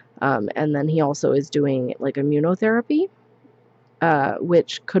 And then he also is doing like immunotherapy,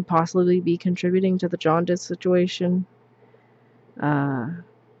 which could possibly be contributing to the jaundice situation.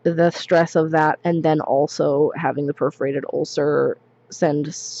 The stress of that, and then also having the perforated ulcer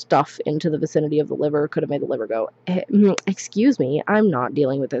send stuff into the vicinity of the liver, could have made the liver go, excuse me, I'm not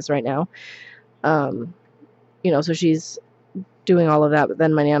dealing with this right now. So she's doing all of that, but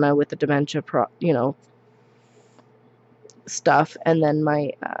then my Nana with the dementia, stuff, and then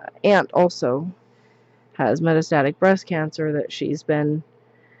my aunt also has metastatic breast cancer that she's been,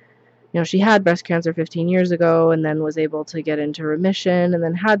 she had breast cancer 15 years ago and then was able to get into remission, and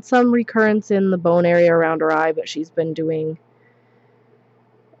then had some recurrence in the bone area around her eye, but she's been doing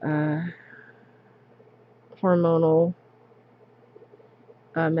hormonal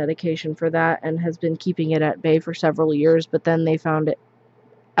medication for that and has been keeping it at bay for several years, but then they found it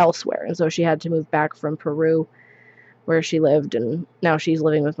elsewhere, and so she had to move back from Peru where she lived, and now she's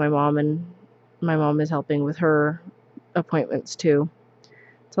living with my mom, and my mom is helping with her appointments too.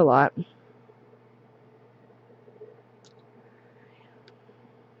 It's a lot.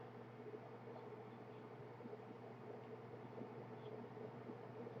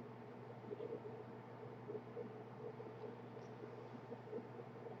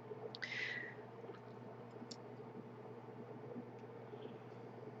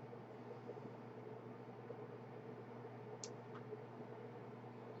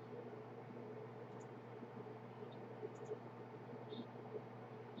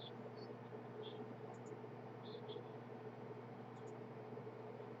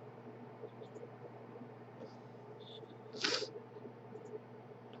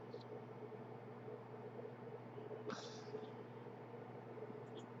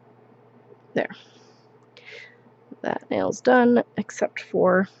 There. That nail's done, except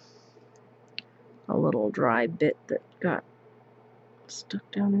for a little dry bit that got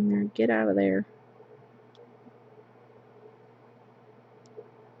stuck down in there. Get out of there.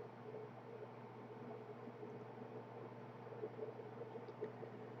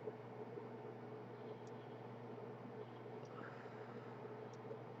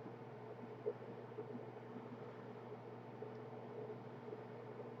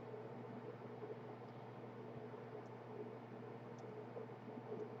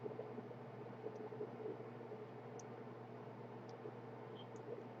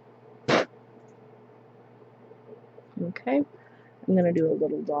 Okay, I'm going to do a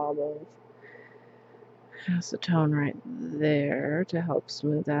little daub of acetone right there to help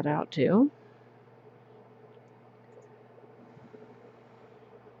smooth that out too.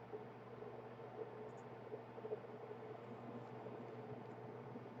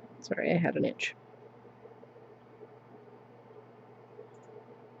 Sorry, I had an itch.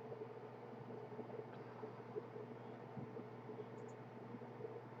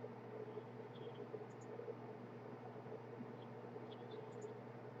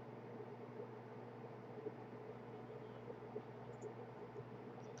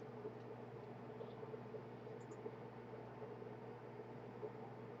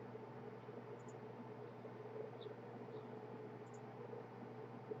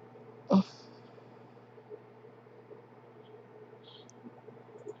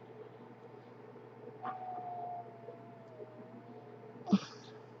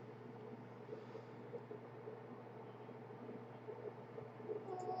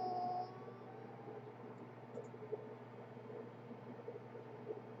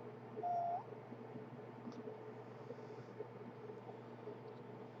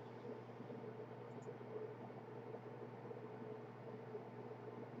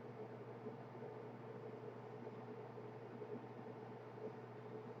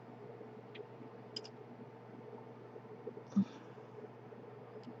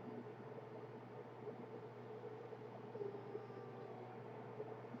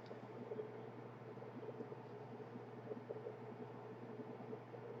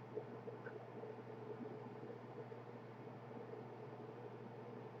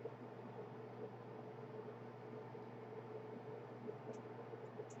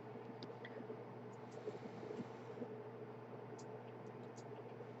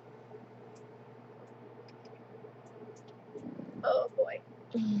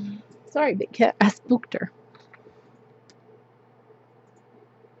 Sorry, big cat. I spooked her.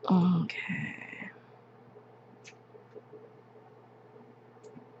 Okay.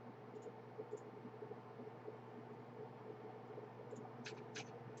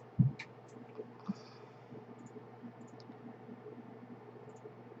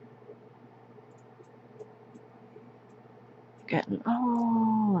 Getting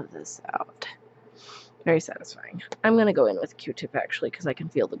all of this out. Very satisfying. I'm gonna go in with Q-tip actually because I can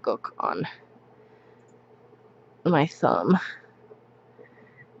feel the gook on my thumb.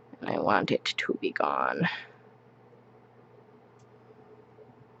 And I want it to be gone.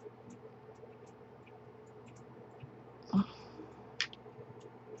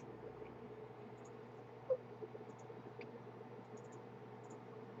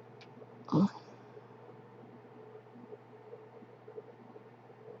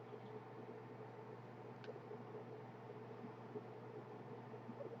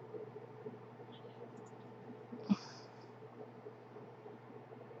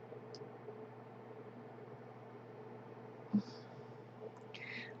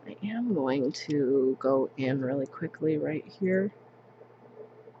 I am going to go in really quickly right here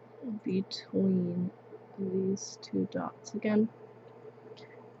between these two dots again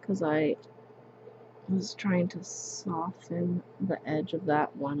because I was trying to soften the edge of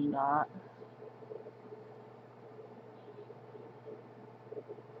that one dot.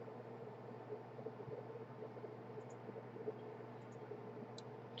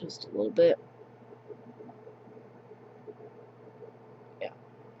 Just a little bit. Yeah.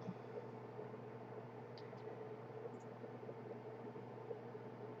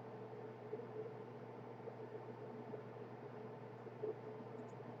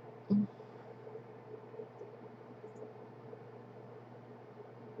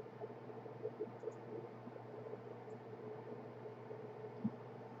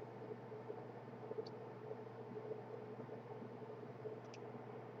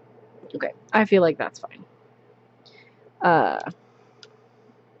 Okay, I feel like that's fine.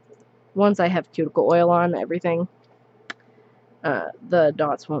 Once I have cuticle oil on everything, the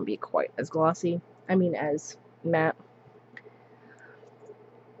dots won't be quite as glossy. I mean, as matte.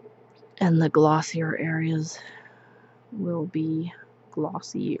 And the glossier areas will be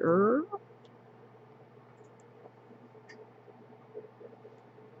glossier.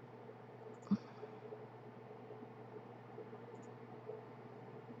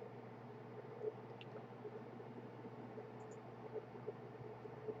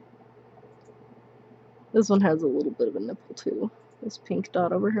 This one has a little bit of a nipple too. This pink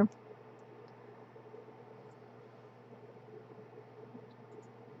dot over here.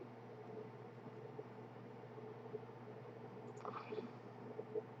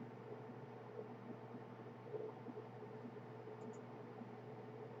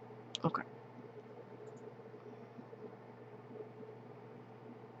 Okay.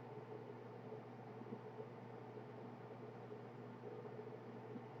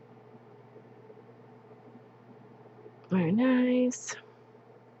 Very nice.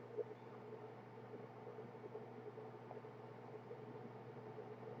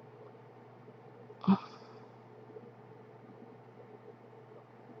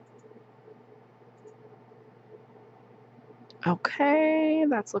 Okay,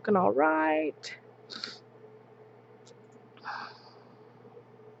 that's looking all right.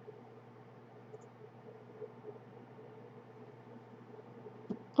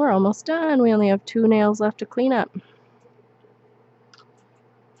 We're almost done. We only have 2 nails left to clean up.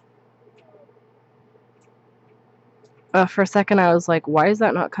 For a second, I was like, why is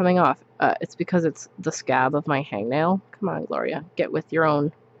that not coming off? It's because it's the scab of my hangnail. Come on, Gloria. Get with your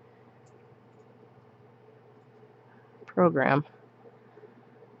own program.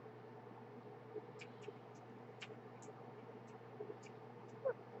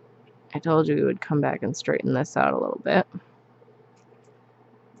 I told you we would come back and straighten this out a little bit.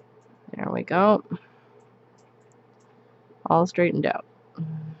 There we go. All straightened out.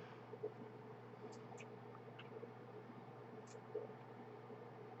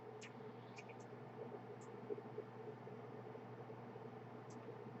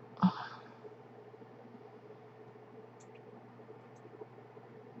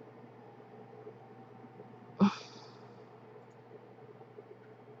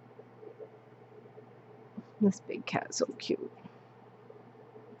 This big cat's so cute.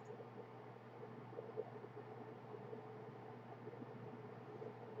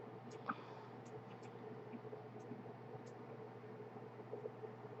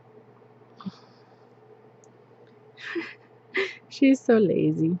 She's so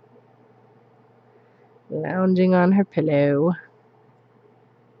lazy. Lounging on her pillow.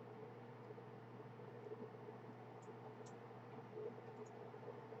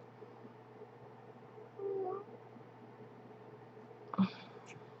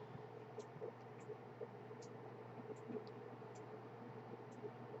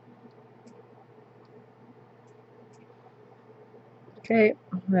 Okay,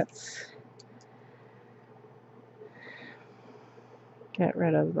 let's get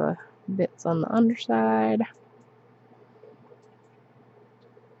rid of the bits on the underside.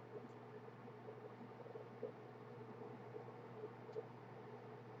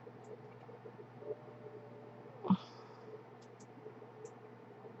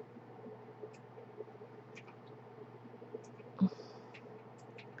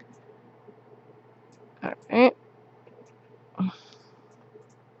 Alright.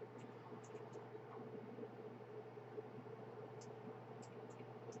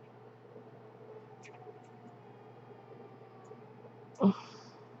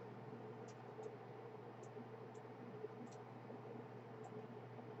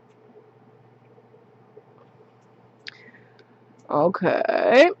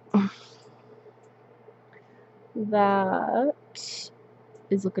 Okay. That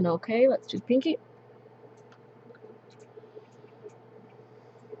is looking okay. Let's do pinky.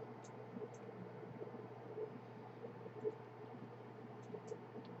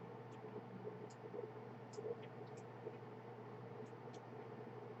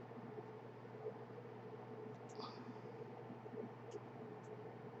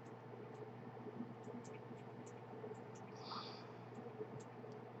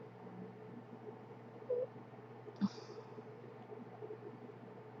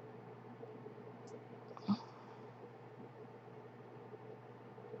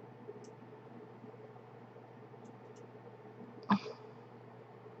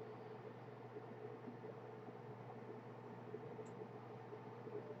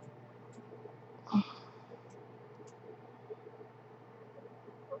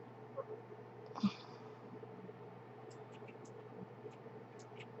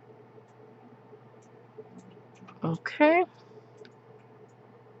 Okay.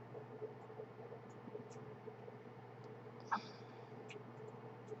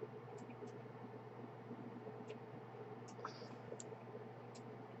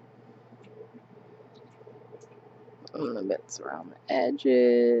 And the bits around the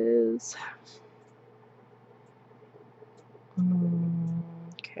edges.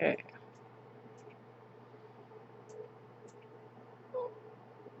 Okay.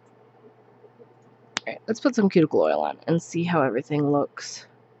 Alright, let's put some cuticle oil on and see how everything looks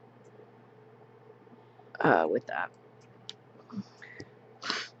with that.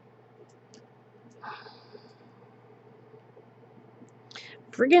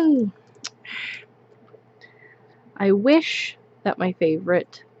 Friggin', I wish that my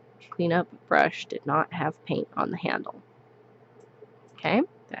favorite cleanup brush did not have paint on the handle. Okay,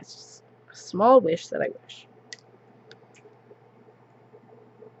 that's just a small wish that I wish.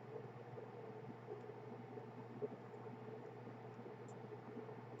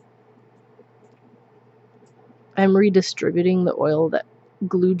 I'm redistributing the oil that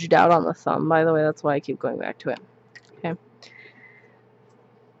glooged out on the thumb, by the way. That's why I keep going back to it. Okay.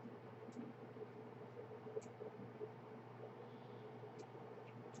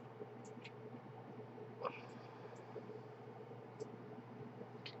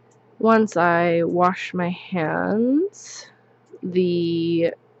 Once I wash my hands,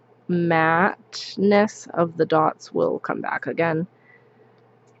 the matteness of the dots will come back again.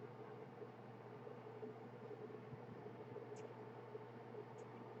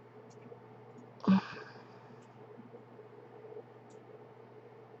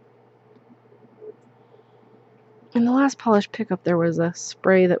 In the last polish pickup, there was a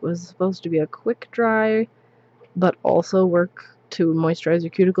spray that was supposed to be a quick dry, but also work to moisturize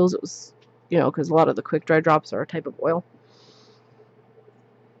your cuticles. It was, you know, because a lot of the quick dry drops are a type of oil.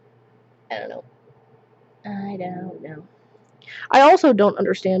 I don't know. I don't know. I also don't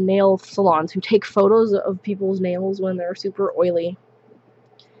understand nail salons who take photos of people's nails when they're super oily.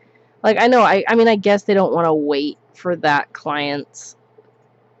 Like, I know, I mean, I guess they don't want to wait for that client's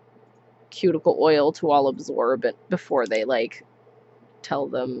cuticle oil to all absorb it before they, like, tell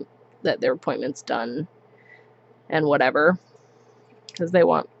them that their appointment's done and whatever. Because they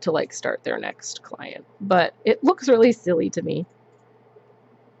want to, like, start their next client. But it looks really silly to me.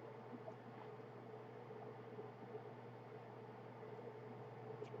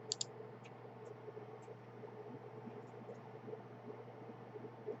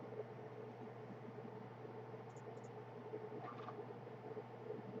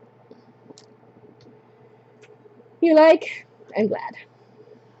 You like? I'm glad.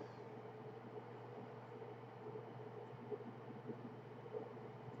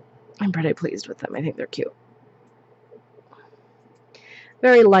 I'm pretty pleased with them. I think they're cute.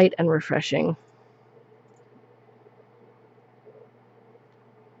 Very light and refreshing.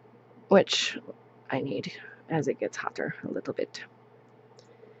 Which I need as it gets hotter a little bit.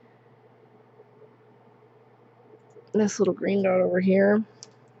 this little green dot over here,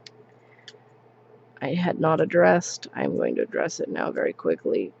 I had not addressed. I'm going to address it now very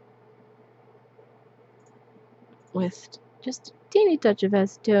quickly with just a teeny touch of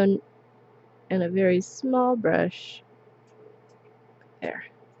acetone and a very small brush. There.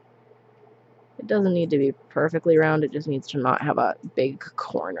 It doesn't need to be perfectly round, it just needs to not have a big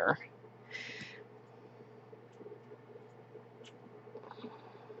corner.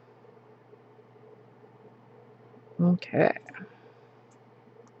 Okay.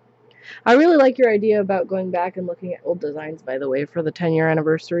 I really like your idea about going back and looking at old designs, by the way, for the 10-year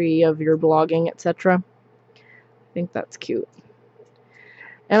anniversary of your blogging, etc. I think that's cute.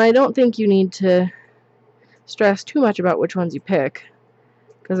 And I don't think you need to stress too much about which ones you pick,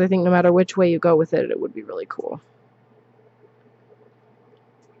 because I think no matter which way you go with it, it would be really cool.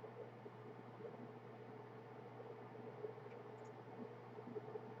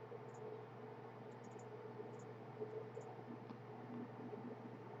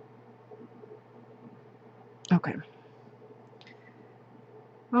 Okay.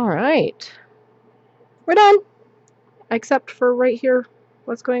 All right. We're done. Except for right here.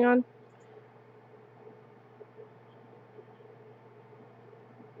 What's going on?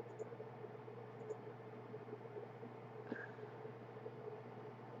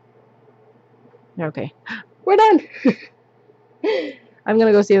 Okay. We're done. I'm going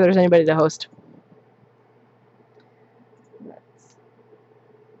to go see if there's anybody to host.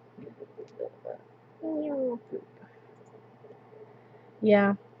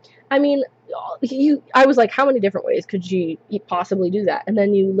 Yeah. I mean, I was like, how many different ways could you possibly do that? And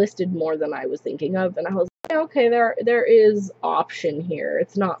then you listed more than I was thinking of, and I was like, okay, there is option here.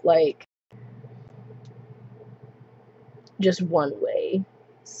 It's not like just one way.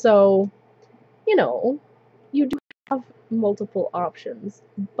 So, you know, you do have multiple options,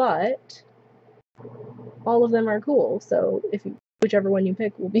 but all of them are cool. So whichever one you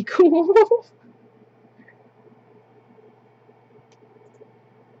pick will be cool.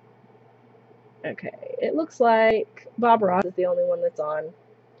 Okay, it looks like Bob Ross is the only one that's on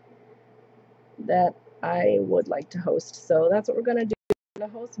that I would like to host. So that's what we're going to do. We're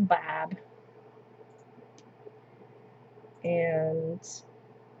going to host Bob. And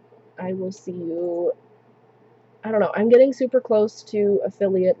I will see you. I don't know. I'm getting super close to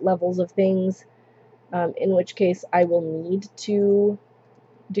affiliate levels of things, in which case I will need to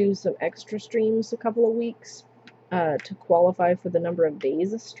do some extra streams a couple of weeks to qualify for the number of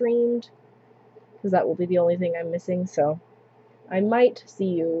days streamed, because that will be the only thing I'm missing. So I might see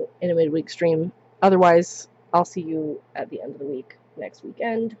you in a midweek stream. Otherwise, I'll see you at the end of the week next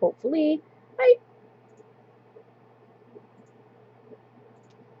weekend, hopefully. Bye!